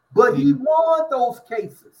that. But he won those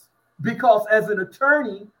cases because as an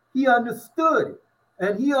attorney, he understood it.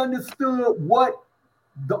 And he understood what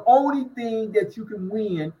the only thing that you can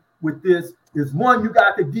win with this is, one, you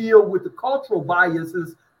got to deal with the cultural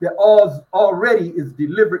biases that already is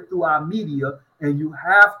delivered through our media, and you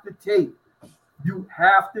have to take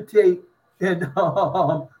and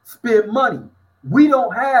spend money. We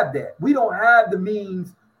don't have that. We don't have the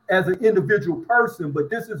means as an individual person, but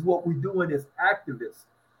this is what we're doing as activists.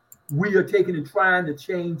 We are taking and trying to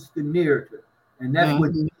change the narrative. And that's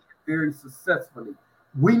what we did very successfully.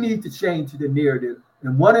 We need to change the narrative.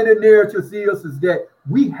 And one of the narratives is that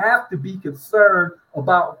we have to be concerned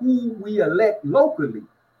about who we elect locally.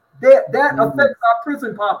 That affects our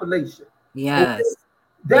prison population. Yes. Okay?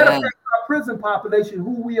 That affects our prison population,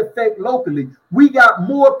 who we affect locally. We got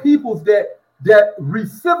more people that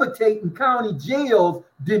recidiviate in county jails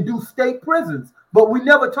than do state prisons. But we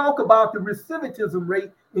never talk about the recidivism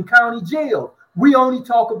rate in county jails. We only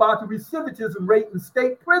talk about the recidivism rate in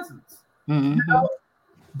state prisons. Mm-hmm. You know?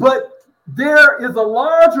 But there is a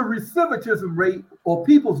larger recidivism rate or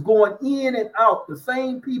people's going in and out, the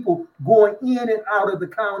same people going in and out of the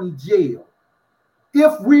county jail.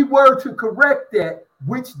 If we were to correct that,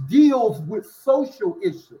 which deals with social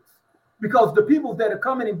issues, because the people that are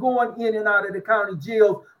coming and going in and out of the county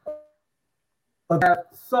jails have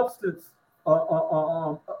substance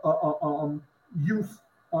use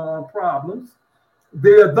problems.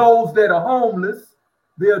 There are those that are homeless.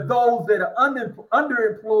 There are those that are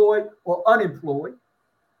underemployed or unemployed.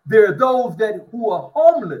 There are those who are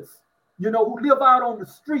homeless, who live out on the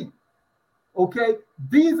street. Okay,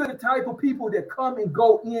 these are the type of people that come and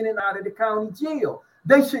go in and out of the county jail.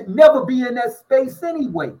 They should never be in that space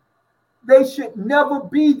anyway. They should never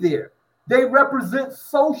be there. They represent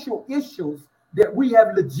social issues that we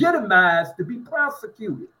have legitimized to be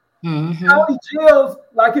prosecuted. Mm-hmm. County jails,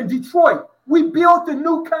 like in Detroit, we built a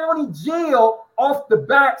new county jail off the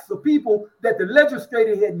backs of people that the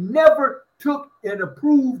legislature had never took and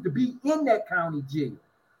approved to be in that county jail.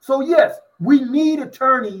 So yes, we need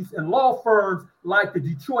attorneys and law firms like the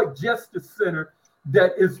Detroit Justice Center,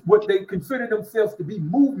 that is what they consider themselves to be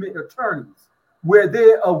movement attorneys, where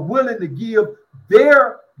they are willing to give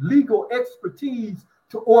their legal expertise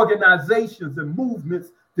to organizations and movements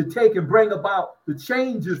to take and bring about the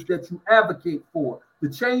changes that you advocate for, the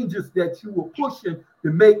changes that you were pushing to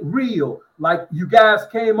make real. Like you guys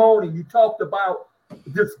came on and you talked about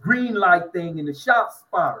this green light thing and the shot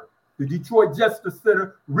spotter. The Detroit Justice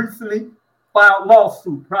Center recently filed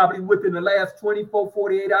lawsuit, probably within the last 24,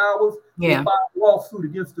 48 hours. They filed a lawsuit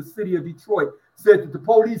against the city of Detroit, said that the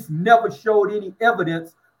police never showed any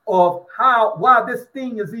evidence of why this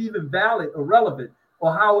thing is even valid or relevant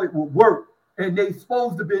or how it would work. And they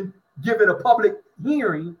supposed to have been given a public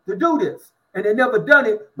hearing to do this. And they never done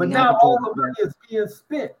it, but now all the money is being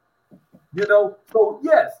spent. So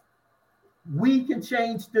yes, we can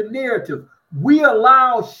change the narrative. We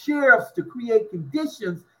allow sheriffs to create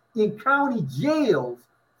conditions in county jails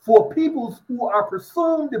for people who are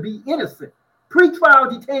presumed to be innocent,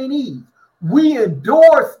 pretrial detainees. We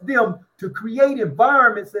endorse them to create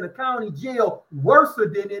environments in a county jail worse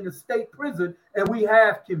than in a state prison, and we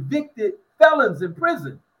have convicted felons in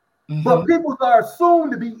prison. Mm-hmm. But people are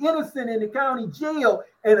assumed to be innocent in the county jail,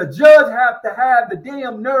 and a judge have to have the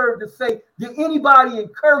damn nerve to say, did anybody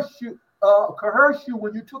coerce you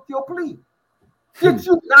when you took your plea? Did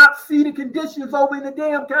you not see the conditions over in the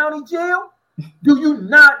damn county jail? Do you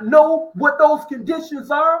not know what those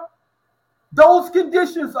conditions are? Those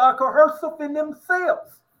conditions are coercive in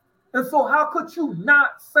themselves. And so how could you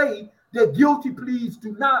not say that guilty pleas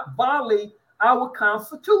do not violate our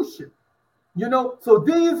Constitution? So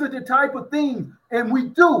these are the type of things, and we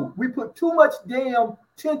put too much damn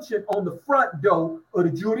tension on the front door of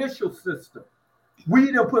the judicial system.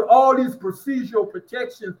 We done put all these procedural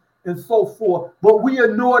protections and so forth, but we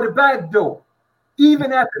ignore the back door.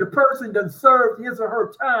 Even after the person done served his or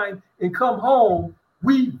her time and come home,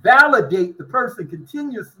 we validate the person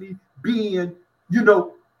continuously being,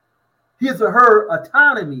 his or her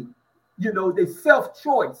autonomy, their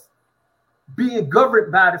self-choice, being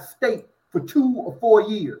governed by the state for 2 or 4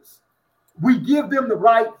 years. We give them the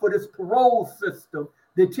right for this parole system.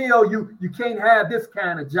 They tell you, you can't have this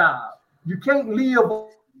kind of job. You can't live.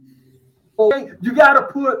 You got to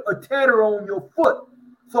put a tether on your foot.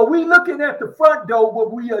 So we looking at the front door,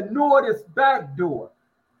 but we ignore this back door.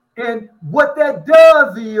 And what that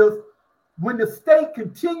does is, when the state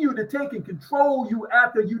continue to take and control you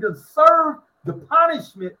after you done served the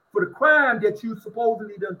punishment for the crime that you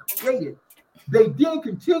supposedly done created, they then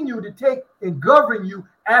continue to take and govern you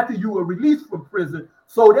after you are released from prison.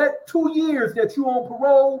 So that 2 years that you on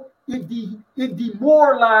parole, it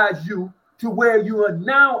demoralizes you to where you are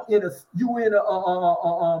now in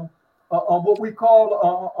what we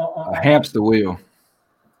call a hamster wheel.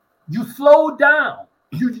 You slow down.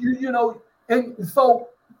 And so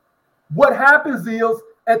what happens is,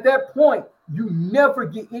 at that point, you never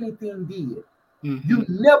get anything did. Mm-hmm. You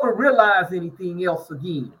never realize anything else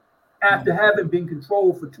again. after having been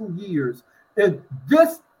controlled for 2 years. And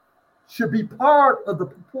this should be part of the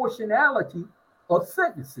proportionality of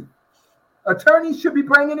sentencing. Attorneys should be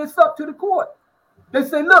bringing this up to the court. They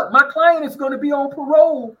say, look, my client is going to be on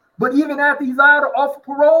parole, but even after he's out off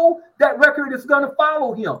parole, that record is going to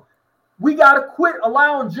follow him. We got to quit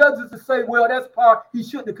allowing judges to say, well, that's part, he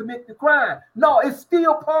shouldn't have committed the crime. No, it's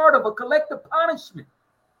still part of a collective punishment.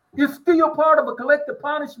 It's still part of a collective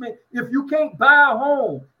punishment if you can't buy a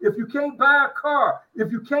home, if you can't buy a car,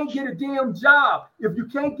 if you can't get a damn job, if you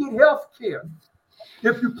can't get health care,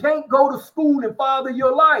 if you can't go to school and father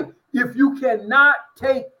your life, if you cannot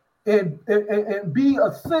take and be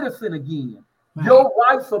a citizen again. Right. Your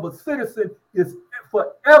rights of a citizen is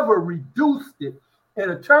forever reduced.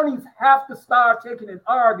 And attorneys have to start taking an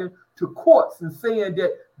argument to courts and saying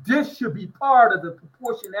that this should be part of the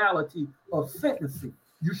proportionality of sentencing.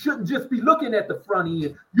 You shouldn't just be looking at the front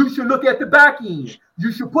end. You should look at the back end.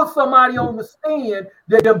 You should put somebody on the stand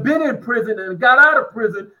that have been in prison and got out of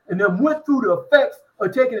prison and then went through the effects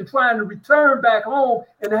of taking and trying to return back home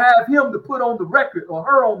and have him to put on the record or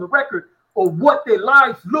her on the record of what their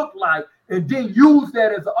lives look like, and then use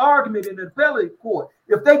that as an argument in the appellate court.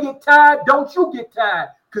 If they get tired, don't you get tired.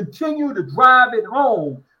 Continue to drive it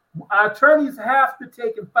home. Our attorneys have to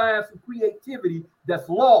take and find some creativity that's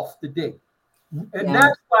lost today. And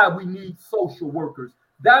that's why we need social workers.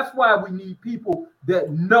 That's why we need people that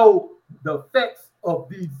know the effects of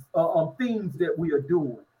these things that we are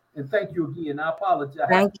doing. And thank you again. I apologize.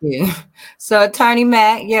 Thank you. So, Attorney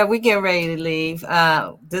Mack, we getting ready to leave.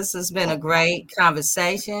 This has been a great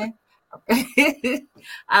conversation. I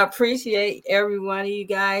appreciate every one of you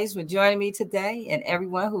guys for joining me today and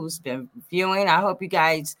everyone who's been viewing. I hope you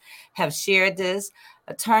guys have shared this.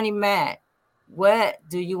 Attorney Mack, what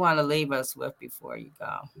do you want to leave us with before you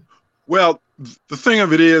go? Well, the thing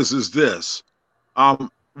of it is this.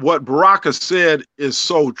 What Baraka said is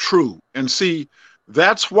so true. And see,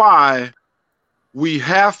 that's why we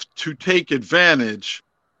have to take advantage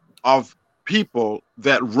of people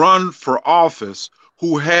that run for office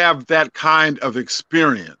who have that kind of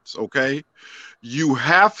experience, okay? You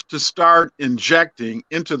have to start injecting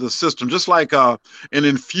into the system, just like an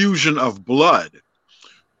infusion of blood.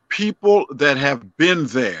 People that have been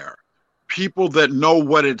there, people that know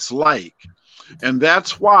what it's like. And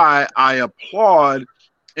that's why I applaud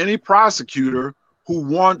any prosecutor who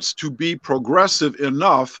wants to be progressive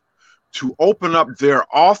enough to open up their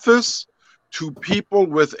office to people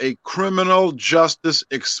with a criminal justice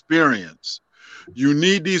experience. You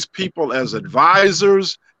need these people as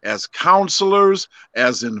advisors, as counselors,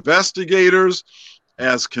 as investigators,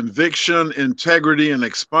 as conviction, integrity, and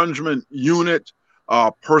expungement unit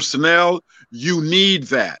personnel. You need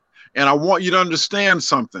that. And I want you to understand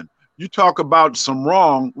something. You talk about some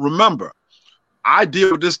wrong. Remember, I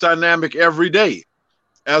deal with this dynamic every day.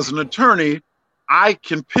 As an attorney, I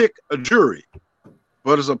can pick a jury,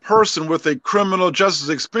 but as a person with a criminal justice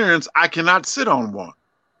experience, I cannot sit on one.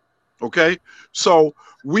 Okay? So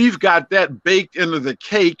we've got that baked into the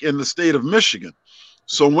cake in the state of Michigan.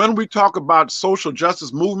 So when we talk about social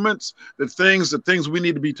justice movements, the things we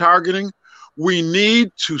need to be targeting, we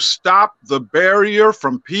need to stop the barrier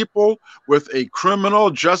from people with a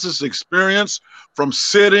criminal justice experience from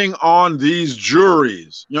sitting on these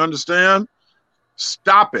juries. You understand?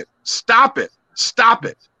 Stop it. Stop it. Stop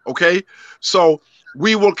it. Okay? So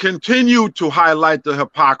we will continue to highlight the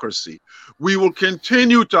hypocrisy. We will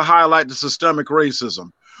continue to highlight the systemic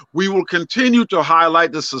racism. We will continue to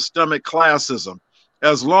highlight the systemic classism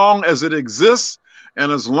as long as it exists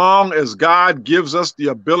and as long as God gives us the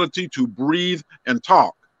ability to breathe and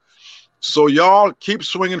talk. So y'all keep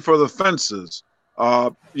swinging for the fences. I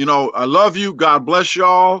love you. God bless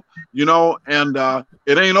y'all, and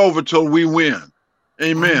it ain't over till we win.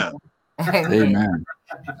 Amen. Amen.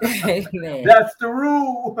 Amen. That's the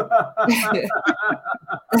rule.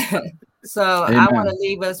 So Amen. I want to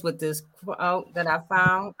leave us with this quote that I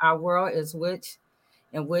found. Our world is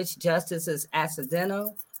in which justice is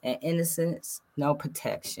accidental and innocence no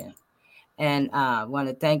protection. And I want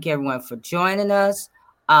to thank everyone for joining us.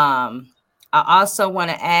 I also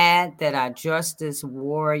want to add that our justice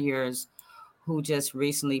warriors who just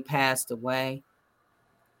recently passed away,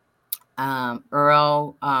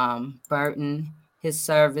 Earl Burton, his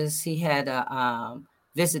service, he had a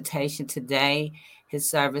visitation today. His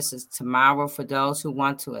service is tomorrow for those who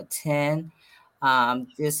want to attend.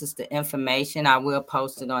 This is the information. I will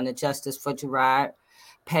post it on the Justice for Gerard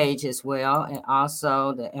page as well. And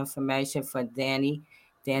also the information for Danny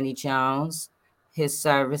Jones. His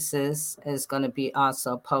services is going to be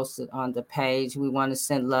also posted on the page. We want to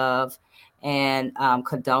send love and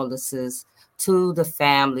condolences to the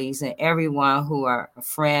families and everyone who are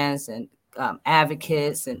friends and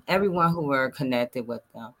advocates and everyone who are connected with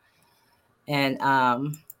them.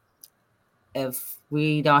 And if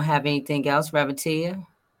we don't have anything else, Reverend Tia?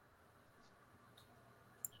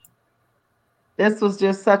 This was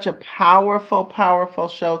just such a powerful, powerful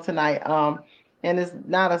show tonight. And it's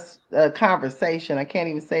not a conversation. I can't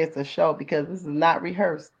even say it's a show because this is not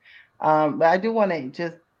rehearsed. But I do want to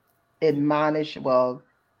just admonish,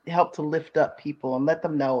 help to lift up people and let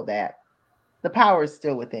them know that the power is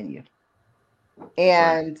still within you.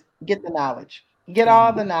 And get the knowledge. Get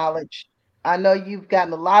all the knowledge. I know you've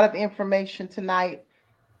gotten a lot of information tonight.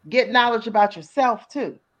 Get knowledge about yourself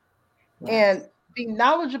too. And be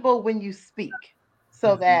knowledgeable when you speak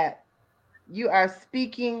so that you are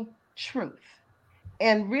speaking truth.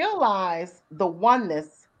 And realize the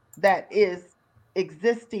oneness that is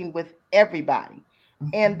existing with everybody.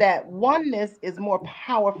 And that oneness is more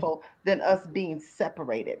powerful than us being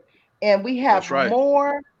separated. And we have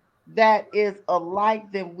more that is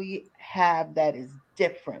alike than we have that is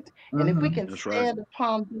different. And if we can stand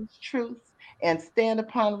upon these truths and stand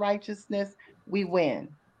upon righteousness, we win.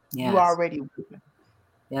 You already win.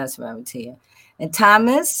 Yes, Reverend Tia. And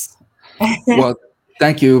Thomas? Well,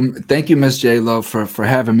 thank you, Ms. J. Love, for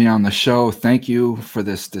having me on the show. Thank you for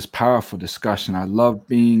this powerful discussion. I love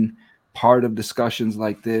being part of discussions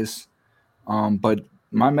like this. But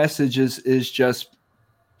my message is just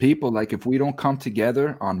people, like, if we don't come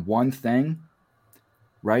together on one thing,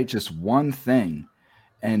 right, just one thing,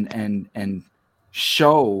 and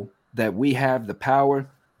show that we have the power.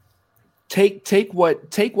 Take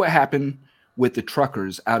what happened with the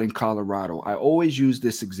truckers out in Colorado. I always use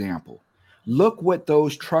this example. Look what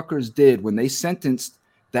those truckers did when they sentenced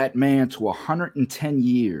that man to 110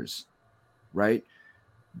 years, right?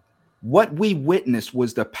 What we witnessed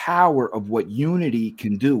was the power of what unity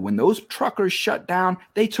can do. When those truckers shut down,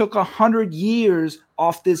 they took 100 years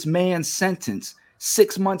off this man's sentence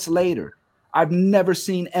 6 months later. I've never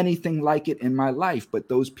seen anything like it in my life, but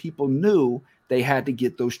those people knew they had to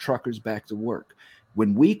get those truckers back to work.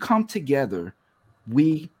 When we come together,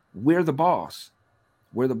 we're the boss.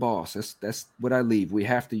 We're the boss. That's what I leave. We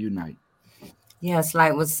have to unite. Yes,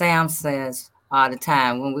 like what Sam says all the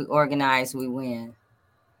time. When we organize, we win.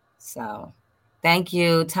 So thank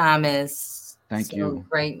you, Thomas. Thank you.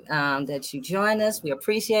 Great that you joined us. We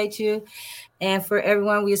appreciate you. And for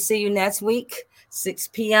everyone, we'll see you next week, 6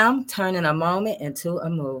 p.m., turning a moment into a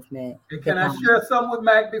movement. Hey, can I share something with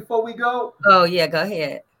Mac before we go? Oh, yeah, go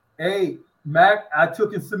ahead. Hey, Mac, I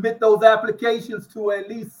took and submit those applications to at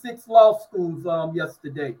least 6 law schools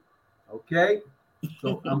yesterday. Okay?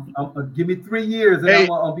 So I'm give me 3 years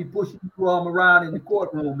and I'll be pushing you around in the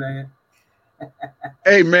courtroom, man.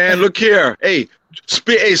 Hey, man, look here. Hey,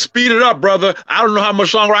 speed it up, brother. I don't know how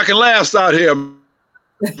much longer I can last out here,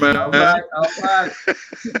 man. All right.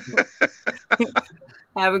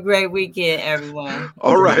 Have a great weekend, everyone.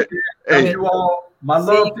 All right. Hey, you all. My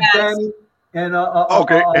love to Danny and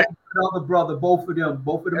another brother. Both of them.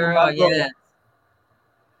 Are my brothers.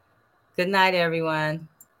 Good night, everyone.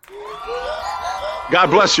 God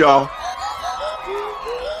bless y'all.